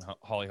to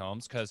Holly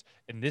Holmes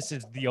and this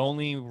is the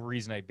only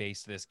reason I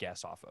based this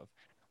guess off of,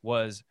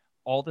 was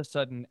all of a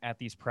sudden at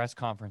these press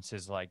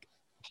conferences, like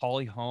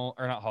Ronda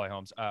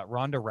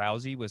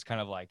Rousey was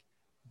kind of like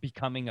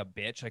becoming a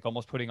bitch, like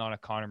almost putting on a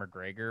Conor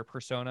McGregor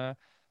persona,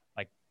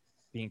 like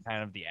being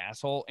kind of the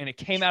asshole. And it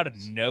came out of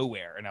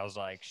nowhere. And I was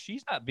like,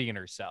 she's not being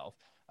herself.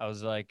 I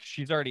was like,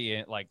 she's already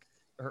in, like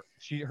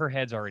her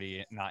head's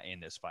already not in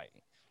this fight.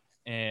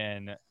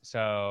 And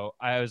so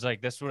I was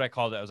like, this is what I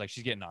called it. I was like,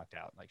 she's getting knocked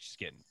out. Like, she's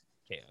getting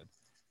KO'd.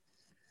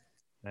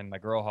 And my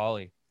girl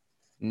Holly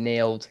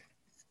nailed.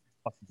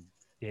 Fucking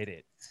did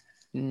it.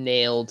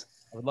 Nailed.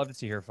 I would love to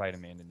see her fight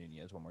Amanda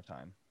Nunes one more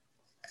time.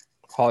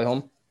 Holly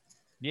Holm?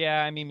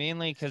 Yeah, I mean,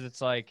 mainly because it's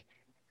like,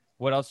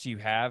 what else do you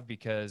have?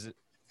 Because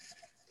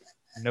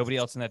nobody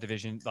else in that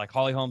division, like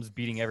Holly Holmes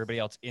beating everybody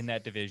else in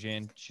that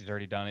division. She's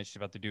already done it. She's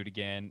about to do it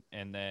again.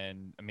 And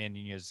then Amanda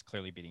Nunes is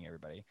clearly beating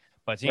everybody.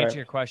 But to answer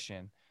your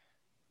question,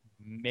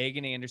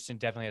 Megan Anderson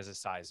definitely has the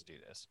size to do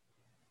this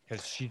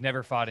because she's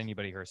never fought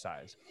anybody her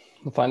size.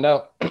 We'll find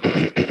out.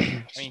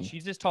 I mean,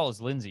 she's as tall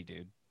as Lindsay,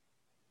 dude.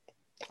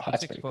 Oh,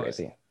 that's pretty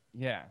crazy.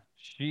 Yeah,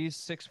 she's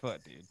 6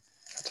 foot, dude.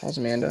 How tall is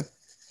Amanda?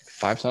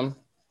 5'some",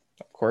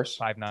 of course.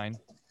 5'9".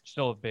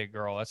 Still a big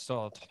girl. That's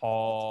still a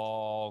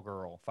tall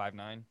girl.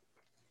 5'9".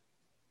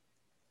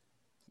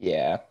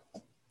 Yeah,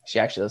 she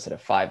actually listed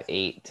at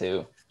 5'8"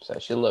 too. So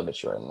she's a little bit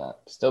shorter than that.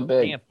 Still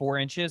big. Damn, 4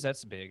 inches.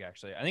 That's big,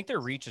 actually. I think their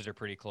reaches are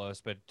pretty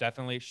close, but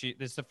definitely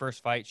this is the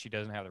first fight she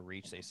doesn't have the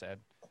reach, they said.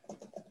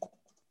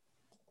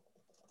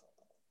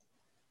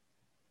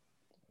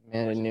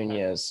 Amanda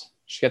Nunes.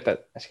 She got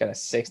a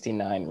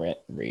 69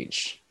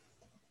 reach.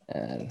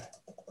 And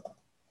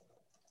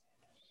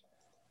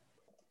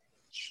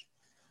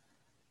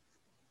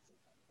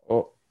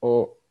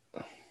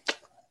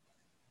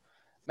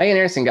Megan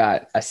Anderson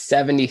got a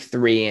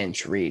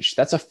 73-inch reach.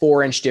 That's a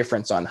 4-inch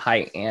difference on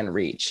height and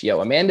reach. Yo,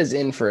 Amanda's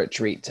in for a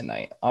treat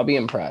tonight. I'll be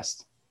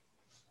impressed.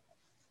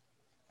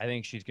 I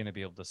think she's going to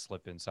be able to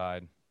slip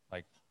inside.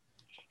 Like,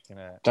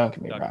 don't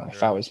get me wrong.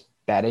 If I was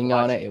betting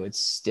on it, it would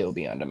still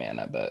be on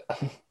Amanda, but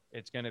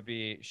it's going to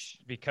be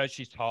because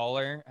she's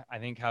taller. I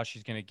think how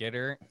she's going to get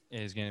her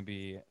is going to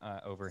be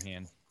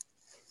overhand.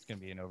 It's going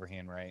to be an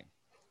overhand right.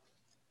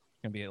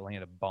 It's going to be a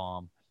land of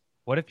bomb.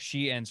 What if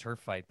she ends her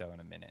fight though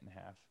in a minute and a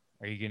half?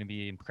 Are you going to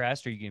be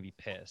impressed or are you going to be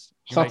pissed?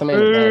 It's not the main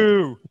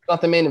event. It's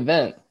not the main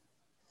event.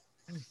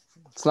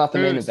 It's not the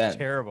main event.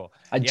 Terrible.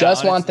 I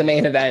just want the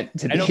main event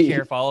to be. I don't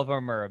care if all of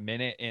them are a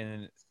minute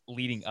in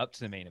leading up to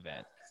the main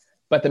event.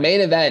 But the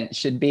main event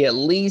should be at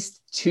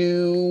least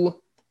 2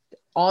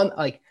 on,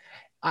 like,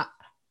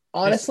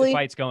 honestly, the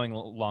fight's going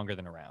longer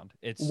than a round.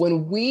 It's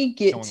when we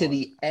get to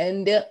the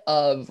end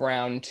of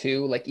round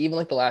 2, like even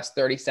like the last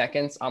 30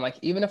 seconds, I'm like,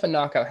 even if a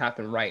knockout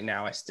happened right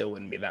now, I still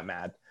wouldn't be that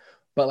mad.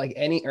 But like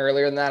any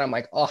earlier than that, I'm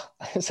like, oh,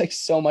 it's like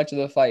so much of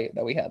the fight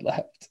that we had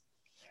left.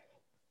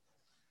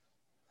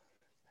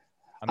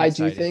 I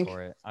do think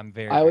for it.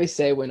 I always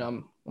say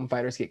when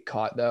fighters get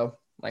caught though,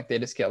 like they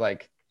just get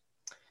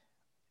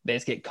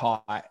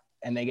caught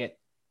and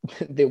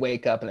they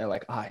wake up and they're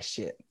like, ah,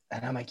 shit.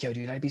 And I'm like, yo,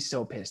 dude, I'd be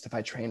so pissed if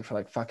I trained for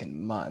like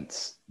fucking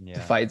months to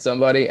fight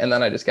somebody and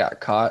then I just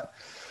got caught.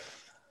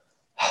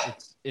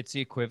 It's the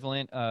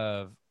equivalent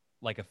of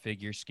like a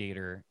figure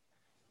skater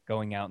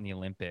going out in the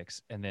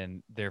Olympics and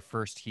then their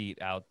first heat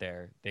out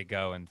there, they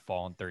go and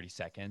fall in 30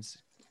 seconds.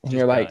 And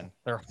you're like,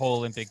 their whole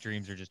Olympic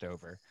dreams are just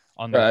over.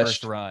 On their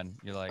first run,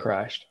 you're like,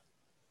 crashed.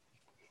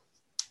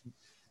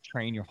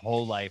 Train your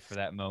whole life for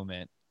that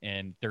moment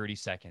and 30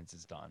 seconds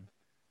is done.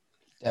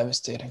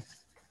 Devastating.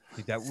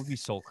 Dude, that would be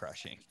soul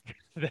crushing.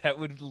 That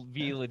would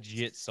be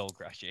legit soul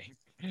crushing.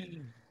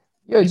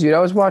 Yo, dude, I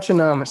was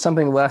watching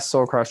something less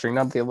soul crushing,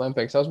 not the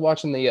Olympics. I was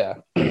watching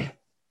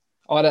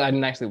I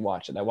didn't actually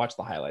watch it. I watched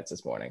the highlights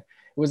this morning.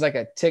 It was like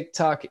a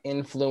TikTok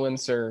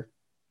influencer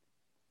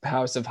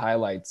House of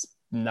Highlights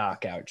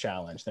knockout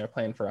challenge. They're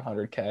playing for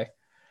 100K,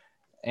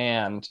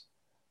 and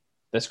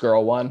this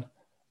girl won.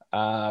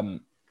 But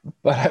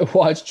I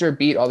watched her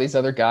beat all these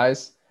other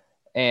guys,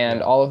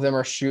 and all of them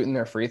are shooting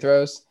their free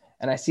throws.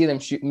 and I see them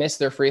miss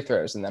their free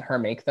throws and then her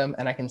make them.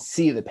 And I can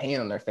see the pain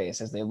on their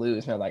face as they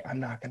lose. And they're like, I'm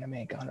not going to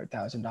make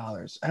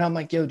 $100,000. And I'm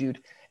like, yo,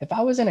 dude, if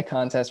I was in a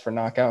contest for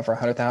knockout for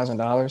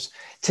 $100,000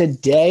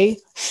 today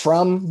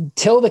from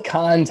till the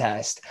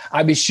contest,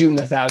 I'd be shooting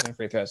 1,000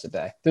 free throws a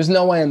day. There's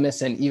no way I'm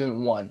missing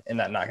even one in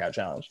that knockout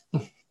challenge.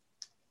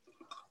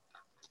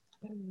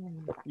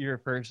 Your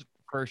first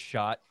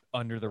shot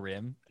under the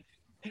rim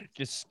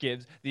just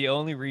skips. The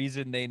only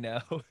reason they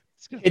know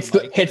hits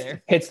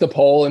the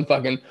pole and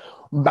fucking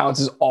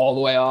bounces all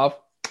the way off.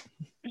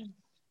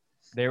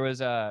 There was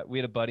we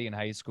had a buddy in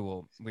high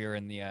school. We were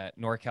in the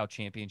NorCal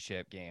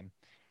championship game,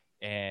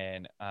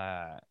 and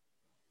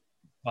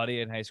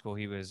buddy in high school,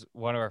 he was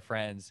one of our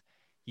friends.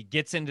 He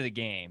gets into the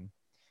game,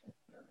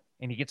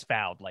 and he gets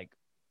fouled like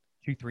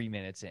 2-3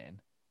 minutes in,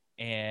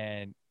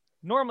 and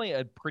normally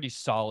a pretty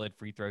solid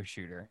free throw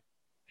shooter.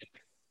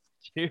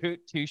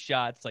 Two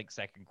shots like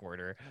second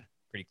quarter,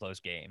 pretty close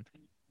game.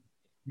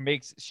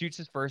 Shoots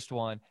his first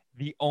one.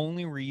 The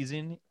only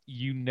reason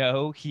you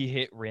know he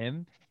hit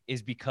rim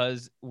is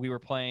because we were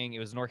playing, it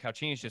was NorCal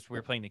Championships, we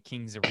were playing the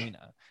Kings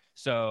Arena.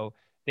 So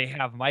they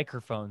have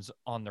microphones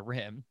on the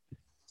rim.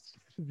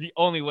 The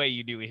only way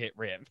you knew he hit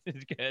rim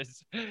is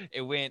because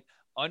it went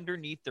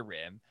underneath the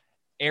rim,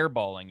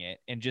 airballing it,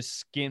 and just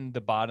skimmed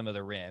the bottom of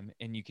the rim,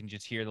 and you can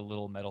just hear the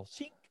little metal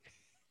sink.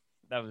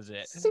 That was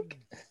it. Sink.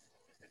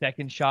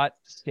 Second shot,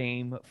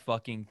 same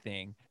fucking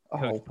thing.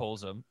 Coach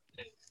pulls him.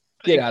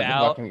 Get out of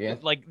the fucking game.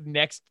 Like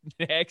next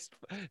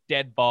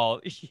dead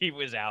ball, he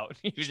was out.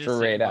 He was just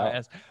straight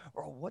out.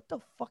 Bro, what the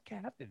fuck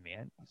happened,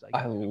 man? He's like,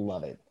 I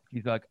love it.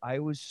 He's like, I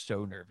was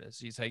so nervous.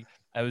 He's like,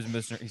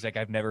 he's like,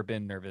 I've never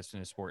been nervous in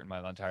a sport in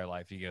my entire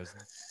life. He goes,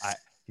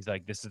 he's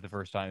like, this is the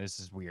first time. This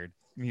is weird.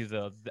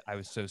 I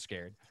was so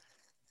scared.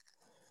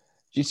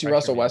 Did you see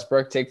Russell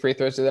Westbrook take free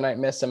throws the other night,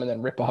 miss them, and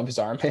then rip off his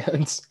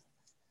armbands?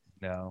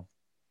 No.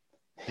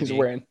 He's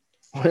wearing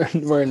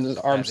his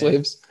arm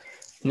sleeves.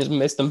 And just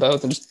missed them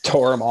both and just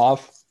tore them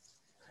off.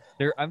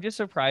 I'm just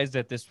surprised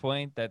at this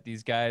point that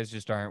these guys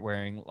just aren't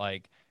wearing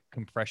like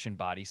compression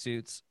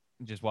bodysuits,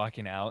 just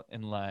walking out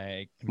in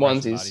like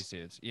onesies.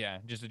 Bodysuits. Yeah,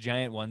 just a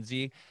giant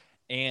onesie.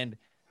 And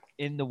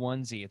in the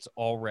onesie, it's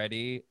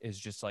already is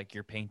just like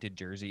your painted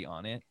jersey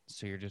on it.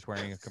 So you're just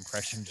wearing a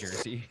compression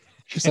jersey.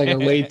 Just like a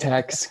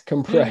latex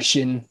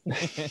compression.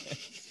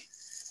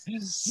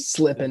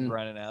 Slipping. Just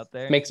running out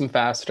there. Makes them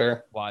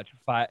faster. Watch.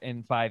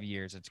 In 5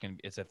 years,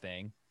 it's a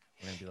thing.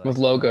 Like, with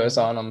logos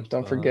on them.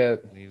 Don't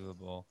forget.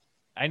 Unbelievable.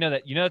 I know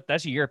that.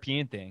 That's a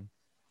European thing.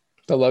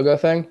 The logo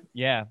thing?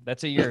 Yeah,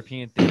 that's a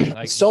European thing.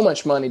 Like so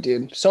much money,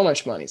 dude. So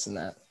much money's in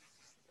that.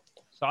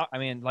 I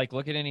mean, like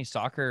look at any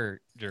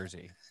soccer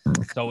jersey.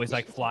 It's always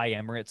like Fly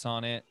Emirates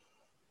on it,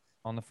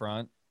 on the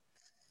front.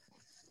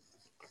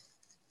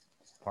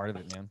 Part of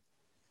it, man.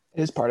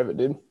 It is part of it,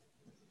 dude.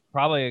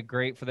 Probably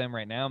great for them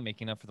right now,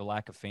 making up for the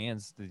lack of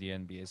fans that the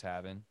NBA is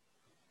having.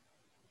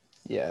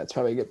 Yeah, it's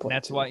probably a good point. And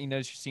that's why,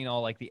 you're seeing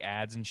all like the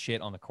ads and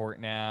shit on the court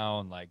now,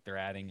 and like they're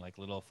adding like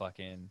little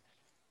fucking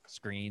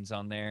screens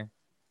on there.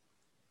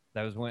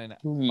 That was when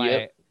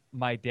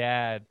my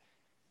dad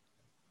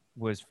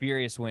was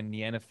furious when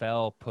the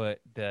NFL put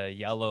the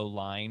yellow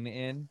line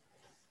in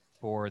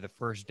for the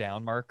first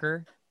down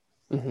marker.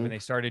 Mm-hmm. When they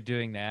started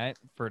doing that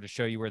to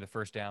show you where the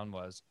first down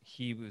was,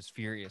 he was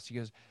furious. He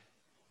goes,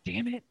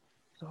 "Damn it!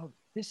 So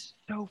this is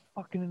so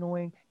fucking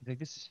annoying." He's like,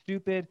 "This is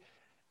stupid."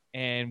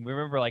 And we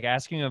remember like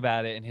asking him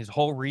about it, and his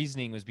whole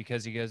reasoning was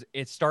because he goes,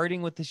 "It's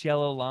starting with this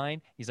yellow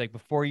line." He's like,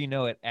 "Before you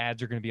know it,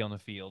 ads are going to be on the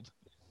field."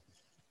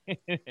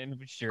 And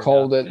sure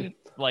Called enough, it.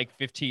 Like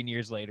 15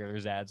 years later,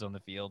 there's ads on the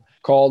field.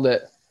 Called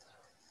it.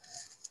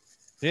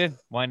 Dude,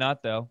 why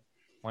not though?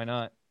 Why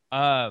not?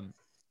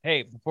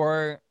 Hey,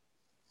 before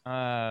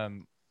I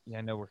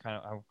know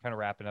I'm kind of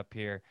wrapping up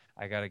here.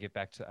 I got to get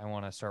back to, I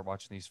want to start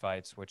watching these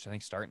fights, which I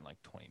think start in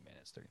like 20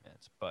 minutes, 30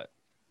 minutes. But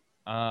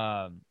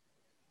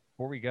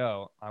before we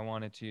go, I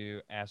wanted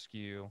to ask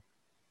you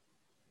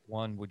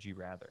one, would you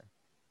rather?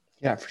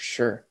 Yeah, for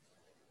sure.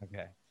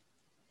 Okay.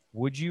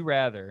 Would you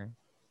rather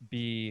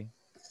be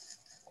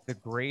the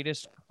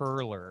greatest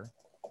curler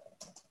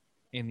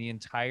in the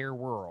entire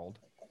world,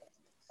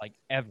 like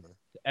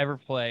ever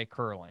play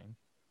curling?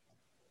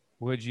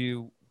 Would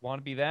you want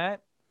to be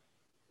that?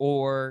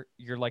 Or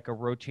you're like a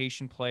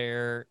rotation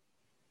player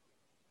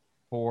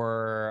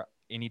for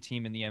any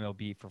team in the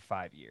MLB for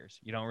 5 years.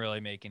 You don't really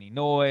make any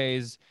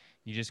noise.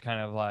 You just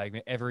kind of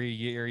like every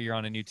year you're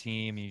on a new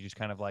team. And you just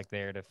kind of like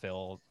there to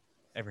fill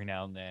every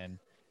now and then,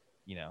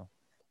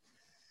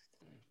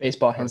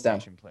 Baseball, hands down.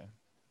 Player.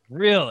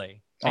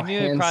 Really? I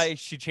knew I probably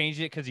should change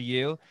it because of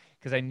you,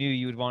 because I knew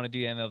you would want to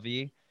do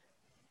MLB.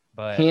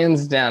 But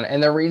hands down.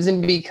 And the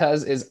reason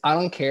is I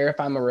don't care if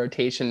I'm a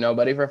rotation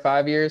nobody for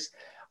 5 years.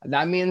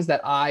 That means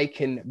that I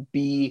can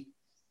be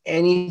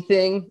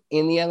anything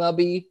in the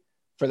MLB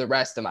for the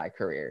rest of my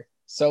career.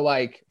 So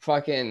like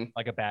fucking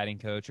like a batting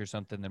coach or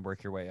something, then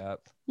work your way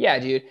up. Yeah,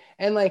 dude.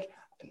 And like,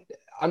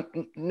 I'm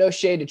no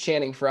shade to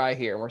Channing Frye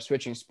here. We're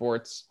switching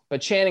sports,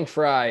 but Channing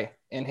Frye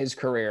in his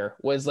career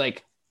was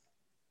like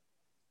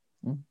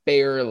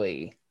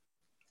barely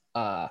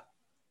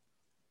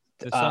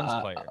The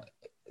Suns player.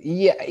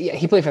 Yeah,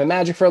 he played for the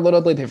Magic for a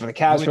little bit. He played for the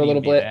Cavs for a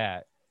little bit.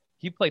 That.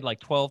 He played like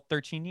 12,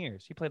 13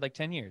 years. He played like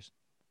 10 years.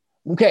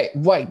 Okay,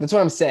 right. That's what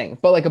I'm saying.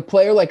 But like a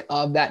player like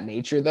of that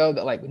nature, though,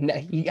 that like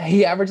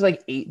he averaged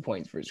like 8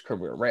 points for his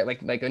career, right?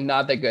 Like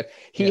not that good.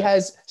 He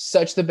has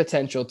such the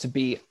potential to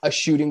be a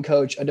shooting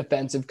coach, a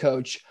defensive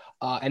coach,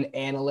 an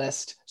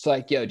analyst. So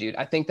like, yo, dude,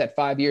 I think that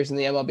 5 years in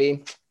the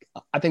MLB,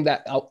 I think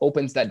that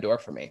opens that door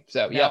for me.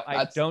 So now,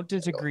 I don't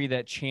disagree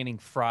that Channing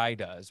Frye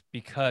does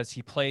because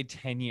he played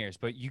 10 years,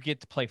 but you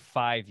get to play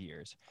 5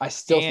 years. I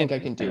still think I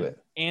can do it.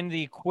 And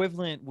the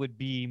equivalent would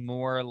be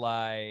more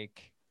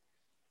like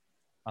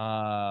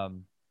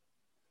Von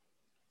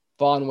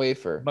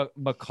Wafer,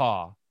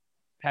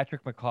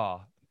 Patrick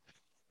McCaw.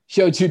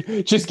 Yo,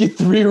 dude, just get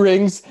 3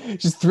 rings,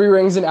 just 3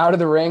 rings and out of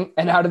the ring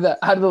and out of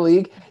the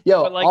league.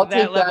 Yo, but like I'll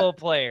that take level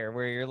player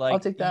where you're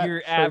like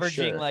you're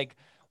averaging sure. like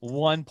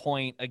 1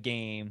 point a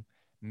game,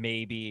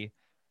 maybe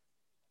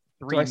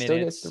 3 Do I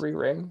minutes. still get 3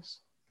 rings?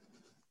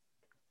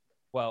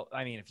 Well,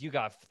 I mean, if you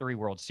got 3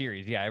 World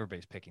Series, yeah,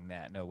 everybody's picking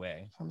that. No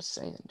way. I'm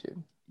saying,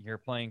 dude. You're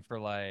playing for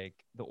like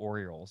the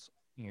Orioles.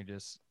 You're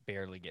just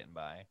barely getting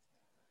by.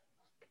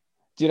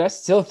 Dude, I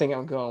still think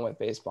I'm going with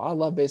baseball. I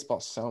love baseball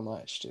so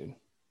much, dude.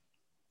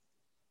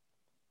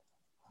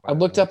 I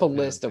looked up a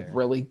list of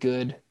really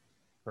good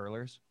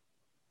curlers.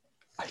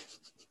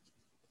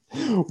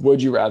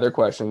 Would you rather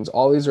questions.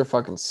 All these are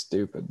fucking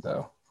stupid,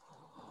 though.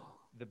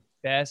 The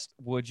best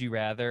would you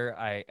rather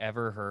I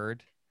ever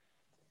heard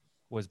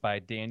was by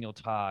Daniel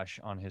Tosh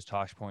on his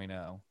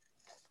Tosh.0.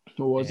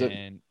 What was it?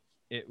 And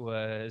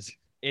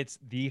it's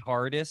the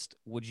hardest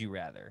would you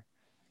rather.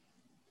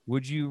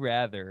 Would you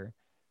rather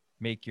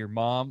make your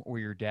mom or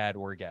your dad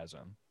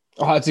orgasm?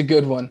 Oh, that's a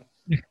good one.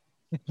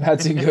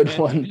 That's a good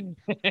one.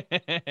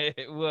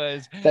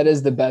 That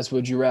is the best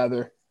would you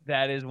rather.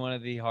 That is one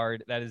of the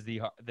hard. That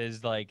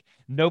is like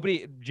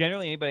nobody,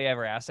 generally anybody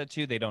ever asks that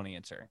to, they don't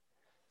answer.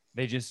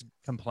 They just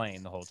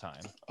complain the whole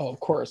time. Oh, of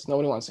course.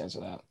 Nobody wants to answer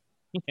that.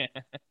 Yeah.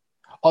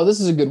 Oh, this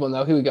is a good one,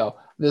 though. Here we go.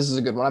 This is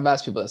a good one. I've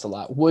asked people this a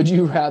lot. Would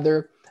you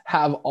rather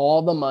have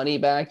all the money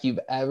back you've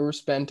ever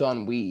spent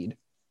on weed,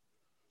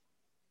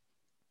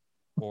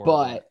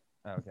 but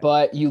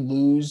you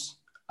lose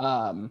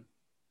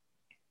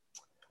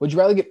would you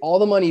rather get all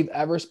the money you've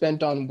ever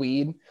spent on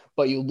weed,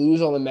 but you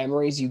lose all the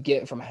memories you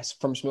get from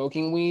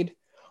smoking weed?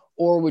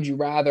 Or would you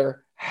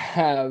rather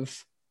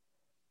have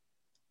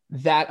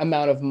that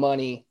amount of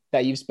money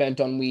that you've spent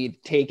on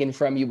weed taken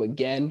from you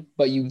again,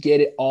 but you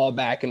get it all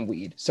back in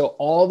weed? So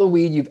all the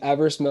weed you've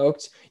ever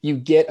smoked, you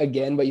get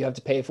again, but you have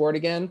to pay for it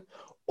again.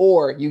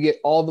 Or you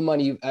get all the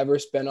money you've ever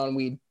spent on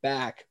weed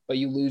back, but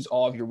you lose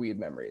all of your weed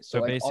memories.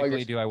 So like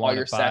basically, do I want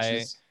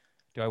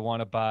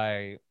to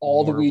buy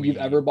all the weed you've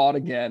ever bought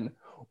again?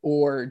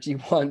 Or do you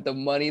want the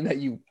money that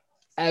you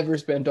ever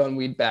spent on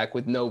weed back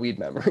with no weed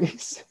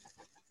memories?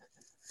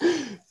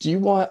 Do you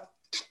want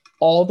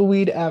all the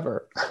weed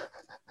ever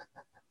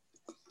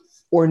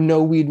or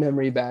no weed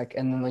memory back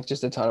and then like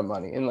just a ton of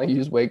money and like you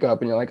just wake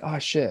up and you're like, oh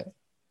shit?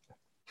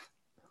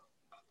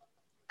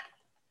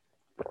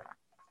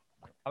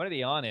 I'm going to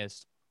be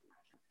honest,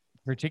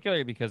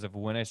 particularly because of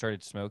when I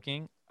started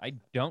smoking, I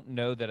don't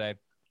know that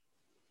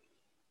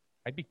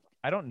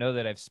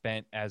I've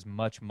spent as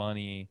much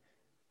money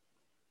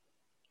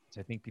as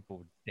I think people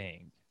would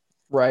think.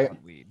 Right. On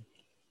weed.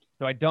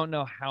 So I don't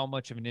know how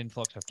much of an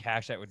influx of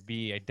cash that would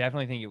be. I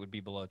definitely think it would be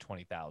below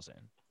 20,000.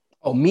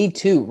 Oh, me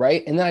too.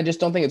 Right. And then I just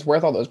don't think it's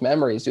worth all those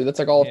memories, dude. That's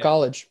like all of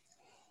college.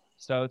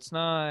 So it's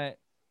not,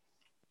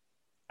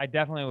 I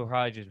definitely would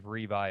probably just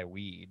rebuy a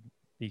weed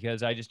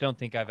because I just don't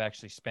think I've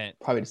actually spent.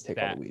 Probably just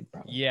take all the weed.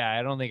 Probably. Yeah.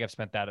 I don't think I've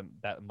spent that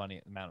amount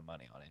of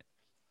money on it.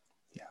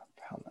 Yeah.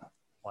 Hell no.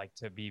 Like,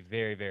 to be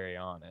very, very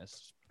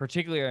honest,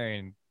 particularly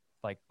in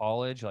like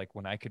college, like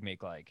when I could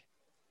make like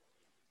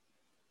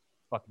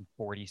fucking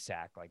 40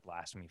 sack, like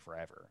last me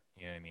forever.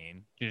 You know what I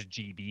mean? Just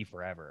GB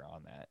forever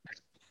on that.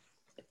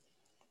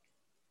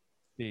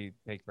 Be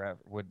take forever.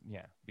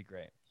 Be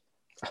great.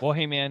 Well,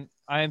 hey man,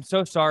 I am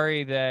so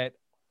sorry that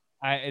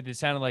it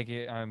sounded like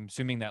I'm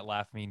assuming that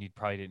laugh mean you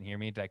probably didn't hear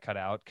me. Did I cut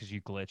out because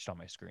you glitched on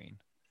my screen?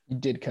 You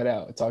did cut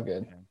out. It's all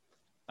good.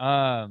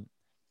 Yeah.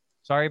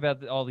 Sorry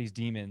about all these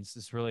demons.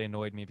 This really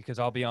annoyed me because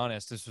I'll be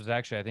honest, this was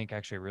actually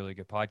a really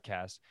good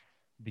podcast.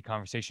 The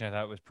conversation I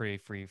thought was pretty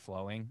free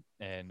flowing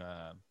and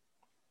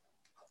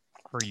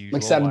per usual. I'm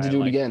excited to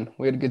do it again.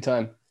 We had a good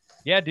time.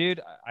 Yeah, dude.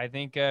 I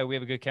think we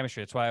have a good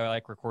chemistry. That's why I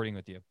like recording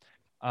with you.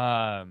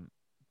 But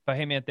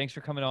hey, man, thanks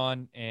for coming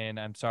on. And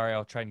I'm sorry.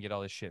 I'll try and get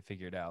all this shit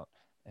figured out,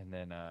 and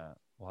then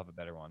we'll have a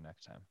better one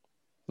next time.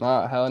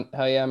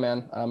 Hell yeah,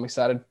 man. I'm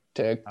excited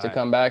to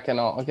come back, and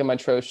I'll get my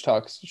Trosh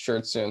Talks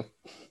shirt soon.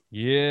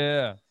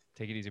 Yeah.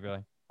 Take it easy,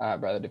 brother. All right,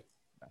 brother. Dude.